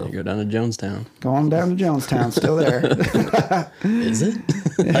 Yeah. So. You go down to Jonestown. Go on down to Jonestown, still there. Is it?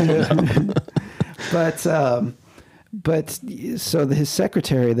 I don't know. But so his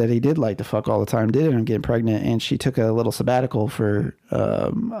secretary that he did like to fuck all the time did end up getting pregnant, and she took a little sabbatical for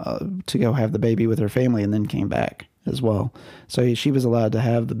to go have the baby with her family, and then came back as well. So she was allowed to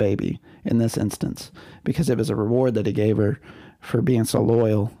have the baby in this instance because it was a reward that he gave her for being so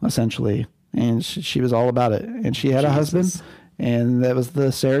loyal, essentially. And she was all about it. And she had a husband, and that was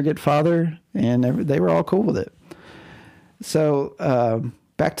the surrogate father, and they were all cool with it. So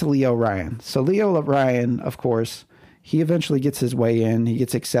back to Leo Ryan. So Leo Ryan, of course, he eventually gets his way in. He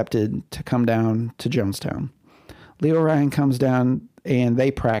gets accepted to come down to Jonestown. Leo Ryan comes down, and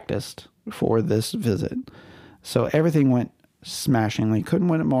they practiced for this visit. So everything went smashingly. Couldn't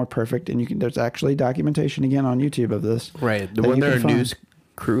win it more perfect. And there's actually documentation again on YouTube of this. Right. The one there a news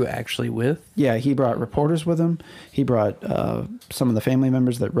crew actually with? Yeah, he brought reporters with him. He brought some of the family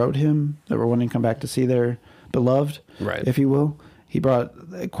members that wrote him that were wanting to come back to see their beloved, right, if you will. He brought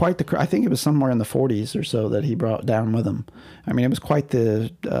quite the... I think it was somewhere in the 40s or so that he brought down with him. I mean, it was quite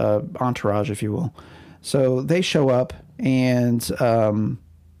the entourage, if you will. So they show up, and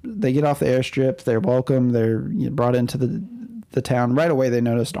they get off the airstrip. They're welcome. They're brought into the town. Right away, they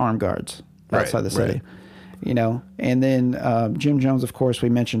noticed armed guards outside the city. Right. You know, and then Jim Jones, of course, we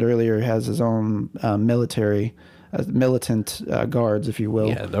mentioned earlier, has his own militant guards, if you will.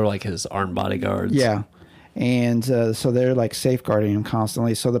 Yeah, they're like his armed bodyguards. Yeah. And so they're like safeguarding him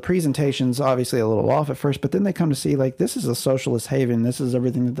constantly. So the presentation's obviously a little off at first, but then they come to see like this is a socialist haven. This is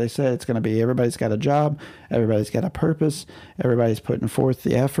everything that they said it's going to be. Everybody's got a job. Everybody's got a purpose. Everybody's putting forth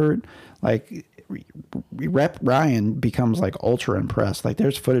the effort. Like Rep Ryan becomes like ultra impressed. Like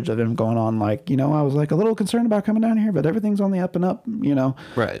there's footage of him going on like, you know, I was like a little concerned about coming down here, but everything's on the up and up, you know.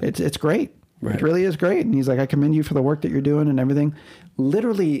 Right. It's great. Right. It really is great. And he's like, I commend you for the work that you're doing and everything.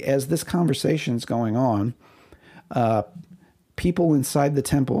 Literally, as this conversation's going on, people inside the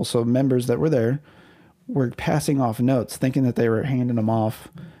temple, so members that were there, were passing off notes, thinking that they were handing them off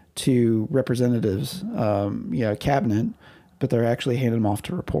to representatives, cabinet, but they're actually handing them off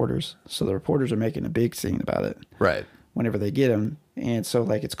to reporters. So the reporters are making a big scene about it. Right. Whenever they get them. And so,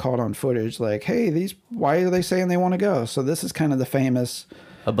 like, it's caught on footage, like, hey, why are they saying they want to go? So this is kind of the famous...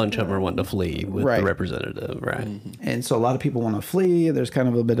 A bunch of them are wanting to flee with the representative, right? Mm-hmm. And so a lot of people want to flee. There's kind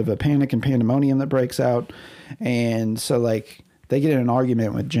of a bit of a panic and pandemonium that breaks out. And so, like, they get in an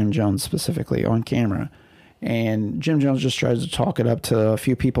argument with Jim Jones specifically on camera. And Jim Jones just tries to talk it up to a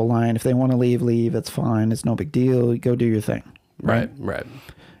few people lying. If they want to leave, leave. It's fine. It's no big deal. Go do your thing. Right.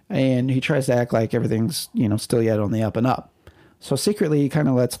 And he tries to act like everything's, still yet on the up and up. So secretly, he kind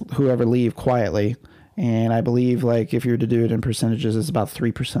of lets whoever leave quietly. And I believe, like, if you were to do it in percentages, it's about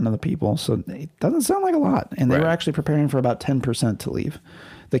 3% of the people. So it doesn't sound like a lot. And they were actually preparing for about 10% to leave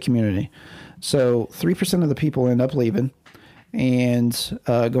the community. So 3% of the people end up leaving and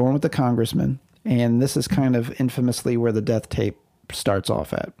go on with the congressman. And this is kind of infamously where the death tape starts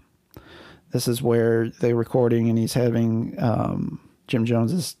off at. This is where they're recording, and he's having Jim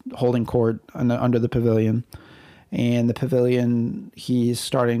Jones is holding court under the pavilion. And the pavilion, he's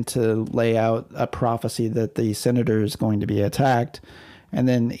starting to lay out a prophecy that the senator is going to be attacked. And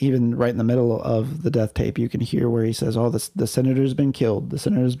then even right in the middle of the death tape, you can hear where he says, the senator's been killed. The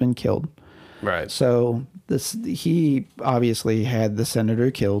senator's been killed. Right. So he obviously had the senator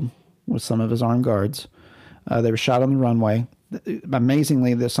killed with some of his armed guards. They were shot on the runway.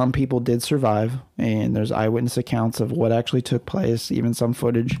 Amazingly, some people did survive, and there's eyewitness accounts of what actually took place, even some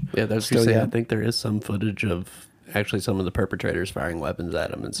footage. Yeah, that's what you say. I think there is some footage of actually some of the perpetrators firing weapons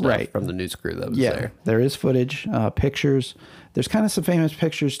at him and stuff from the news crew that was there. Yeah, there is footage, pictures. There's kind of some famous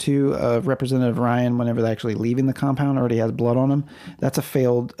pictures, too, of Representative Ryan whenever they're actually leaving the compound, already has blood on him. That's a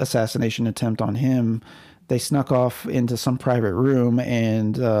failed assassination attempt on him. They snuck off into some private room,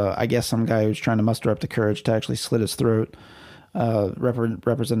 and I guess some guy who's trying to muster up the courage to actually slit his throat,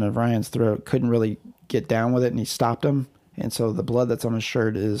 Representative Ryan's throat, couldn't really get down with it, and he stopped him. And so the blood that's on his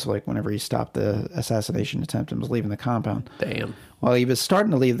shirt is like whenever he stopped the assassination attempt and was leaving the compound. Damn. Well, he was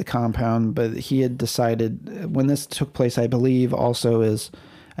starting to leave the compound, but he had decided when this took place, I believe also is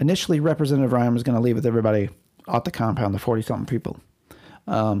initially Representative Ryan was going to leave with everybody at the compound, the 40-something people.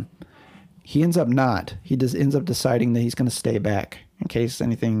 He ends up not. He just ends up deciding that he's going to stay back in case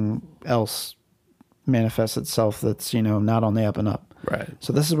anything else manifests itself that's, not on the up and up. Right.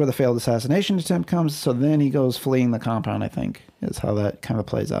 So this is where the failed assassination attempt comes. So then he goes fleeing the compound, I think, is how that kind of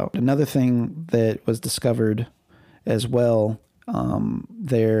plays out. Another thing that was discovered as well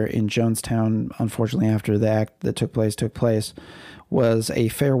there in Jonestown, unfortunately, after the act that took place, was a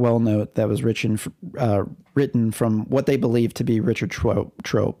farewell note that was written from what they believed to be Richard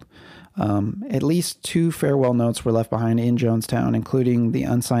Trope. At least 2 farewell notes were left behind in Jonestown, including the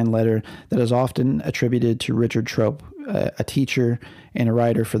unsigned letter that is often attributed to Richard Trope, a teacher and a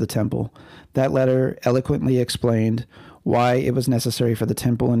writer for the temple. That letter eloquently explained why it was necessary for the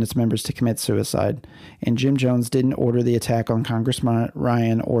temple and its members to commit suicide, and Jim Jones didn't order the attack on Congressman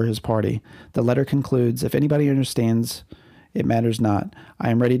Ryan or his party. The letter concludes, "If anybody understands, it matters not.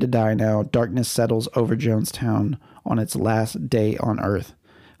 I am ready to die now. Darkness settles over Jonestown on its last day on earth."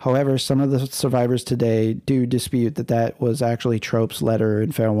 However, some of the survivors today do dispute that was actually Trope's letter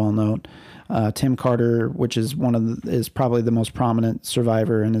and farewell note. Tim Carter, which is is probably the most prominent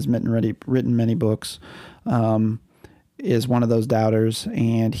survivor and has written many books, is one of those doubters,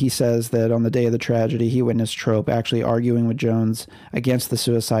 and he says that on the day of the tragedy, he witnessed Trope actually arguing with Jones against the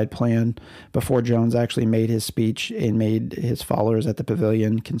suicide plan before Jones actually made his speech and made his followers at the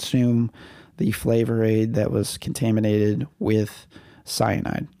pavilion consume the flavor aid that was contaminated with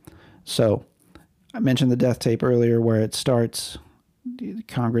cyanide. So I mentioned the death tape earlier where it starts.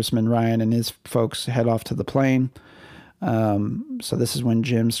 Congressman Ryan and his folks head off to the plane. So this is when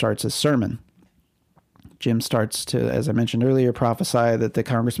Jim starts his sermon. Jim starts to, as I mentioned earlier, prophesy that the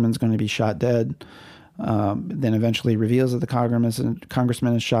congressman's going to be shot dead. Then eventually reveals that the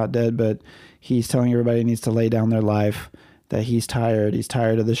congressman is shot dead, but he's telling everybody he needs to lay down their life, that he's tired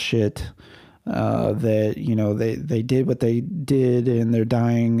of this shit, that, they did what they did and they're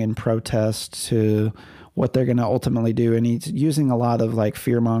dying in protest to what they're going to ultimately do. And he's using a lot of like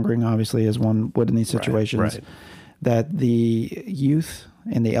fear mongering, obviously, as one would in these situations, right. That the youth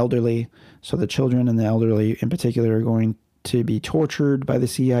and the elderly, so the children and the elderly in particular, are going to be tortured by the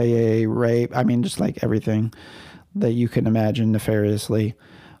CIA, rape. I mean, just like everything that you can imagine nefariously.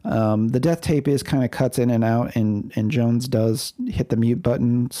 The death tape kind of cuts in and out, and Jones does hit the mute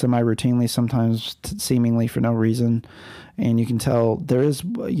button semi-routinely, sometimes seemingly for no reason. And you can tell there is,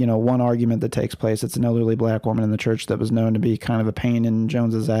 one argument that takes place. It's an elderly black woman in the church that was known to be kind of a pain in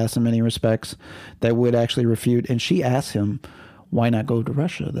Jones's ass in many respects that would actually refute. And she asks him, why not go to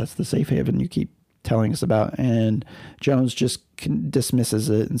Russia? That's the safe haven you keep telling us about. And Jones just dismisses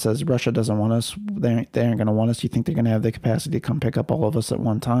it and says, Russia doesn't want us. They aren't going to want us. Do you think they're going to have the capacity to come pick up all of us at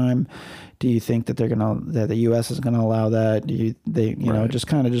one time? Do you think that that the U.S. is going to allow that? Just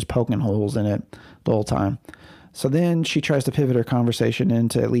kind of just poking holes in it the whole time. So then she tries to pivot her conversation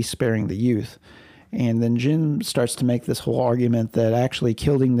into at least sparing the youth. And then Jim starts to make this whole argument that actually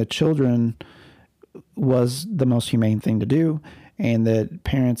killing the children was the most humane thing to do, and that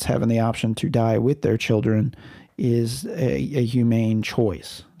parents having the option to die with their children is a humane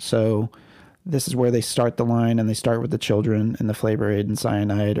choice. So this is where they start the line, and they start with the children, and the flavor aid and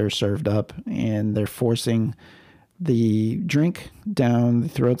cyanide are served up, and they're forcing the drink down the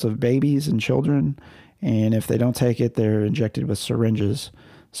throats of babies and children, and if they don't take it, they're injected with syringes.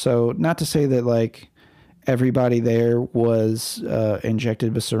 So not to say that like everybody there was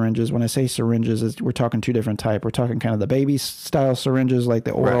injected with syringes. When I say syringes, we're talking 2 different types. We're talking kind of the baby style syringes, like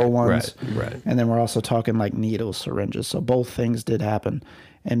the oral ones. Right. And then we're also talking like needle syringes. So both things did happen.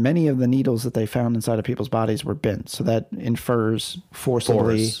 And many of the needles that they found inside of people's bodies were bent. So that infers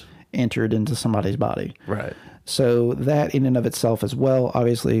forcibly entered into somebody's body. Right. So that in and of itself as well,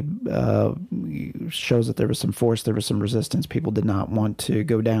 obviously, shows that there was some force, there was some resistance. People did not want to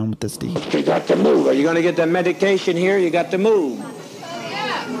go down with this deed. You got to move. Are you going to get the medication here? You got to move.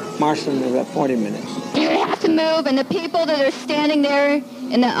 Marston, about 40 minutes. You have to move, and the people that are standing there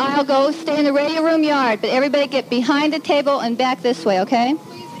in the aisle stay in the radio room yard, but everybody get behind the table and back this way, okay?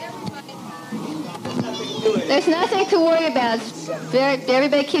 There's nothing to worry about.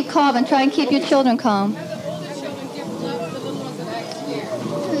 Everybody keep calm and try and keep your children calm.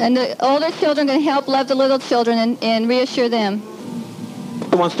 And the older children can help love the little children and reassure them.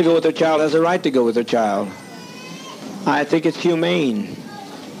 Who wants to go with their child has a right to go with their child. I think it's humane.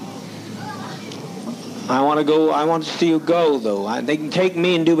 I want to go. I want to see you go, though. They can take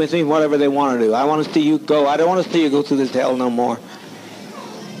me and do with me whatever they want to do. I want to see you go. I don't want to see you go through this hell no more.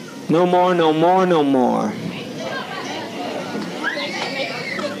 No more, no more, no more.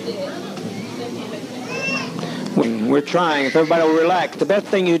 We're trying. If everybody will relax. The best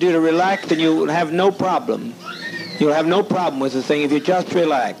thing you do to relax, then you'll have no problem. You'll have no problem with the thing if you just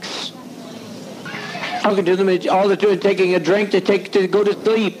relax. I can do them all they're doing, taking a drink to go to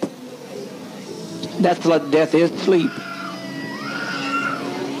sleep. That's what death is, sleep.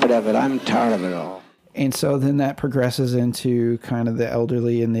 Whatever, I'm tired of it all. And so then that progresses into kind of the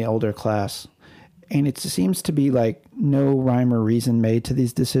elderly and the older class. And it seems to be like no rhyme or reason made to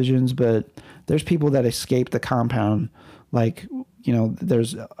these decisions, but there's people that escape the compound. Like, you know,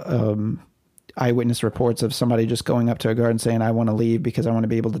 there's eyewitness reports of somebody just going up to a guard and saying, I want to leave because I want to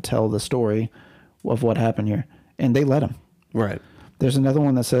be able to tell the story of what happened here. And they let him. Right. There's another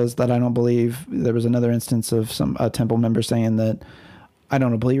one that says that I don't believe. There was another instance of a temple member saying that I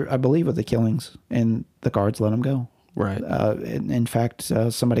believe with the killings, and the guards let him go. Right. In fact,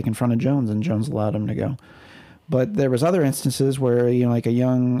 somebody confronted Jones, and Jones allowed him to go. But there was other instances where, you know, like a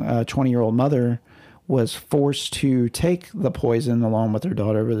young 20-year-old mother was forced to take the poison along with her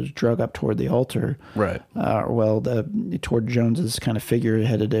daughter, but it was drug up toward the altar. Right. Toward Jones's kind of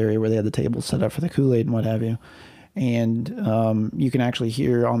figure-headed area where they had the table set up for the Kool-Aid and what have you. And you can actually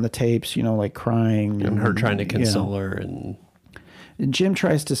hear on the tapes, you know, like crying. And her trying to console her. And Jim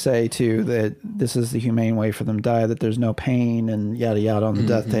tries to say, too, that this is the humane way for them to die, that there's no pain and yada yada on the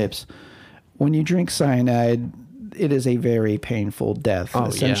death tapes. When you drink cyanide, it is a very painful death.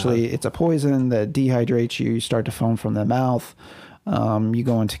 Essentially, it's a poison that dehydrates you. You start to foam from the mouth. You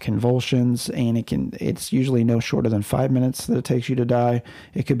go into convulsions, and it's usually no shorter than 5 minutes that it takes you to die.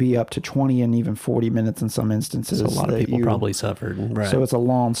 It could be up to 20 and even 40 minutes in some instances. So a lot of people probably suffered. Right. So it's a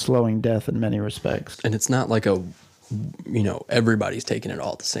long, slowing death in many respects. And it's not like everybody's taking it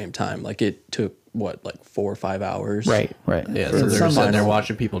all at the same time. Like it took, 4 or 5 hours? Right. Yeah, so they're sitting there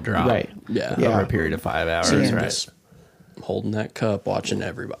watching people drop. Right. Yeah. Over a period of 5 hours. And Right. just holding that cup, watching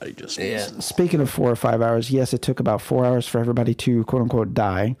everybody just... Yeah. Speaking of 4 or 5 hours, yes, it took about 4 hours for everybody to, quote-unquote,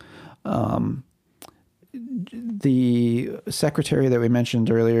 die. The secretary that we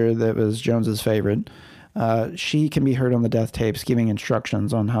mentioned earlier that was Jones's favorite, she can be heard on the death tapes giving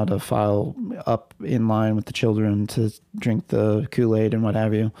instructions on how to file up in line with the children to drink the Kool-Aid and what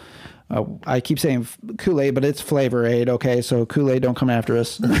have you. I keep saying Kool-Aid, but it's Flavor Aid, okay? So Kool-Aid, don't come after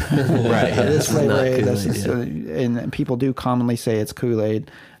us. Right. It is Flavor Aid. Kool-Aid, And people do commonly say it's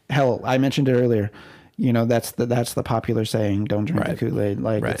Kool-Aid. Hell, I mentioned it earlier. You know, that's the popular saying, don't drink the Kool-Aid.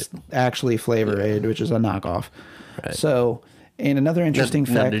 Like, it's actually Flavor Aid, which is a knockoff. Right. So, and another interesting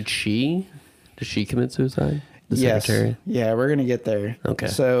fact... Now, did she commit suicide? The secretary? Yeah, we're going to get there. Okay.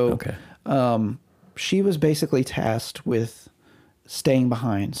 So, she was basically tasked with staying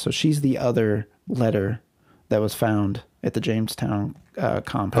behind. So she's the other letter that was found at the Jonestown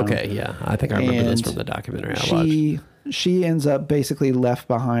compound. Okay, yeah. I think I remember this from the documentary I watched. She ends up basically left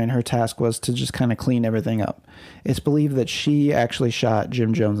behind. Her task was to just kind of clean everything up. It's believed that she actually shot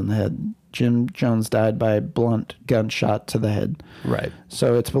Jim Jones in the head. Jim Jones died by a blunt gunshot to the head. Right.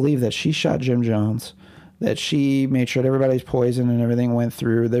 So it's believed that she shot Jim Jones, that she made sure that everybody's poison and everything went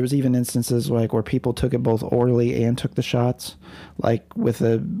through. There was even instances like where people took it both orally and took the shots, like with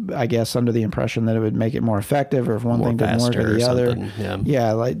I guess under the impression that it would make it more effective, or if one thing didn't work or the other.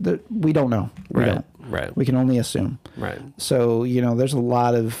 Yeah, we don't know. We don't. Right. We can only assume. Right. So, you know, there's a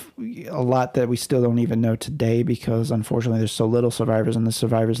lot that we still don't even know today, because unfortunately there's so little survivors, and the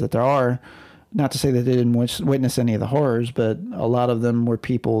survivors that there are, not to say that they didn't witness any of the horrors, but a lot of them were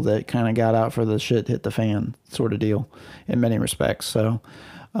people that kind of got out for the shit hit the fan sort of deal in many respects. So,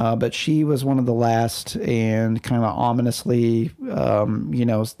 but she was one of the last, and kind of ominously,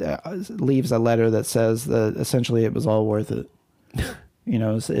 leaves a letter that says that essentially it was all worth it. You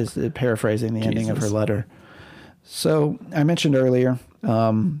know, is paraphrasing the ending of her letter. So I mentioned earlier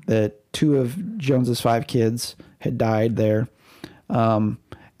that 2 of Jones's 5 kids had died there.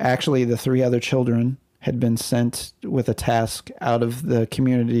 Actually, the 3 other children had been sent with a task out of the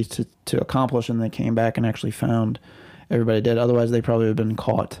community to accomplish, and they came back and actually found everybody dead. Otherwise, they probably would have been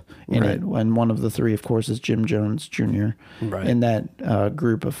caught in it. And one of the 3, of course, is Jim Jones Jr. In that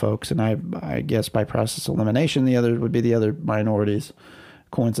group of folks. And I guess by process of elimination, the other would be the other minorities,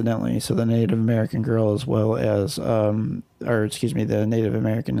 coincidentally. So the Native American girl, as well as, the Native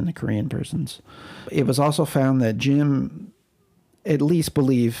American and the Korean persons. It was also found that Jim at least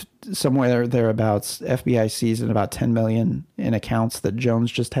believed somewhere thereabouts, FBI seized about 10 million in accounts that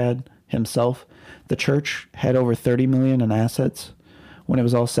Jones just had himself. The church had over 30 million in assets when it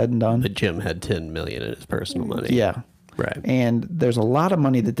was all said and done. But Jim had 10 million in his personal money. Yeah. Right. And there's a lot of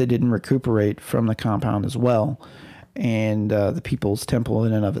money that they didn't recuperate from the compound as well. And the People's Temple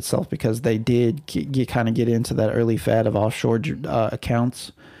in and of itself, because they did get into that early fad of offshore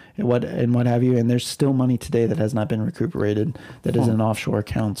accounts and what have you. And there's still money today that has not been recuperated that is in offshore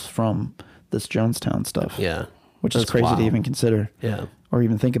accounts from this Jonestown stuff. Yeah. Which is crazy to even consider. Yeah. Or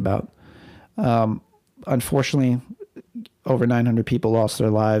even think about. Unfortunately, over 900 people lost their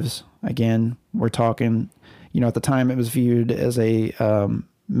lives. Again, we're talking, at the time it was viewed as a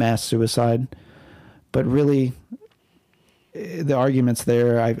mass suicide. But really, the arguments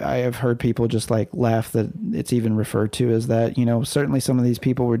there, I have heard people just like laugh that it's even referred to as that. You know, certainly some of these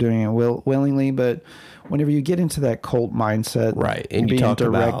people were doing it willingly, but whenever you get into that cult mindset, right, and you being talk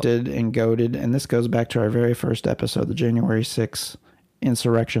directed and goaded, and this goes back to our very first episode, the January 6th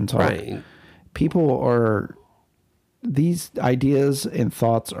insurrection talk. Right. People are, these ideas and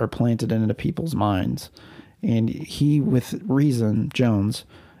thoughts are planted into people's minds, and he, with reason, Jones,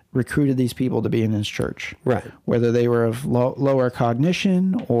 recruited these people to be in his church. Right. Whether they were of lower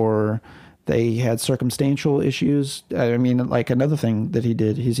cognition or they had circumstantial issues. I mean, like another thing that he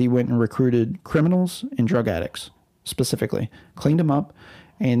did is he went and recruited criminals and drug addicts specifically, cleaned them up.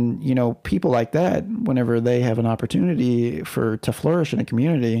 And, you know, people like that, whenever they have an opportunity to flourish in a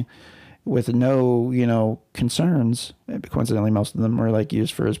community with no, you know, concerns, coincidentally, most of them were like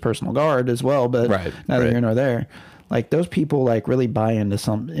used for his personal guard as well, but neither here nor there. Like those people like really buy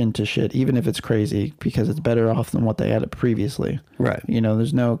into shit, even if it's crazy, because it's better off than what they had previously. Right. You know,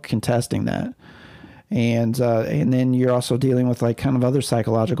 there's no contesting that. And then you're also dealing with like kind of other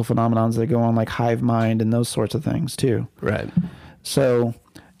psychological phenomenons that go on, like hive mind and those sorts of things too. Right. So,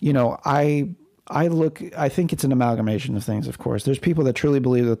 you know, I think it's an amalgamation of things, of course. There's people that truly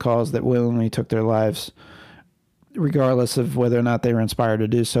believe the cause that willingly took their lives, regardless of whether or not they were inspired to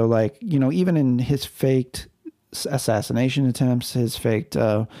do so. Like, you know, even in his faked assassination attempts, his faked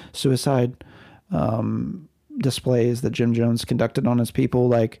suicide displays that Jim Jones conducted on his people,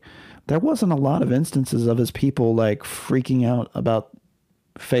 like there wasn't a lot of instances of his people like freaking out about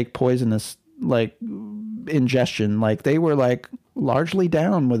fake poisonous like ingestion. Like they were like largely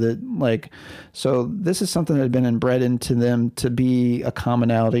down with it. Like, so this is something that had been inbred into them to be a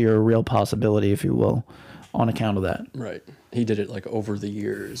commonality or a real possibility, if you will, on account of that. Right. He did it like over the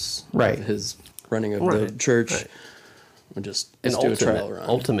years. Right. Of his running of the church. Right. And just do a trial run.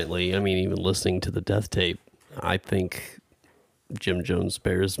 Ultimately, I mean, even listening to the death tape, I think Jim Jones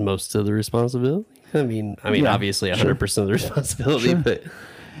bears most of the responsibility. I mean, obviously 100% of the responsibility, but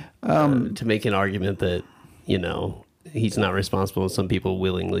to make an argument that, you know, he's not responsible and some people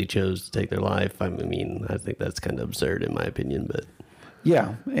willingly chose to take their life, I mean, I think that's kind of absurd in my opinion, but...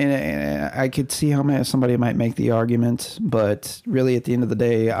 Yeah, and I could see how somebody might make the argument, but really at the end of the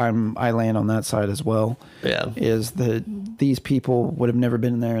day, I land on that side as well. Yeah, is that these people would have never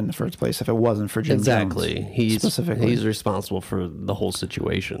been there in the first place if it wasn't for Jim Jones. Specifically. He's responsible for the whole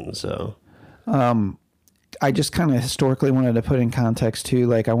situation. So, I just kind of historically wanted to put in context too.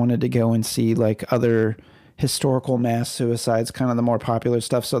 Like I wanted to go and see like other historical mass suicides, kind of the more popular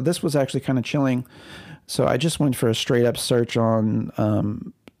stuff. So this was actually kind of chilling. So I just went for a straight up search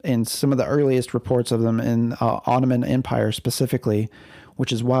on in some of the earliest reports of them in Ottoman Empire specifically,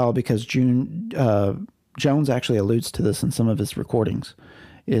 which is wild because Jones actually alludes to this in some of his recordings,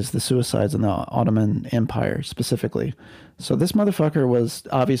 is the suicides in the Ottoman Empire specifically. So this motherfucker was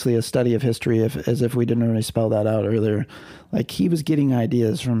obviously a study of history, as if we didn't already spell that out earlier. Like he was getting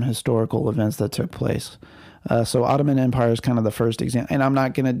ideas from historical events that took place. So Ottoman Empire is kind of the first example, and I'm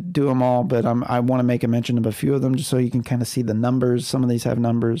not going to do them all, but I want to make a mention of a few of them just so you can kind of see the numbers. Some of these have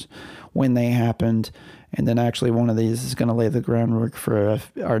numbers, when they happened, and then actually one of these is going to lay the groundwork for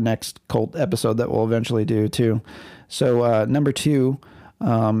our next cult episode that we'll eventually do too. So number 2,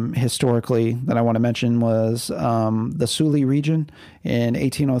 historically, that I want to mention was the Suli region in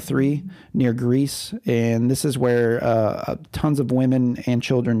 1803 near Greece. And this is where tons of women and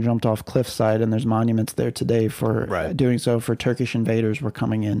children jumped off cliffside, and there's monuments there today for doing so, for Turkish invaders were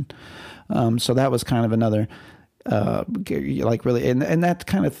coming in. So that was kind of another like really, and that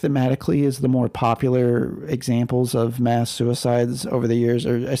kind of thematically is the more popular examples of mass suicides over the years,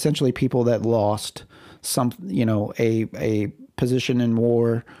 are essentially people that lost some, you know, a position in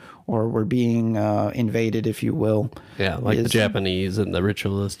war, or were being invaded, if you will. Yeah, like the Japanese and the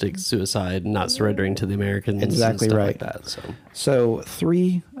ritualistic suicide, not surrendering to the Americans. Exactly and stuff right. Like that. So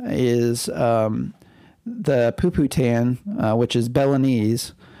 3 is the Puputan, which is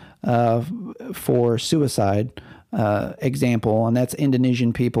Balinese for suicide example, and that's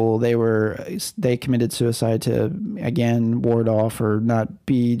Indonesian people. They committed suicide to, again, ward off or not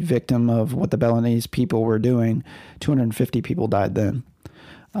be victim of what the Balinese people were doing. 250 people died then.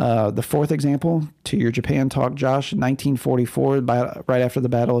 The 4th example, to your Japan talk, Josh, 1944, right after the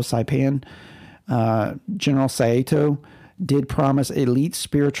Battle of Saipan, General Saito did promise elite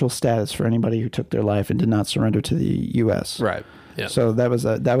spiritual status for anybody who took their life and did not surrender to the U.S. Right. Yeah. So that was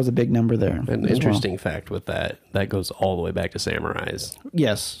a big number there. An interesting fact with that goes all the way back to samurais.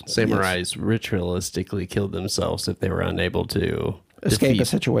 Yes. Samurais ritualistically killed themselves if they were unable to escape a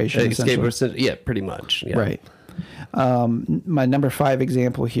situation. Yeah, pretty much. Yeah. Right. My number 5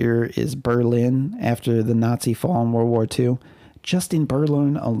 example here is Berlin after the Nazi fall in World War II. Just in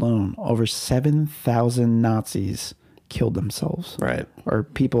Berlin alone, over 7,000 Nazis killed themselves. Right. Or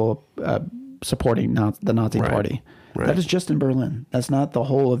people supporting the Nazi party. Right. That is just in Berlin. That's not the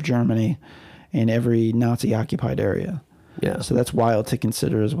whole of Germany and every Nazi-occupied area. Yeah. So that's wild to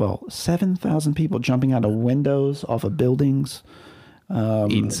consider as well. 7,000 people jumping out of windows, off of buildings.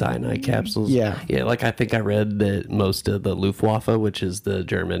 Eating cyanide capsules. Yeah. Yeah, like I think I read that most of the Luftwaffe, which is the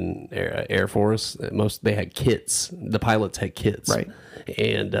German Air Force, they had kits. The pilots had kits. Right.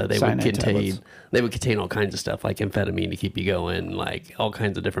 And they Cyanide tablets. would contain all kinds of stuff like amphetamine to keep you going, like all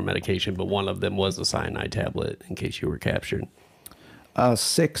kinds of different medication, but one of them was a cyanide tablet in case you were captured.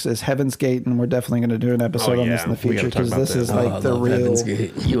 6 is Heaven's Gate, and we're definitely going to do an episode on this in the We future gotta talk because about this is this. like the real Heaven's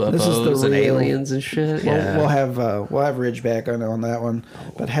Gate. UFOs this is the and real, aliens and shit. Yeah. We'll have Ridge back on that one,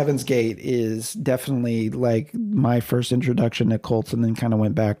 but Heaven's Gate is definitely like my first introduction to cults, and then kind of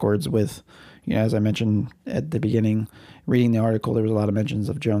went backwards with, as I mentioned at the beginning, reading the article, there was a lot of mentions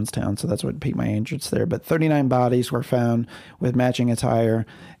of Jonestown, so that's what piqued my interest there. But 39 bodies were found with matching attire,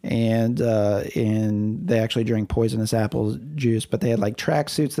 and they actually drank poisonous apple juice, but they had like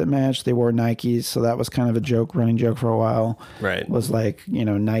tracksuits that matched. They wore Nikes, so that was kind of a running joke for a while. Right. Was like,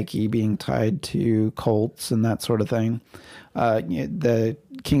 Nike being tied to cults and that sort of thing. The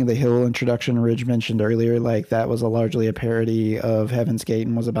King of the Hill introduction Ridge mentioned earlier, like that was largely a parody of Heaven's Gate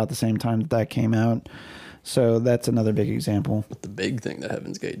and was about the same time that came out. So that's another big example. But the big thing that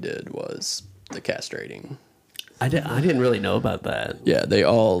Heaven's Gate did was the castrating. I didn't really know about that. Yeah, they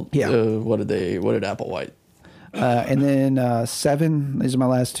all. Yeah. What did Applewhite? And then 7, these are my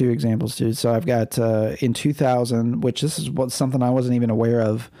last 2 examples too. So I've got in 2000, which this is something I wasn't even aware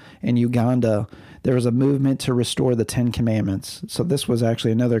of, in Uganda, there was a movement to restore the 10 Commandments. So this was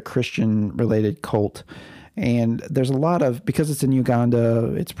actually another Christian-related cult. And there's a lot of, because it's in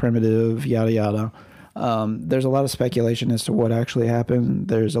Uganda, it's primitive, yada, yada. There's a lot of speculation as to what actually happened.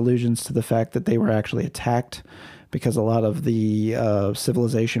 There's allusions to the fact that they were actually attacked because a lot of the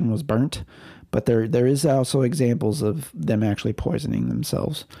civilization was burnt. But there is also examples of them actually poisoning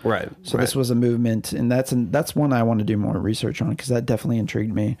themselves. Right. So this was a movement, and that's one I want to do more research on because that definitely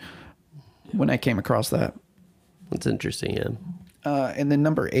intrigued me when I came across that. That's interesting, yeah. And then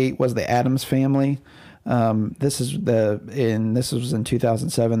number 8 was the Addams Family. This was in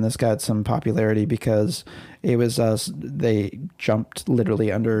 2007. This got some popularity because it was they jumped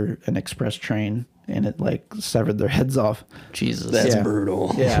literally under an express train and it like severed their heads off. Jesus, that's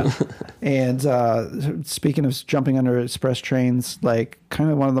brutal. Yeah. And speaking of jumping under express trains, like kind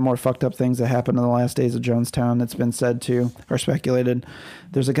of one of the more fucked up things that happened in the last days of Jonestown that's been said to or speculated.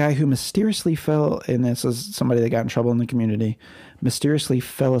 There's a guy who mysteriously fell, and this is somebody that got in trouble in the community, mysteriously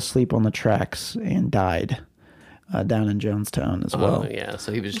fell asleep on the tracks and died down in Jonestown as well. Oh, yeah.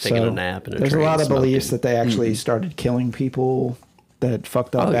 So he was just taking a nap in a there's train a lot of smoking. beliefs that they actually started killing people that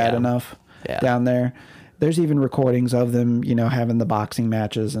fucked up bad enough down there. There's even recordings of them, having the boxing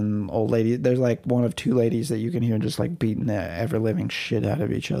matches and old ladies. There's like one of 2 ladies that you can hear just like beating the ever living shit out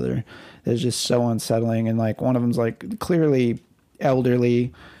of each other. It's just so unsettling. And like one of them's like clearly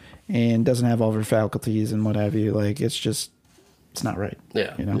elderly and doesn't have all of her faculties and what have you. Like it's not right.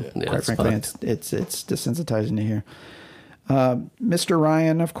 Yeah. Quite frankly, it's desensitizing to hear. Mr.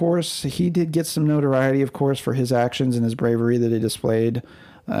 Ryan, of course, he did get some notoriety, of course, for his actions and his bravery that he displayed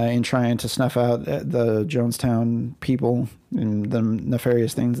in trying to snuff out the Jonestown people and the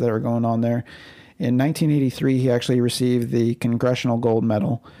nefarious things that were going on there. In 1983, he actually received the Congressional Gold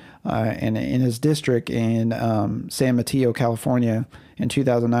Medal. And in his district in San Mateo, California, in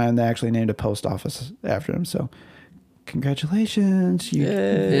 2009, they actually named a post office after him. So congratulations, you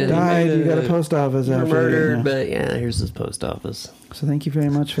died, you got a post office You're after murdered, you. but yeah, here's his post office. So thank you very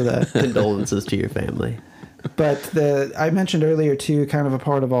much for that. Condolences to your family. But I mentioned earlier too, kind of a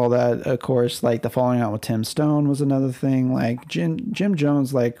part of all that, of course, like the falling out with Tim Stone was another thing. Like Jim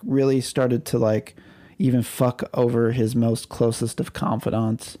Jones, like really started to like even fuck over his most closest of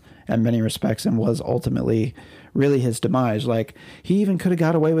confidants in many respects, and was ultimately really his demise. Like he even could have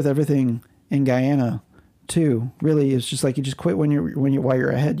got away with everything in Guyana too. Really, it's just like you just quit while you're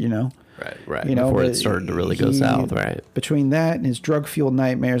ahead, Right. Before it started to really go south, right? Between that and his drug-fueled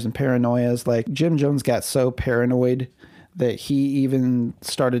nightmares and paranoias, like Jim Jones got so paranoid that he even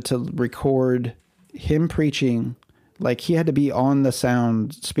started to record him preaching. Like he had to be on the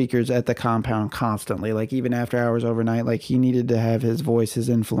sound speakers at the compound constantly, like even after hours overnight. Like he needed to have his voice, his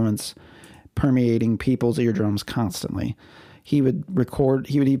influence permeating people's eardrums constantly.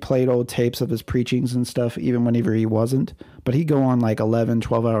 he played old tapes of his preachings and stuff, even whenever he wasn't. But he'd go on like 11,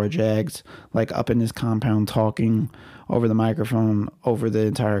 12-hour jags, like up in his compound talking over the microphone over the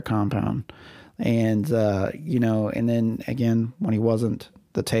entire compound. And, and then again, when he wasn't,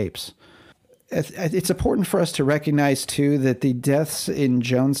 the tapes. It's important for us to recognize, too, that the deaths in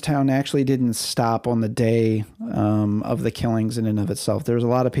Jonestown actually didn't stop on the day of the killings in and of itself. There was a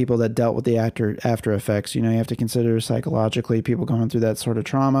lot of people that dealt with the after effects. You have to consider psychologically people going through that sort of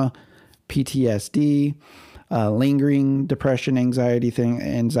trauma, PTSD, lingering depression,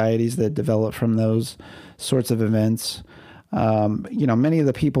 anxieties that develop from those sorts of events. Many of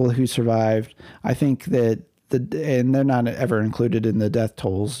the people who survived, I think that and they're not ever included in the death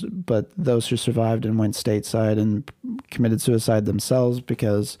tolls, but those who survived and went stateside and committed suicide themselves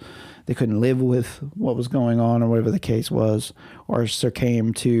because they couldn't live with what was going on or whatever the case was, or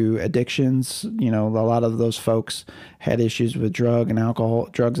succumbed to addictions. A lot of those folks had issues with drugs and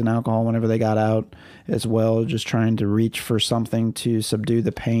alcohol whenever they got out as well, just trying to reach for something to subdue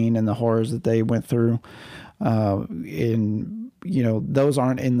the pain and the horrors that they went through. Those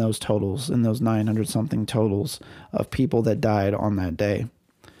aren't in those totals, in those 900 something totals of people that died on that day.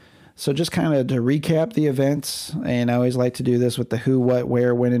 So just kind of to recap the events, and I always like to do this with the who, what,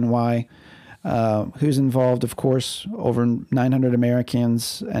 where, when, and why. Who's involved? Of course, over 900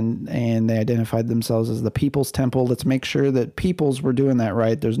 Americans, and they identified themselves as the People's Temple. Let's make sure that Peoples were doing that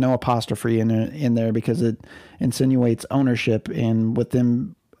right. There's no apostrophe in there because it insinuates ownership, and with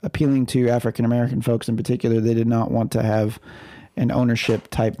them appealing to African American folks in particular, they did not want to have an ownership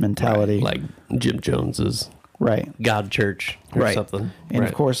type mentality, right, like Jim Jones's God Church or something, and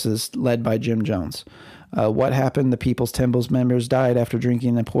of course is led by Jim Jones. What happened? The People's Temple's members died after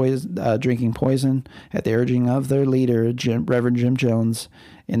drinking poison at the urging of their leader, Reverend Jim Jones,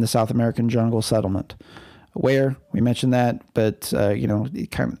 in the South American jungle settlement. Where we mentioned that, but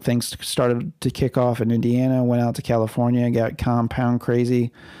things started to kick off in Indiana, went out to California, got compound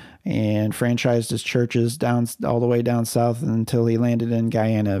crazy, and franchised his churches down all the way down south until he landed in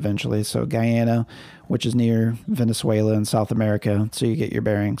Guyana eventually. So Guyana, which is near Venezuela in South America, so you get your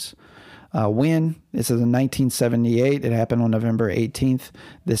bearings. When? This is in 1978. It happened on November 18th.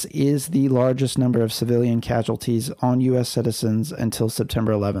 This is the largest number of civilian casualties on U.S. citizens until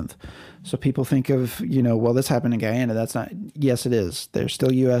September 11th. So people think of, this happened in Guyana. That's not, yes, it is. They're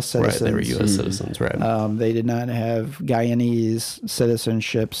still U.S. citizens. Right, they were U.S. citizens, right. They did not have Guyanese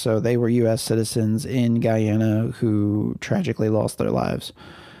citizenship, so they were U.S. citizens in Guyana who tragically lost their lives.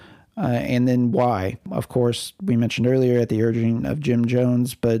 And then why? Of course, we mentioned earlier at the urging of Jim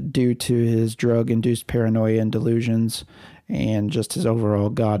Jones, but due to his drug-induced paranoia and delusions and just his overall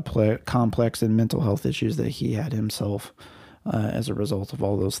God complex and mental health issues that he had himself as a result of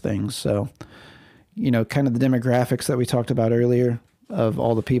all those things. So, kind of the demographics that we talked about earlier of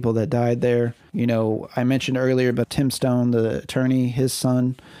all the people that died there. I mentioned earlier, but Tim Stone, the attorney, his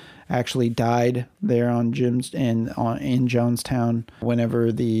son, actually died there in Jonestown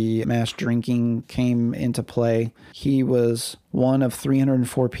whenever the mass drinking came into play. He was one of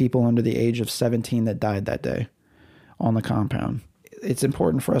 304 people under the age of 17 that died that day on the compound. It's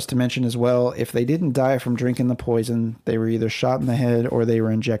important for us to mention as well, if they didn't die from drinking the poison, they were either shot in the head or they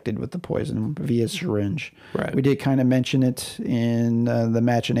were injected with the poison via syringe. Right. We did kind of mention it in the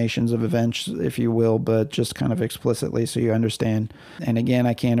machinations of events, if you will, but just kind of explicitly so you understand. And again,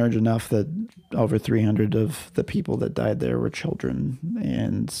 I can't urge enough that over 300 of the people that died there were children.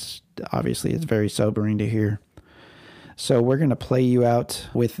 And obviously it's very sobering to hear. So we're going to play you out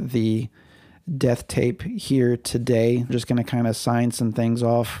with the death tape here today. I'm just going to kind of sign some things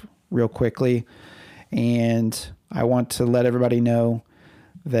off real quickly. And I want to let everybody know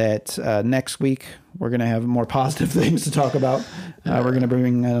that next week we're going to have more positive things to talk about. We're going to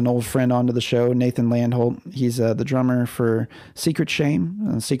bring an old friend onto the show, Nathan Landholt. He's the drummer for Secret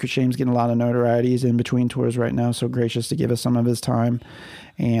Shame. Secret Shame's getting a lot of notoriety. He's in between tours right now, so gracious to give us some of his time.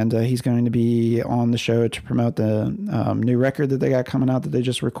 And he's going to be on the show to promote the new record that they got coming out that they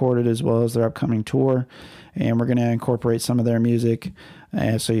just recorded, as well as their upcoming tour. And we're going to incorporate some of their music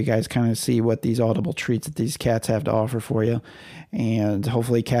so you guys kind of see what these audible treats that these cats have to offer for you, and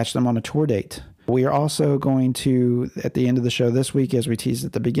hopefully catch them on a tour date. We are also going to, at the end of the show this week, as we teased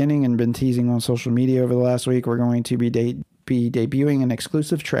at the beginning and been teasing on social media over the last week, we're going to be debuting an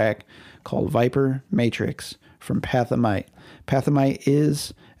exclusive track called Viper Matrix from Pathomite. Pathomite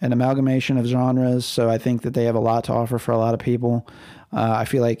is an amalgamation of genres, so I think that they have a lot to offer for a lot of people. I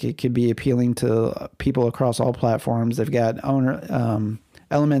feel like it could be appealing to people across all platforms. They've got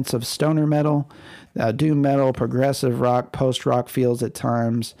elements of stoner metal, doom metal, progressive rock, post-rock feels at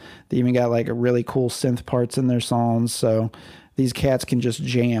times. They even got like a really cool synth parts in their songs. So these cats can just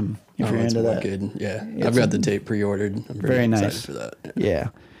jam if you're into that. Good. Yeah, I've got the tape pre-ordered. I'm very nice. excited for that. Yeah.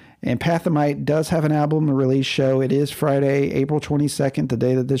 And Pathomite does have an album release show. It is Friday, April 22nd, the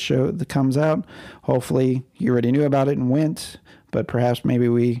day that this show comes out. Hopefully you already knew about it and went, but perhaps maybe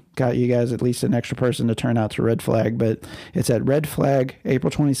we got you guys at least an extra person to turn out to Red Flag. But it's at Red Flag, April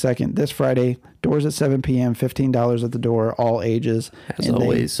 22nd, this Friday. Doors at 7 p.m., $15 at the door, all ages. As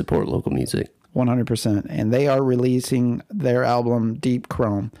always, support local music. 100%. And they are releasing their album, Deep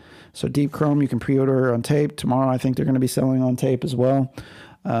Chrome. So Deep Chrome, you can pre-order on tape. Tomorrow, I think they're going to be selling on tape as well.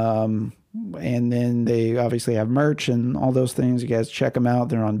 And then they obviously have merch and all those things. You guys check them out.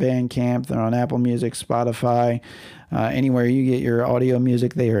 They're on Bandcamp. They're on Apple Music, Spotify. Anywhere you get your audio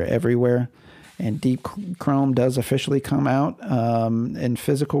music, they are everywhere. And Deep Chrome does officially come out in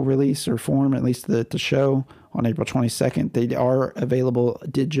physical release or form, at least the show, on April 22nd. They are available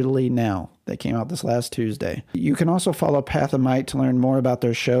digitally now. They came out this last Tuesday. You can also follow Pathomite to learn more about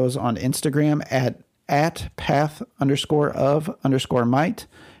their shows on Instagram at path_of_might.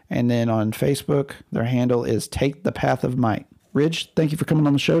 And then on Facebook, their handle is Take the Path of Might. Ridge, thank you for coming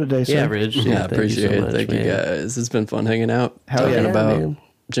on the show today, sir. Yeah, Ridge. Yeah, appreciate it. Much, thank you guys. It's been fun hanging out. Talking about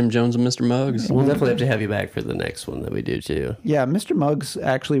Jim Jones and Mr. Muggs. We'll definitely have to have you back for the next one that we do too. Yeah, Mr. Muggs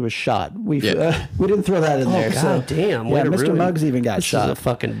actually was shot. We didn't throw that in there. God damn. Yeah, Mr. Muggs even got shot. This is a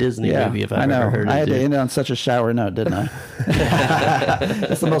fucking Disney movie if I've ever heard it. I had to end it on such a shower note, didn't I?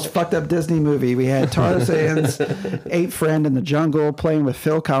 That's the most fucked up Disney movie. We had Tarzan's eighth friend in the jungle playing with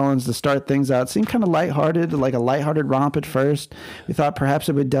Phil Collins to start things out. It seemed kind of lighthearted, like a lighthearted romp at first. We thought perhaps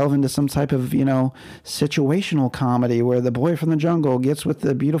it would delve into some type of, situational comedy where the boy from the jungle gets with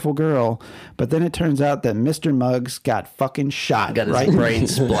the beautiful girl. But then it turns out that Mr. Muggs got fucking shot. Got his brain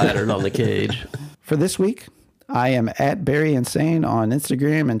splattered on the cage. For this week, I am at Barry Insane on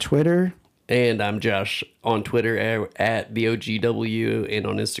Instagram and Twitter. And I'm Josh on Twitter at the OGW and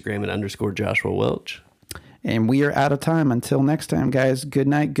on Instagram at _Joshua Welch. And we are out of time. Until next time, guys, good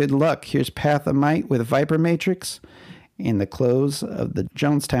night, good luck. Here's Pathomite with Viper Matrix and the close of the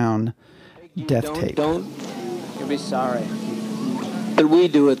Jonestown death tape. Don't. You'll be sorry. That we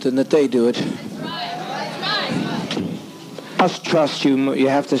do it than that they do it. Us trust you. You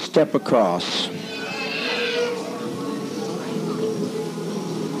have to step across.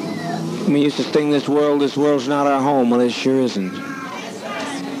 We used to sing this world's not our home. Well, it sure isn't.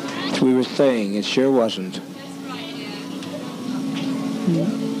 As we were saying, it sure wasn't.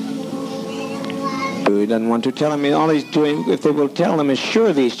 He doesn't want to tell him. All he's doing, if they will tell him,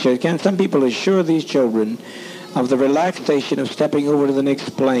 assure these children. Some people assure these children of the relaxation of stepping over to the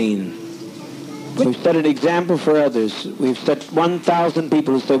next plane. We've set an example for others. We've set 1,000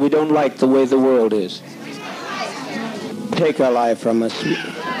 people who say we don't like the way the world is. Take our life from us.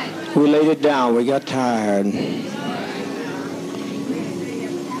 We laid it down. We got tired. We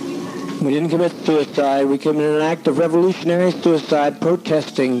didn't commit suicide. We committed an act of revolutionary suicide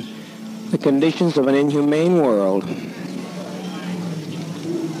protesting the conditions of an inhumane world.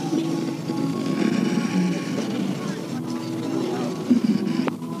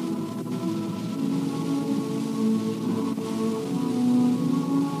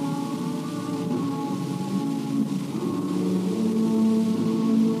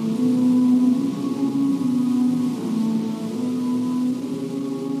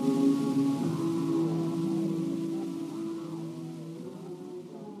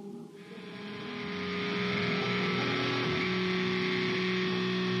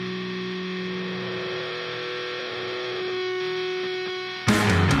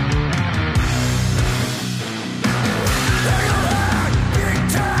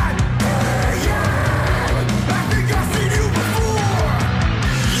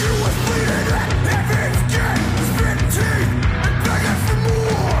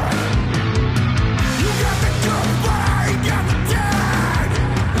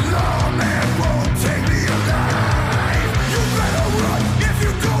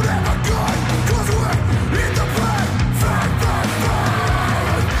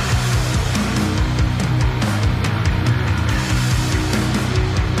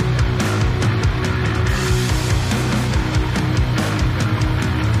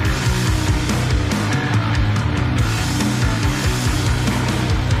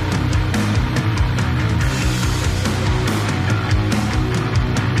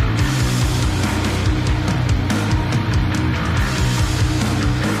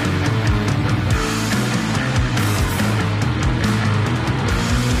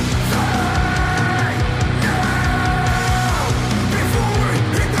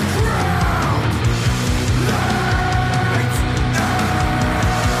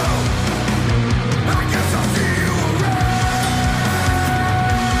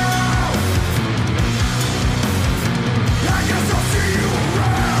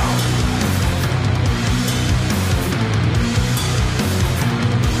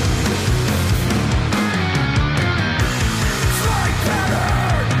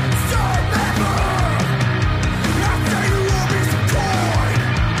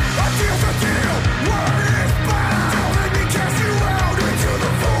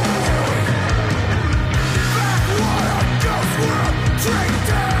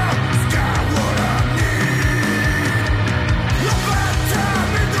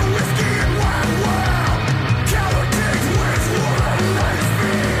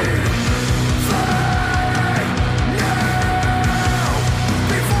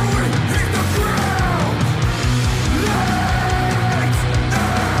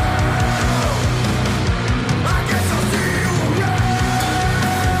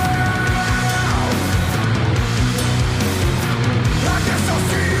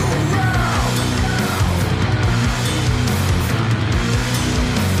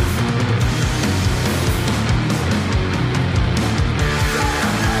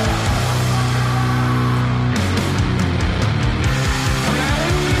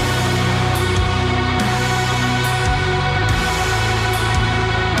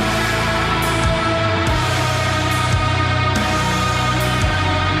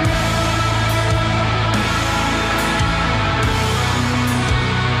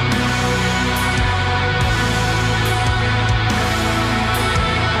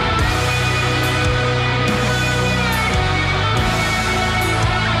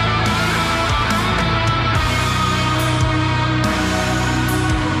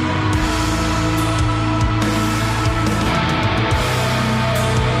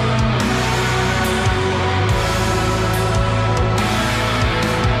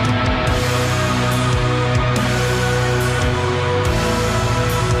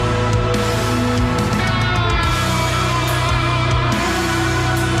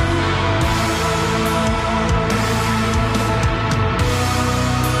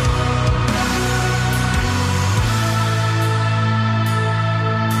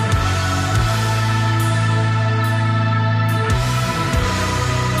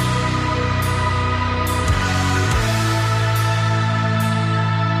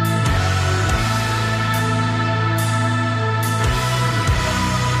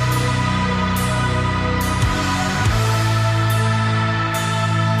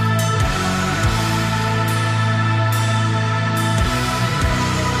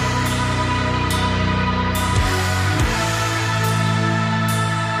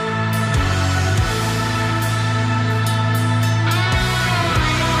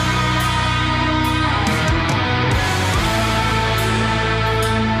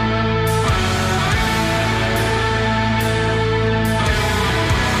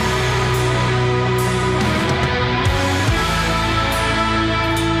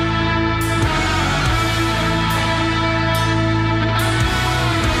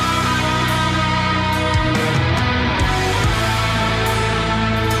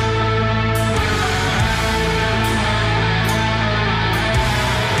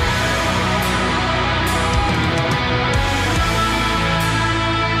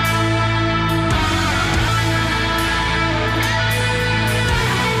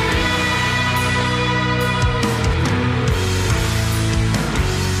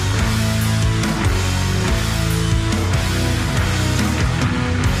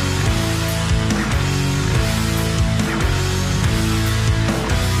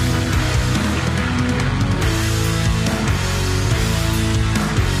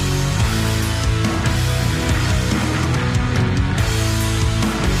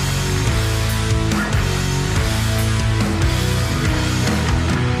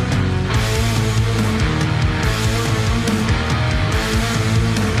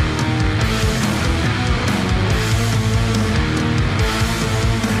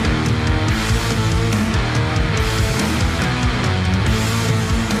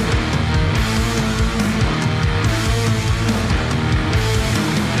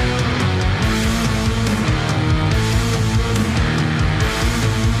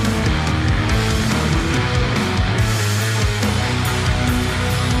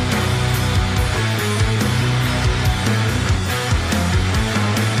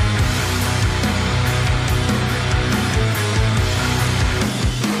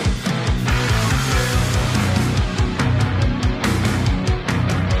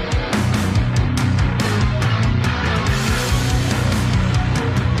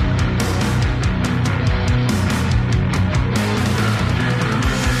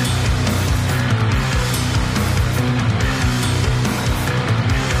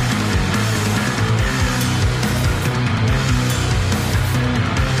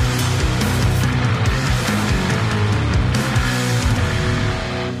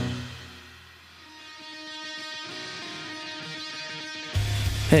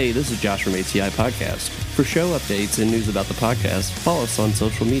 Hey, this is Josh from ATI Podcast. For show updates and news about the podcast, follow us on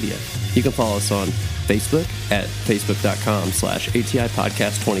social media. You can follow us on Facebook at facebook.com/ATI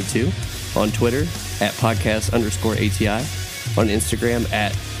Podcast 22, on Twitter at podcast_ATI, on Instagram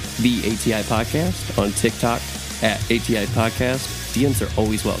at the ATI Podcast, on TikTok at ATI Podcast. DMs are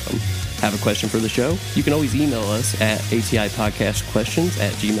always welcome. Have a question for the show? You can always email us at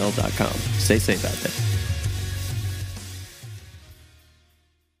atipodcastquestions@gmail.com. Stay safe out there.